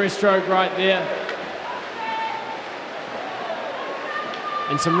 50-metre breaststroke right there.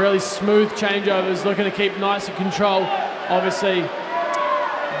 And some really smooth changeovers, looking to keep nice and control. Obviously,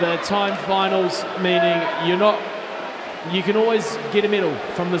 the time finals, meaning you can always get a medal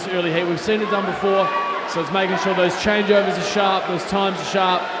from this early heat. We've seen it done before, so it's making sure those changeovers are sharp, those times are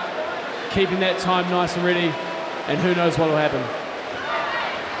sharp, keeping that time nice and ready. And who knows what will happen.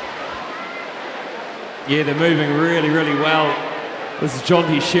 Yeah, they're moving really, really well. This is John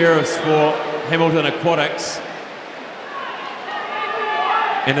T. Sheriffs for Hamilton Aquatics.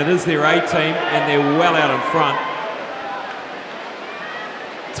 And it is their A team, and they're well out in front.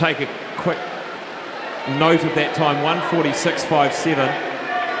 Take a quick note of that time, 1:46.57.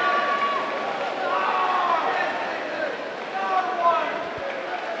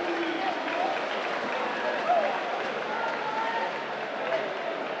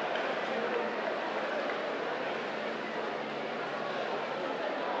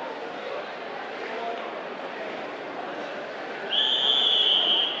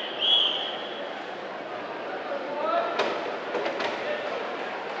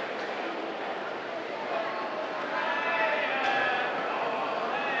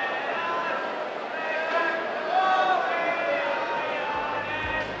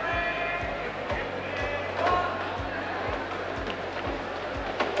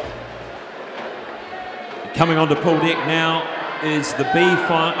 Coming onto pool deck now is the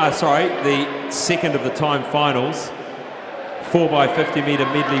the second of the time finals, 4x50 metre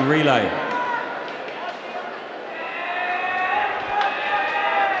medley relay.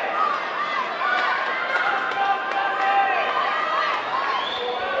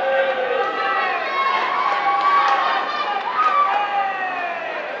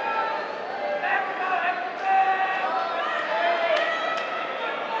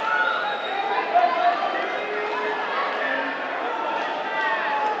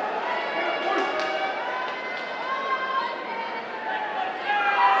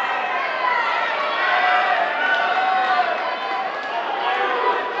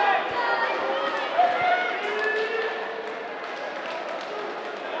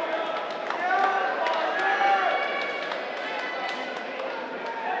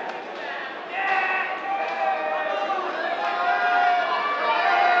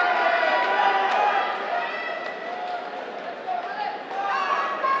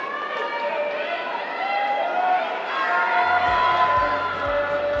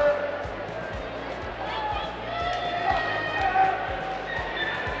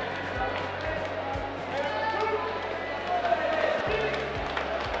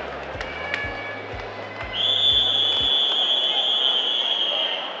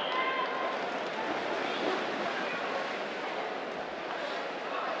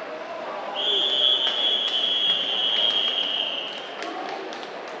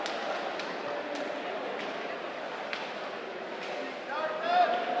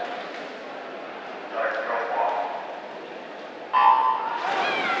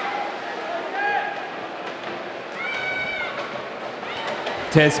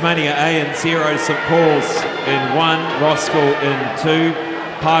 Tasmania A in 0, St Paul's in 1, Roskill in 2,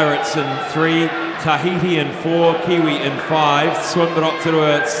 Pirates in 3, Tahiti in 4, Kiwi in 5,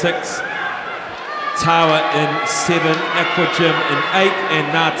 Swinburne 6, Tawa in 7, Aquagym in 8, and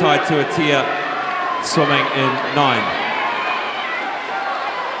Ngātai Tuatea swimming in 9.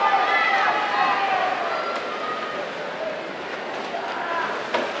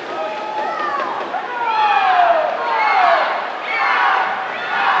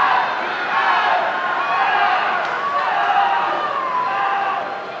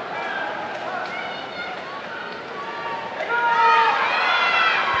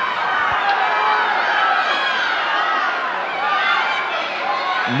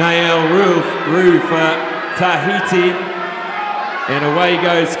 Nael Rue for Tahiti. And away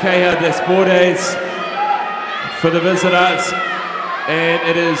goes Keha Desportes for the visitors. And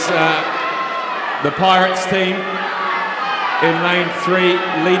it is the Pirates team in lane 3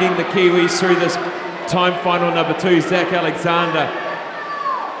 leading the Kiwis through this time final number 2, Zach Alexander.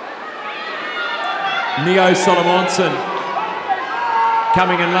 Neo Solomonson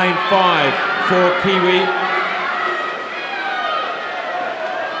coming in lane 5 for Kiwi.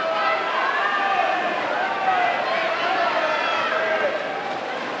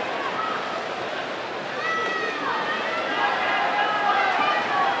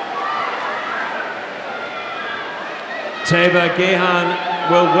 Teva Gehan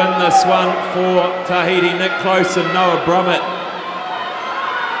will win this one for Tahiti. Nick Close and Noah Brummett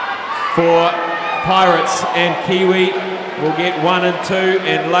for Pirates, and Kiwi will get 1 and 2,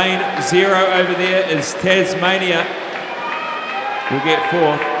 and lane 0 over there is Tasmania will get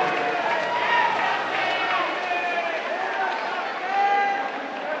 4th.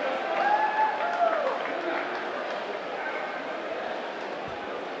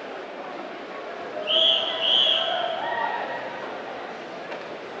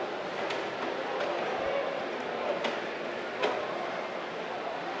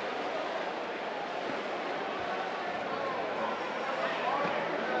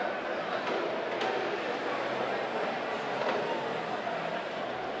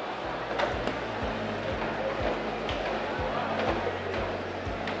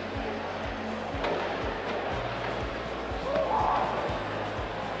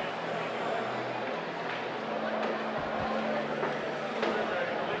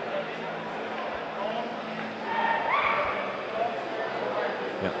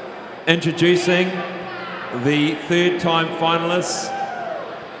 Introducing the third-time finalists.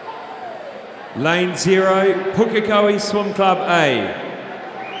 Lane 0, Pukekohe Swim Club A.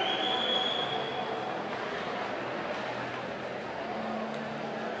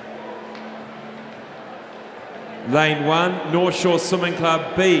 Lane 1, North Shore Swimming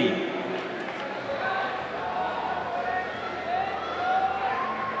Club B.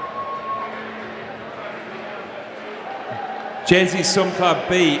 Jazzy Swim Club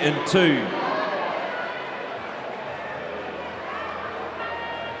B in 2.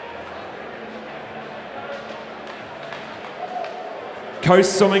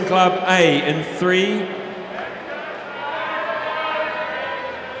 Coast Swimming Club A in 3.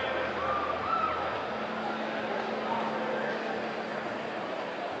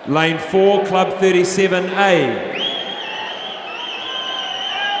 Lane 4, Club 37A.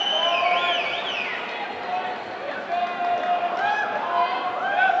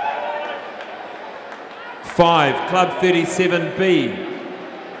 Five, Club 37B.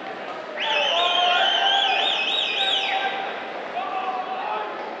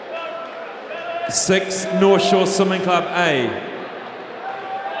 6, North Shore Swimming Club A.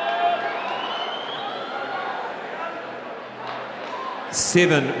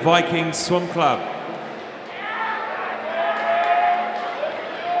 7, Viking Swim Club.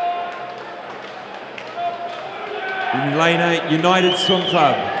 In Lane 8, United Swim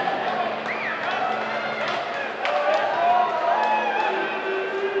Club.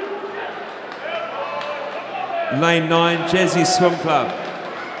 Lane 9, Jazzy Swim Club.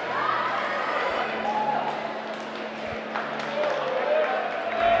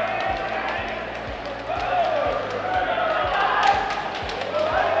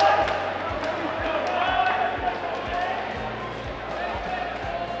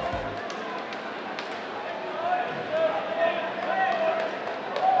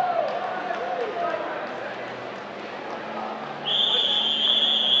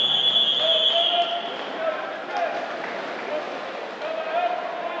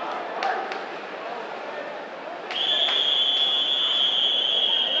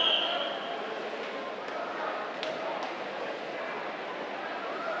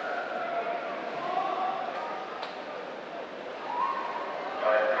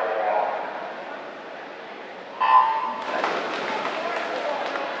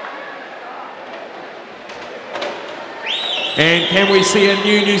 And can we see a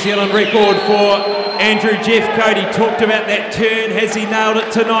new Zealand record for Andrew Jeffcoat? He talked about that turn. Has he nailed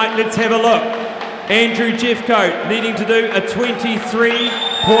it tonight? Let's have a look. Andrew Jeffcoat needing to do a 23.3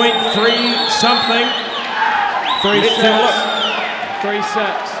 something. 3.6.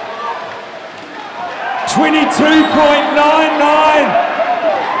 22.99.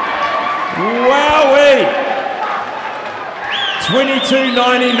 Wowee.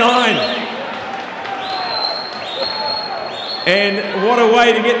 22.99. And what a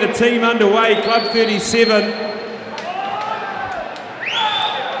way to get the team underway. Club 37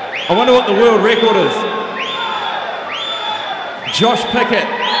 I wonder what the world record is. Josh Pickett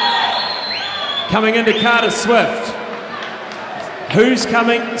coming into Carter Swift. Who's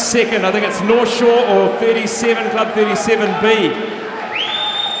coming second? I think it's North Shore or 37, Club 37B.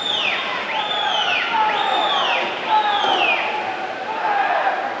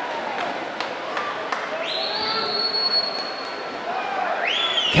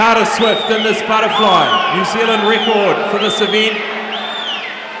 Carter Swift in this butterfly. New Zealand record for this event.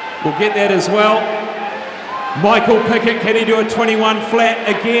 We'll get that as well. Michael Pickett, can he do a 21 flat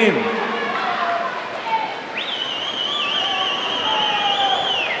again?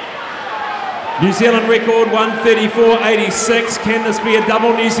 New Zealand record 134.86. Can this be a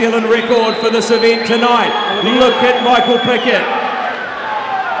double New Zealand record for this event tonight? Look at Michael Pickett.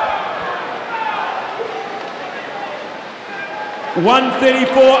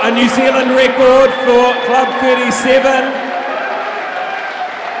 .134, a New Zealand record for Club 37.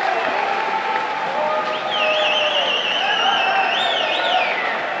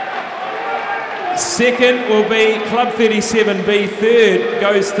 Second will be Club 37B. Third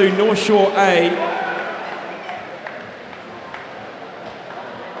goes to North Shore A.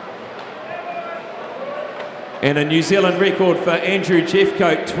 And a New Zealand record for Andrew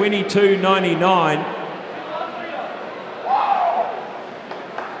Jeffcoat, 22.99.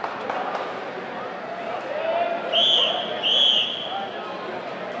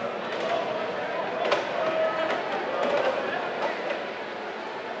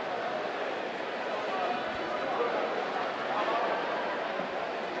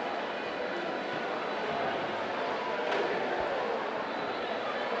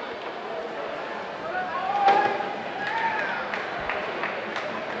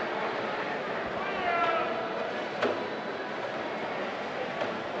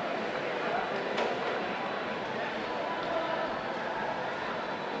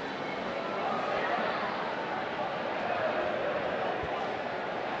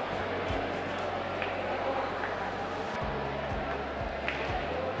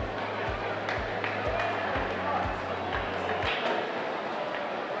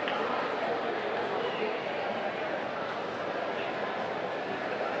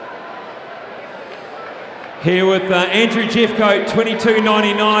 Here with Andrew Jeffcoat,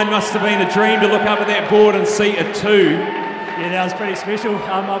 22.99. Must have been a dream to look up at that board and see a 2. Yeah, that was pretty special.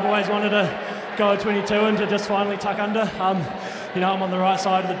 I've always wanted to go 22 and to just finally tuck under. You know, I'm on the right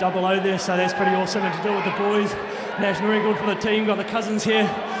side of the double O there, so that's pretty awesome. And to do it with the boys, national record for the team, got the cousins here.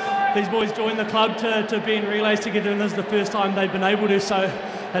 These boys joined the club to be in relays together, and this is the first time they've been able to, so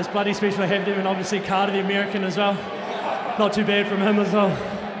it's bloody special to have them, and obviously Carter, the American, as well. Not too bad from him as well.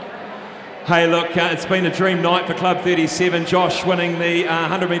 Hey, look, it's been a dream night for Club 37. Josh winning the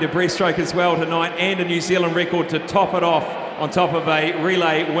 100-metre breaststroke as well tonight, and a New Zealand record to top it off, on top of a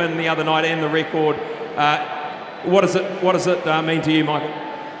relay win the other night and the record. What does it mean to you, Michael?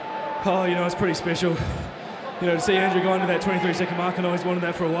 Oh, you know, it's pretty special. You know, to see Andrew go into that 23-second mark, I always wanted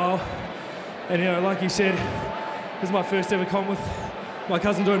that for a while. And, you know, like you said, this is my first ever comp with my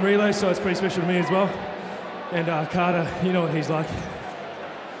cousin doing relays, so it's pretty special to me as well. And Carter, you know what he's like.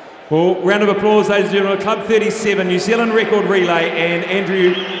 Well, round of applause, ladies and gentlemen. Club 37, New Zealand record relay, and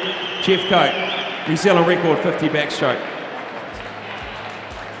Andrew Jeffcoat, New Zealand record 50 backstroke.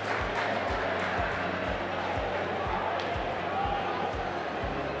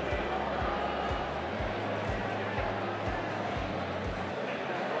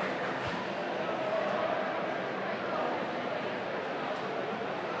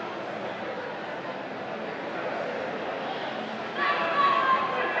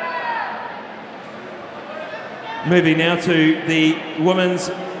 Moving now to the women's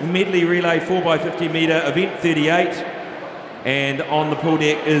medley relay 4x50 metre event 38, and on the pool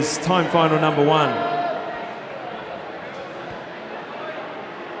deck is time final number 1.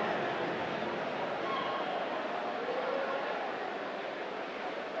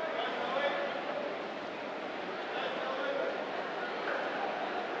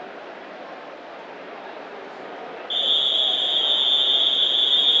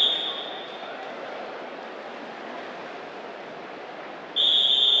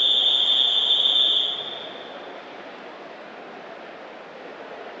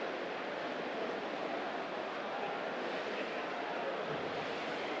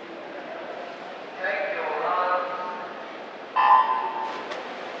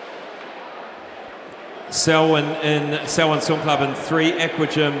 Selwyn Swim Club in 3,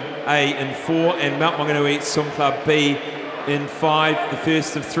 Aquagym A in 4, and Mount Maunganui Swim Club B in 5. The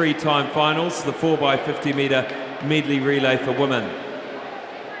first of 3 time finals, the 4x50 metre medley relay for women.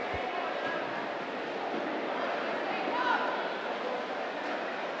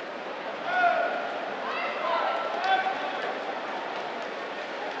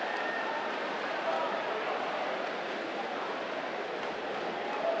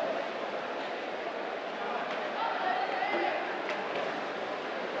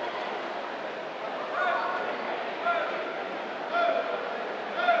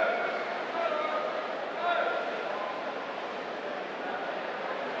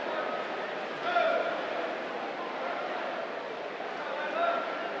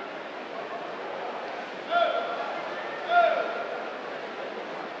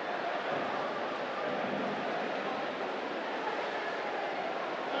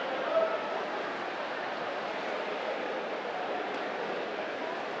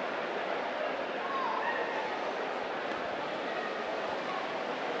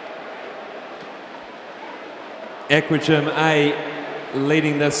 Equigym A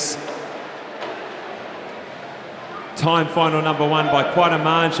leading this time final number 1 by quite a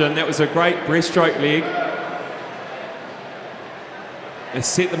margin. That was a great breaststroke leg. It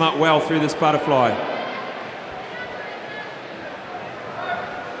set them up well through this butterfly.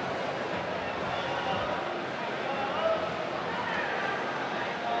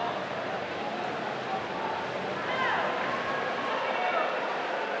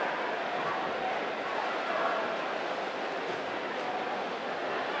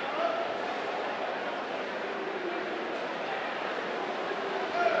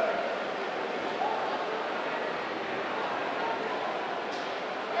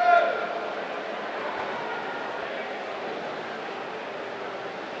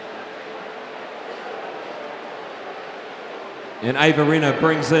 And Ava Renner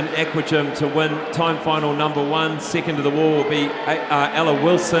brings in Equigym to win time final number 1. Second to the wall will be Ella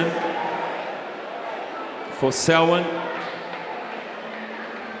Wilson for Selwyn.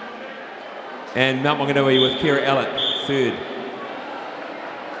 And Mount Maunganui with Kira Ellett third.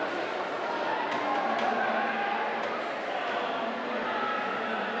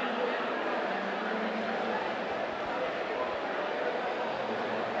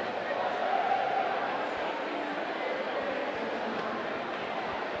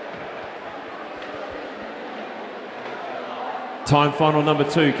 Time final number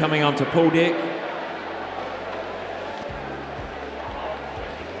 2 coming onto pool deck.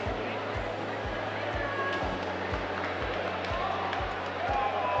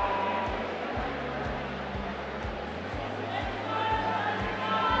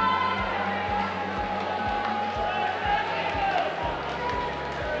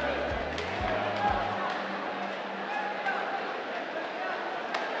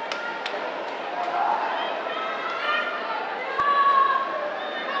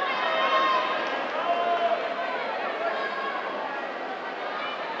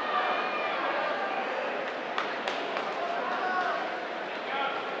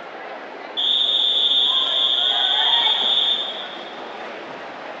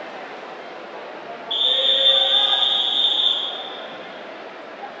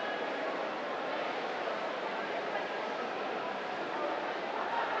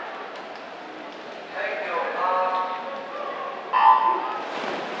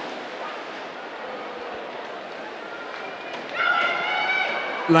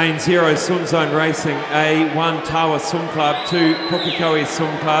 Lane 0 Swim Zone Racing A, 1 Tawa Swim Club, 2 Pukekohe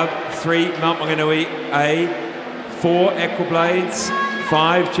Swim Club, 3 Mount Maunganui A, 4 Aquablades,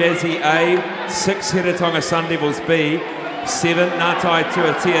 5 Jazzy A, 6 Hiratonga Sun Devils B, 7 Ngātai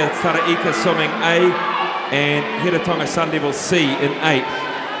Tuatea Taraika Swimming A, and Hiratonga Sun Devils C in 8.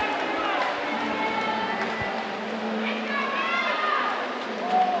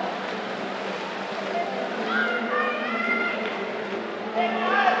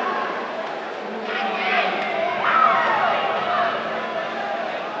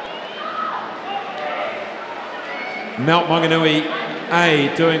 Mount Maunganui A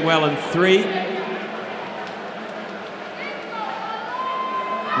doing well in 3.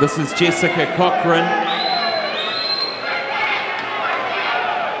 This is Jessica Cochran.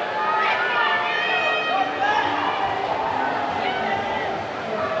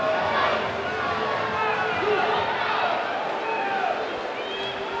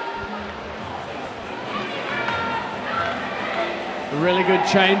 Really good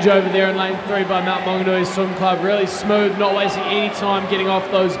change over there in lane 3 by Mount Maunganui Swim Club. Really smooth, not wasting any time getting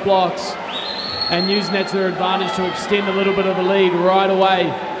off those blocks and using that to their advantage to extend a little bit of the lead right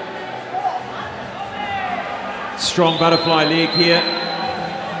away. Strong butterfly leg here.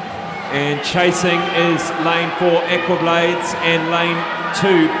 And chasing is lane 4 Aquablades and lane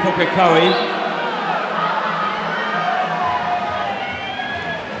 2 Pukekohe.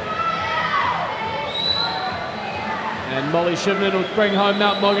 Molly Shivnan will bring home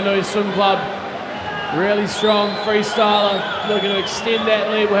Mount Maunganui Swim Club. Really strong freestyler, looking to extend that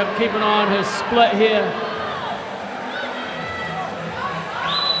lead. We'll have to keep an eye on her split here.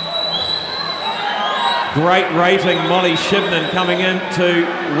 Great rating, Molly Shivnan coming in to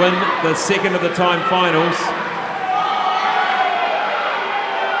win the second of the time finals.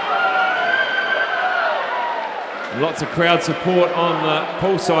 Lots of crowd support on the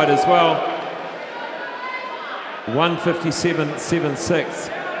pool side as well. 1:57.76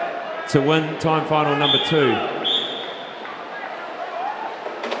 to win time final number 2.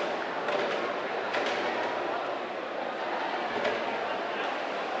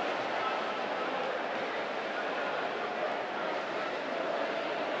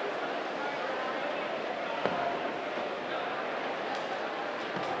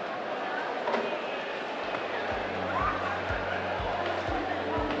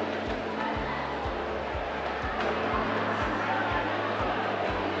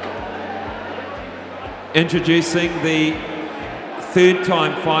 Introducing the third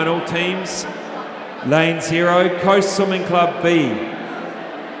time final teams. Lane 0, Coast Swimming Club B.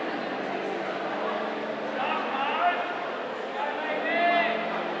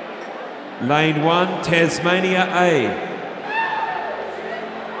 Lane 1, Tasmania A.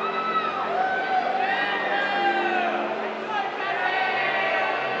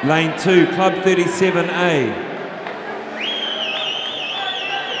 Lane 2, Club 37A.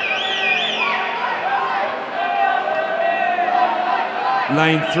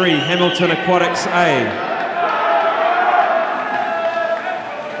 Lane 3, Hamilton Aquatics A.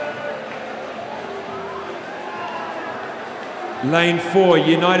 Lane 4,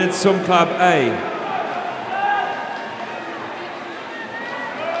 United Swim Club A.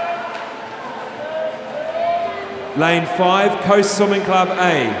 Lane 5, Coast Swimming Club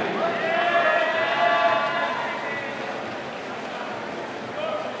A.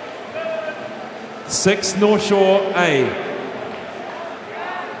 Six, North Shore A.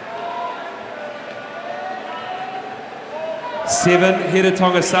 Seven,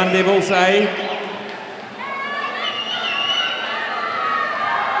 Hedatonga Sun Devils A.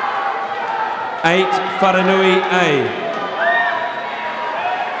 Eight, Whananui A.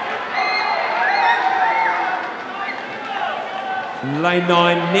 Lane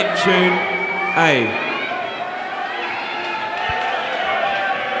 9, Neptune A.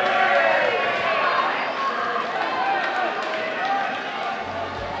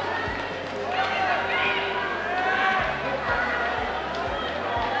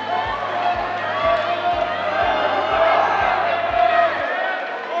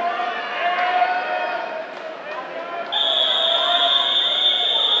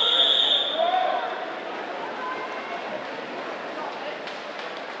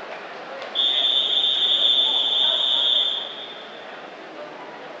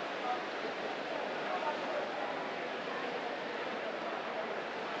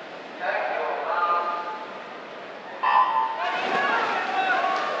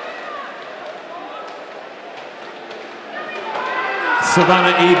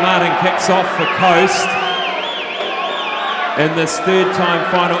 Savannah E. Martin kicks off for Coast. In this third time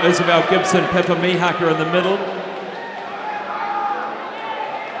final, Isabel Gibson, Pippa Mihaka in the middle.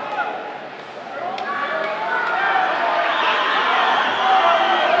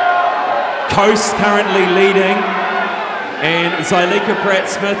 Coast currently leading, and Zylika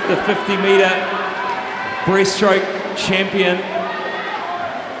Pratt-Smith, the 50-metre breaststroke champion.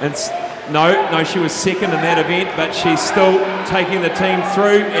 And no, she was second in that event, but she's still taking the team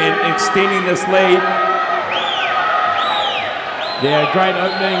through and extending this lead. Yeah, great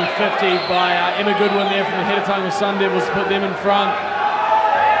opening 50 by Emma Goodwin there from the Hedatonga Sun Devils to put them in front.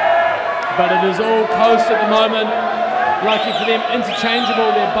 But it is all Coast at the moment. Lucky for them,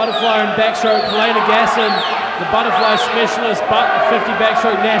 interchangeable, their butterfly and backstroke. Helena Gasson, the butterfly specialist, but the 50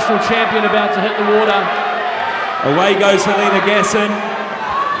 backstroke national champion, about to hit the water. Away goes Helena Gasson.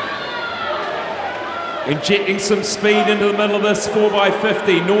 Injecting some speed into the middle of this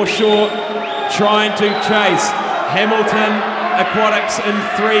 4x50. North Shore trying to chase. Hamilton Aquatics in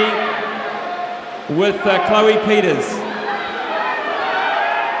 3 with Chloe Peters.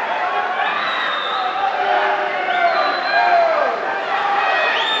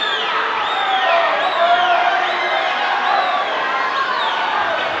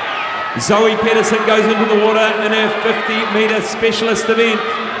 Zoe Pedersen goes into the water in her 50-metre specialist event.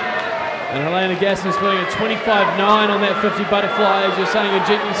 And Helena Gasson splitting a 25.9 on that 50 butterfly, as you're saying,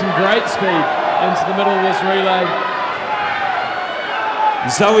 injecting some great speed into the middle of this relay.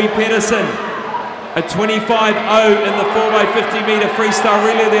 Zoe Pedersen, a 25.0 in the 4x50 metre freestyle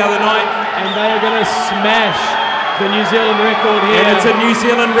relay the other night. And they are going to smash the New Zealand record here. And it's a New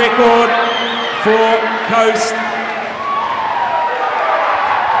Zealand record for Coast.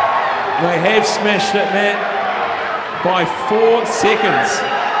 They have smashed it, Matt, by 4 seconds.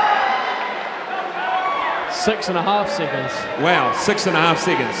 6.5 seconds. Wow, 6.5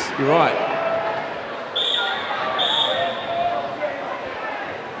 seconds. You're right.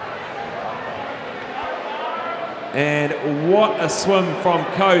 And what a swim from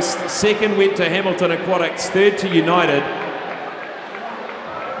Coast. Second went to Hamilton Aquatics, third to United.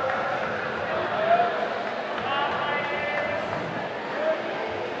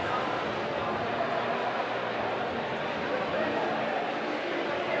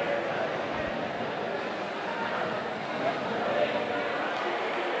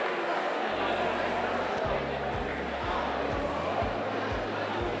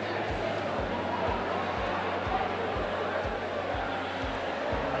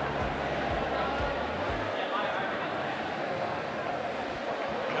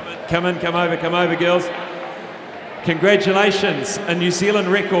 Come over, girls. Congratulations, a New Zealand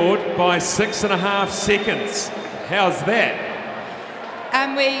record by 6.5 seconds. How's that?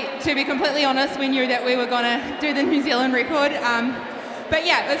 To be completely honest, we knew that we were going to do the New Zealand record. But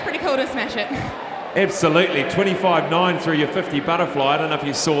yeah, it was pretty cool to smash it. Absolutely, 25.9 through your 50 butterfly. I don't know if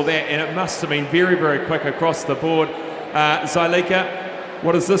you saw that, and it must have been very, very quick across the board. Zylika,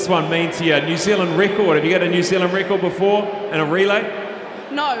 what does this one mean to you? New Zealand record. Have you got a New Zealand record before in a relay?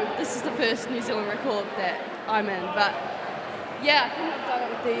 No, this is the first New Zealand record that I'm in, but yeah, I couldn't have done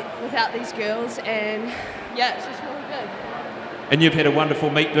it without these girls, and yeah, it's just really good. And you've had a wonderful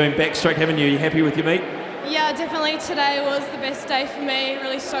meet doing backstroke, haven't you? Are you happy with your meet? Yeah, definitely. Today was the best day for me,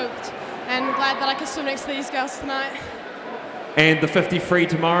 really soaked, and glad that I could swim next to these girls tonight. And the 50 free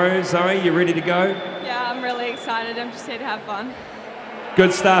tomorrow, Zoe, you ready to go? Yeah, I'm really excited. I'm just here to have fun.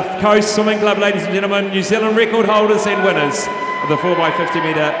 Good stuff. Coast Swimming Club, ladies and gentlemen, New Zealand record holders and winners of the 4x50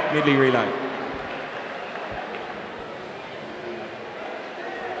 metre medley relay.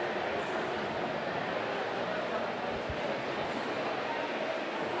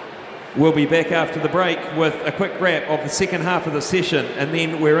 We'll be back after the break with a quick wrap of the second half of the session, and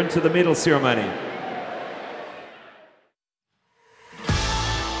then we're into the medal ceremony.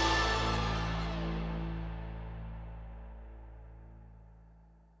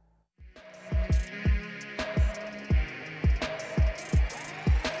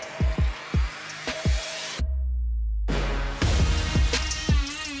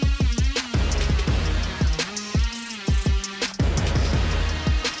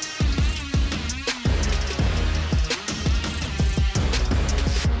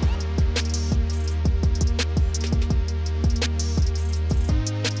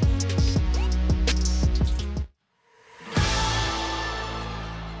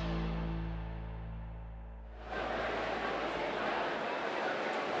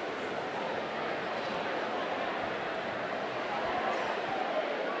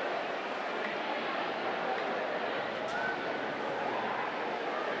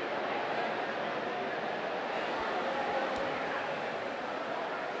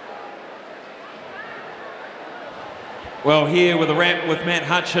 Well, here with a wrap with Matt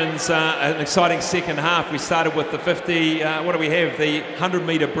Hutchins, an exciting second half. We started with the 50, what do we have? The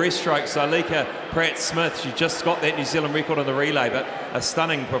 100-metre breaststroke. Zylika Pratt-Smith, she just got that New Zealand record on the relay, but a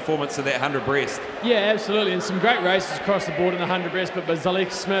stunning performance in that 100 breast. Yeah, absolutely, and some great races across the board in the 100 breast, but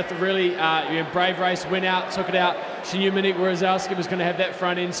Zylika Smith really brave race, went out, took it out. She knew Monique Wierzowski was going to have that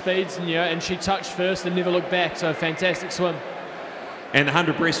front end speeds, and she touched first and never looked back, so fantastic swim. And the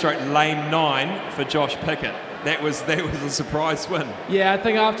 100 breaststroke, lane 9 for Josh Pickett. That was a surprise win. Yeah, I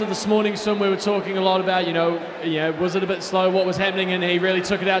think after this morning's swim we were talking a lot about, was it a bit slow, what was happening, and he really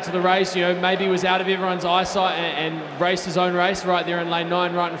took it out to the race. Maybe he was out of everyone's eyesight and raced his own race right there in lane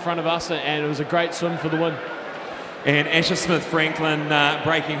 9, right in front of us, and it was a great swim for the win. And Asher Smith-Franklin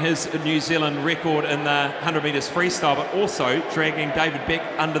breaking his New Zealand record in the 100 metres freestyle, but also dragging David Beck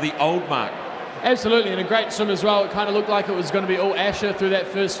under the old mark. Absolutely, and a great swim as well. It kind of looked like it was going to be all Asher through that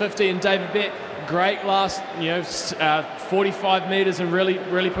first 50, and David Beck, great last 45 metres, and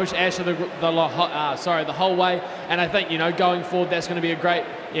really pushed Asher the whole way. And I think going forward that's going to be a great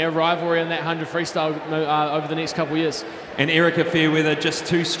rivalry in that 100 freestyle over the next couple of years. And Erica Fairweather just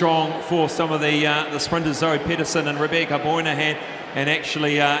too strong for some of the sprinters, Zoe Pedersen and Rebecca Moynihan, and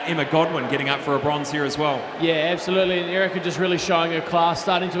actually Emma Godwin getting up for a bronze here as well. Yeah, absolutely, and Erica just really showing her class,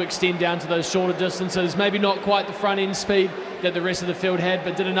 starting to extend down to those shorter distances. Maybe not quite the front end speed that the rest of the field had,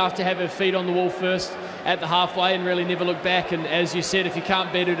 but did enough to have her feet on the wall first at the halfway and really never look back. And as you said, if you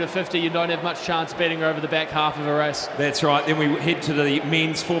can't beat her to 50, you don't have much chance beating her over the back half of a race. That's right. Then we head to the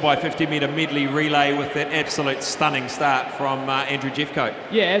men's 4x50 metre medley relay with that absolute stunning start from Andrew Jeffcoat.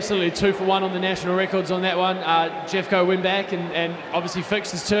 Yeah, absolutely. 2 for 1 on the national records on that one. Jeffcoat went back and obviously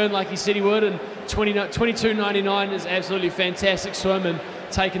fixed his turn like he said he would, and 22.99 is absolutely fantastic swim, and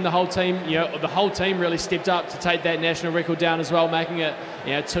taking the whole team, the whole team really stepped up to take that national record down as well, making it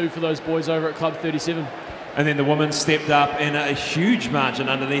 2 for those boys over at Club 37. And then the women stepped up in a huge margin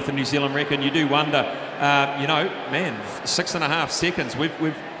underneath the New Zealand record. You do wonder, 6.5 seconds.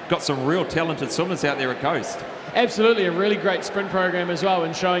 We've got some real talented swimmers out there at Coast. Absolutely, a really great sprint program as well,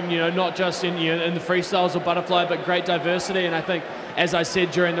 and showing not just in the freestyles or butterfly, but great diversity. And I think, as I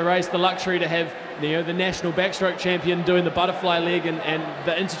said during the race, the luxury to have the national backstroke champion doing the butterfly leg, and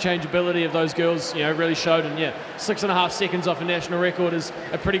the interchangeability of those girls really showed. And 6.5 seconds off a national record is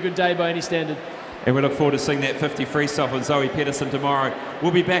a pretty good day by any standard. And we look forward to seeing that 50 freestyle with Zoe Pedersen tomorrow.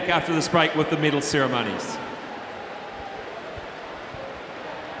 We'll be back after this break with the medal ceremonies.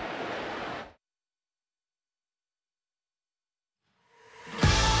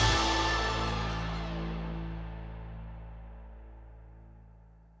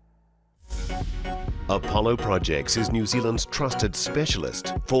 Apollo Projects is New Zealand's trusted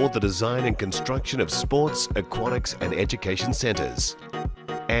specialist for the design and construction of sports, aquatics and education centres,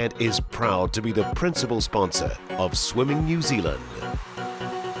 and is proud to be the principal sponsor of Swimming New Zealand.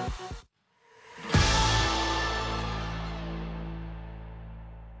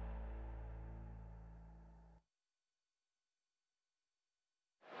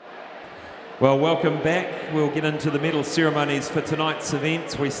 Well, welcome back. We'll get into the medal ceremonies for tonight's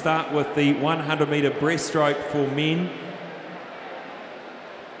events. We start with the 100-metre breaststroke for men.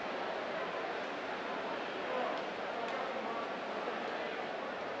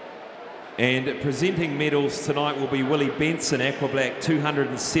 And presenting medals tonight will be Willie Benson, Aqua Black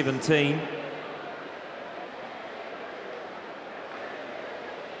 217.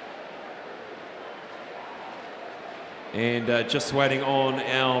 And just waiting on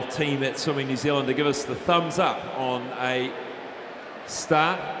our team at Swimming New Zealand to give us the thumbs up on a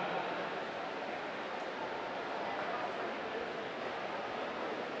start.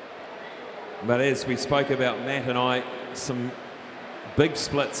 But as we spoke about, Matt and I, some big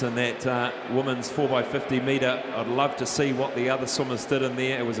splits in that women's 4x50 metre. I'd love to see what the other swimmers did in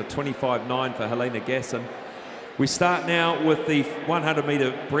there. It was a 25.9 for Helena Gasson. We start now with the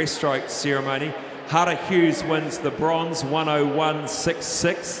 100-metre breaststroke ceremony. Hara Hughes wins the bronze,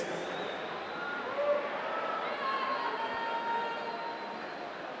 101.66.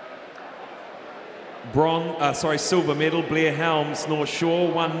 Silver medal, Blair Helms, North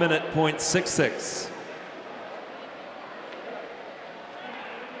Shore, 1 minute, .66.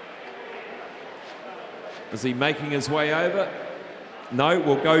 Is he making his way over? No,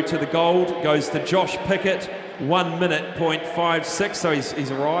 we'll go to the gold. Goes to Josh Pickett, 1 minute, .56. So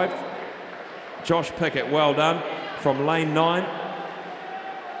he's arrived. Josh Pickett, well done, from lane 9.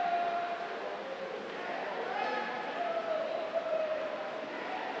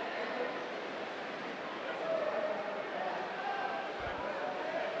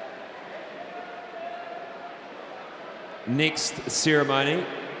 Next ceremony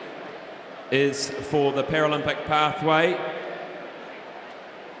is for the Paralympic pathway.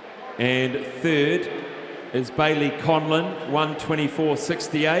 And third is Bailey Conlon,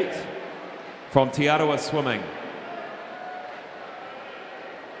 124.68. from Te Arawa Swimming.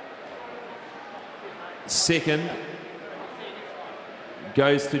 Second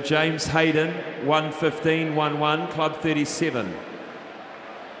goes to James Hayden, 115.11, Club 37.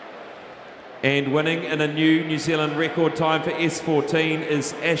 And winning in a new New Zealand record time for S14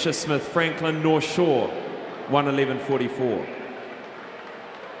 is Asher Smith Franklin, North Shore, 111.44.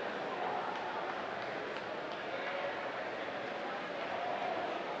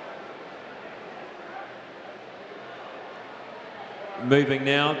 Moving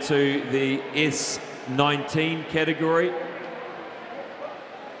now to the S19 category.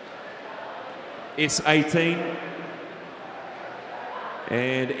 S18.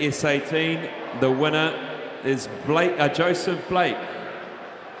 And S18, the winner is Joseph Blake.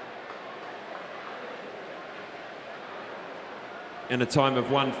 In a time of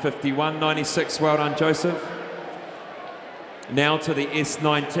 1:51.96. Well done, Joseph. Now to the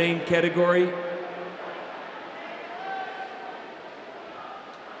S19 category.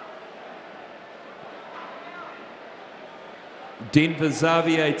 Denver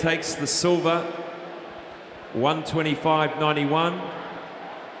Xavier takes the silver, 125.91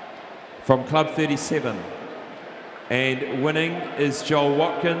 from Club 37. And winning is Joel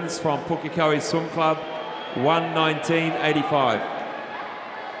Watkins from Pukekohe Swim Club, 119.85.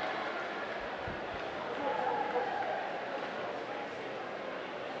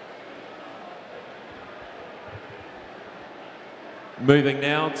 Moving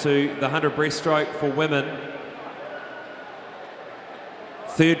now to the 100 breaststroke for women.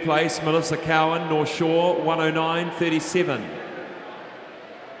 Third place, Melissa Cowan, North Shore, 109.37.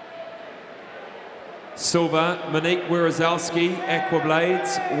 Silver, Monique Wierzowski, Aqua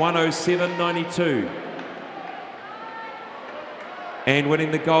Blades, 107.92. And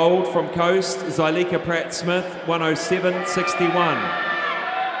winning the gold from Coast, Zyleka Pratt-Smith, 107.61.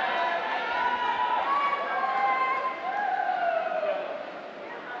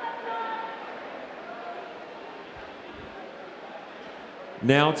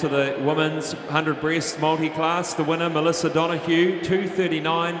 Now to the women's 100 breast multi-class. The winner, Melissa Donahue,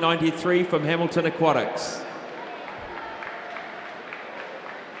 239.93 from Hamilton Aquatics.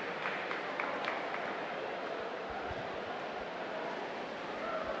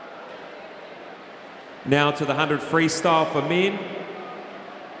 Now to the 100 freestyle for men.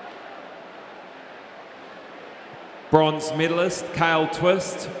 Bronze medalist, Cale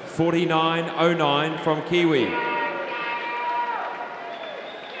Twist, 49.09 from Kiwi.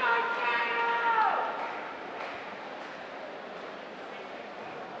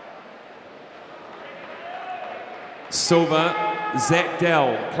 Silver, Zach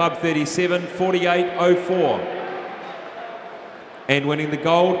Dell, Club 37, 48.04. And winning the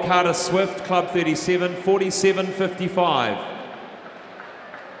gold, Carter Swift, Club 37, 47.55.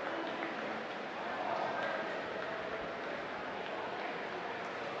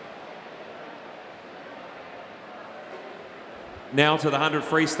 Now to the 100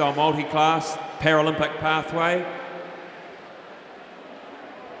 freestyle multi-class Paralympic pathway.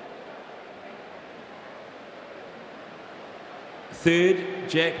 Third,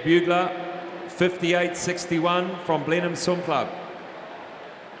 Jack Bugler, 58.61 from Blenheim Swim Club.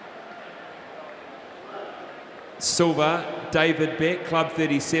 Silver, David Beck, Club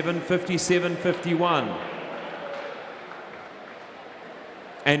 37, 57.51.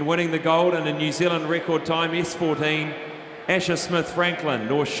 And winning the gold in a New Zealand record time, S14, Asher Smith Franklin,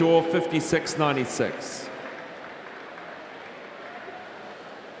 North Shore, 56.96.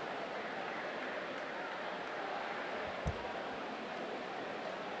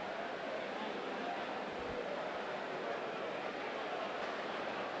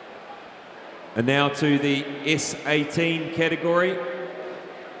 And now to the S18 category.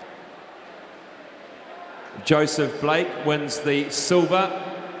 Joseph Blake wins the silver.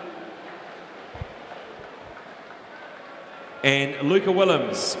 And Luca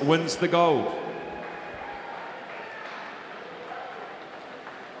Willems wins the gold.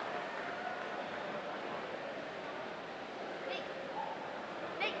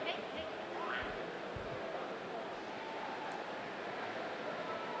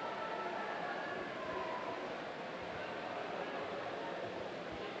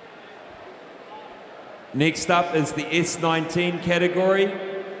 Next up is the S19 category.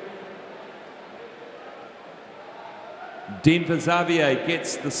 Denver Xavier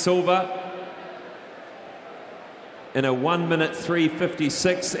gets the silver in a 1 minute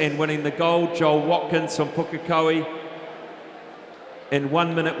 3:56, and winning the gold, Joel Watkins from Pukekohe in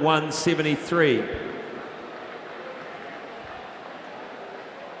 1 minute 1:73.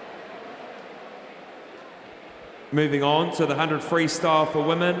 Moving on to the 100 freestyle for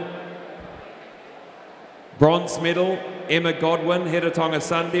women. Bronze medal, Emma Godwin, Heretatonga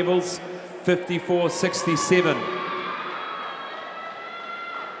Sun Devils, 54.67.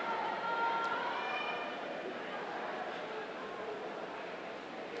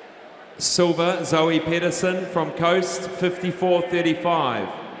 Silver, Zoe Pedersen from Coast, 54.35.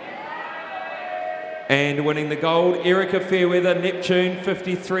 And winning the gold, Erica Fairweather, Neptune,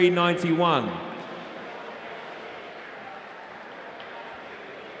 53.91.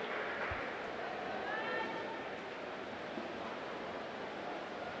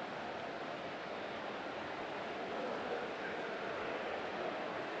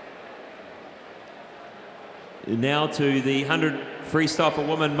 Now to the 100 freestyle for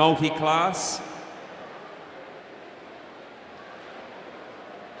women multi-class.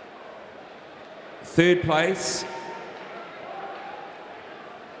 Third place,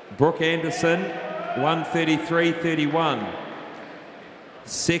 Brooke Anderson, 1:33.31.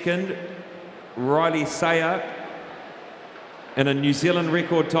 Second, Riley Sayer in a New Zealand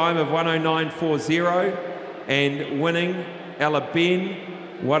record time of 1:09.40, and winning Ella Ben,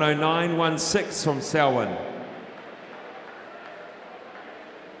 1:09.16 from Selwyn.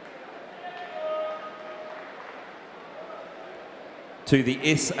 To the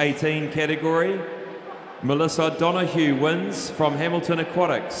S18 category, Melissa Donahue wins from Hamilton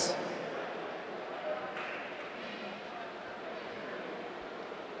Aquatics.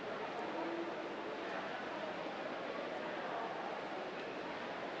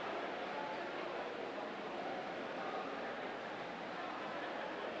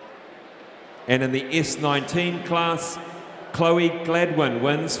 And in the S19 class, Chloe Gladwin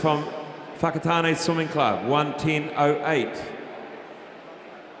wins from Whakatane Swimming Club, 1:10.08.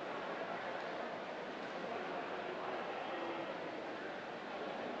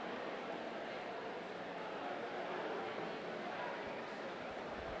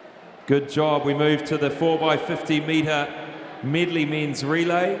 Good job. We move to the 4x50 metre medley men's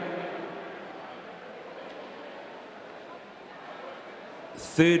relay.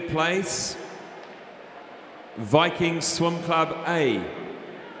 Third place, Viking Swim Club A.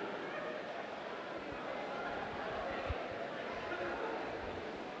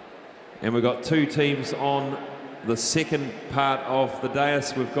 And we've got two teams on the second part of the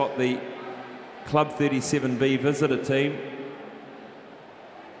dais. We've got the Club 37B visitor team.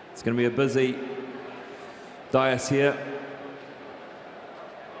 It's going to be a busy dais here.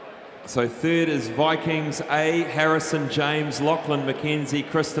 So third is Vikings A, Harrison James, Lachlan McKenzie,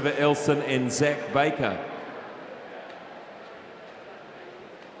 Christopher Elson and Zach Baker.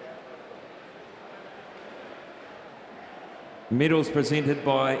 Medals presented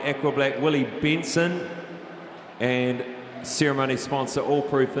by Aqua Black Willie Benson and ceremony sponsor All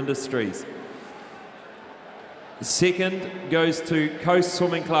Proof Industries. Second goes to Coast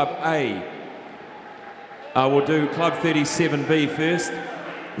Swimming Club A. We'll do Club 37B first.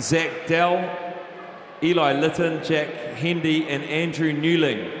 Zach Dell, Eli Litton, Jack Hendy and Andrew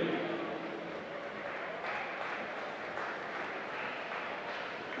Newling.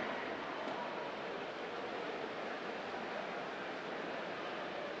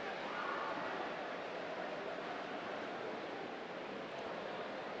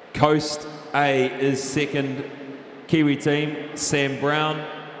 Coast A is second. Kiwi team, Sam Brown,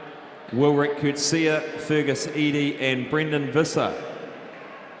 Wilrick Coetzee, Fergus Eadie and Brendan Visser.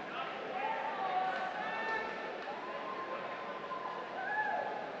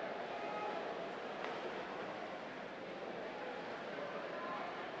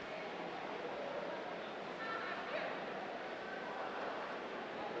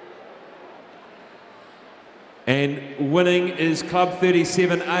 And winning is Club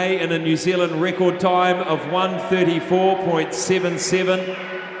 37A in a New Zealand record time of 1:34.77.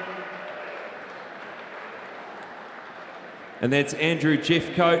 And that's Andrew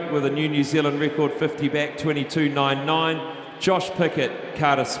Jeffcoat with a new New Zealand record 50 back 22.99. Josh Pickett,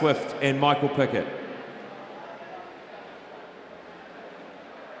 Carter Swift and Michael Pickett.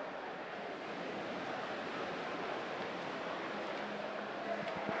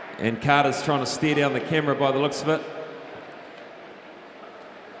 And Carter's trying to stare down the camera by the looks of it.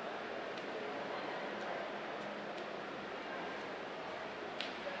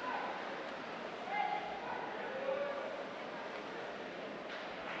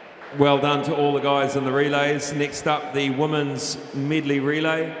 Well done to all the guys in the relays. Next up, the women's medley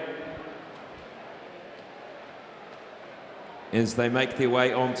relay. As they make their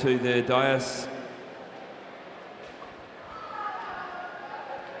way onto the dais.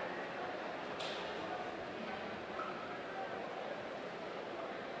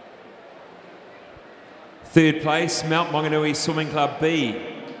 Third place, Mount Maunganui Swimming Club B.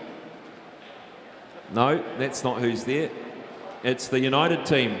 No, that's not who's there. It's the United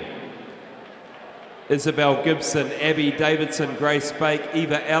team. Isabel Gibson, Abby Davidson, Grace Bake,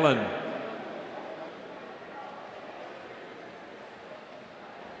 Eva Allen.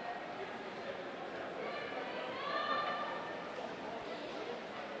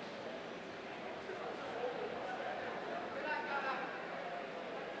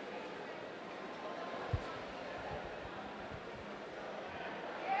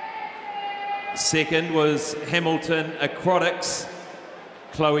 Second was Hamilton Aquatics,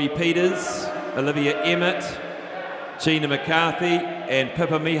 Chloe Peters, Olivia Emmett, Gina McCarthy and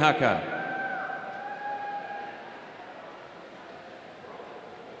Pippa Mihaka.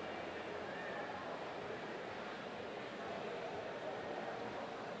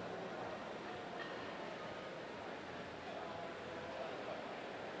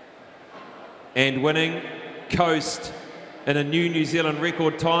 And winning, Coast in a new New Zealand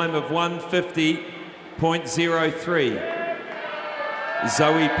record time of 1:50.03.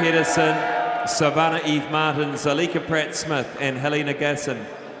 Zoe Pedersen, Savannah Eve Martin, Zalika Pratt-Smith and Helena Gasson.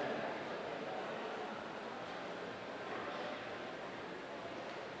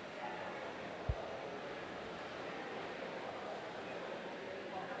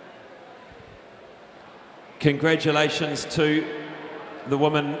 Congratulations to the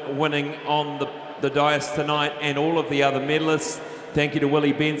women winning on the dais tonight and all of the other medalists. Thank you to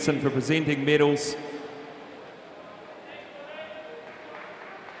Willie Benson for presenting medals.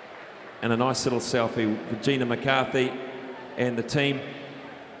 And a nice little selfie with Gina McCarthy and the team.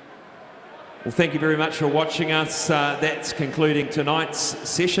 Well, thank you very much for watching us. That's concluding tonight's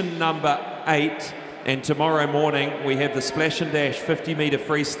session number 8. And tomorrow morning we have the Splash and Dash 50-metre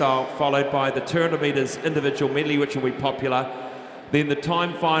freestyle, followed by the 200 metres individual medley, which will be popular. Then the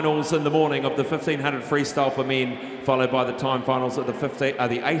time finals in the morning of the 1500 freestyle for men, followed by the time finals of the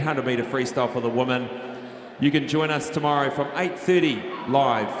 800 metre freestyle for the women. You can join us tomorrow from 8:30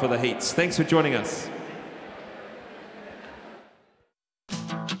 live for the heats. Thanks for joining us.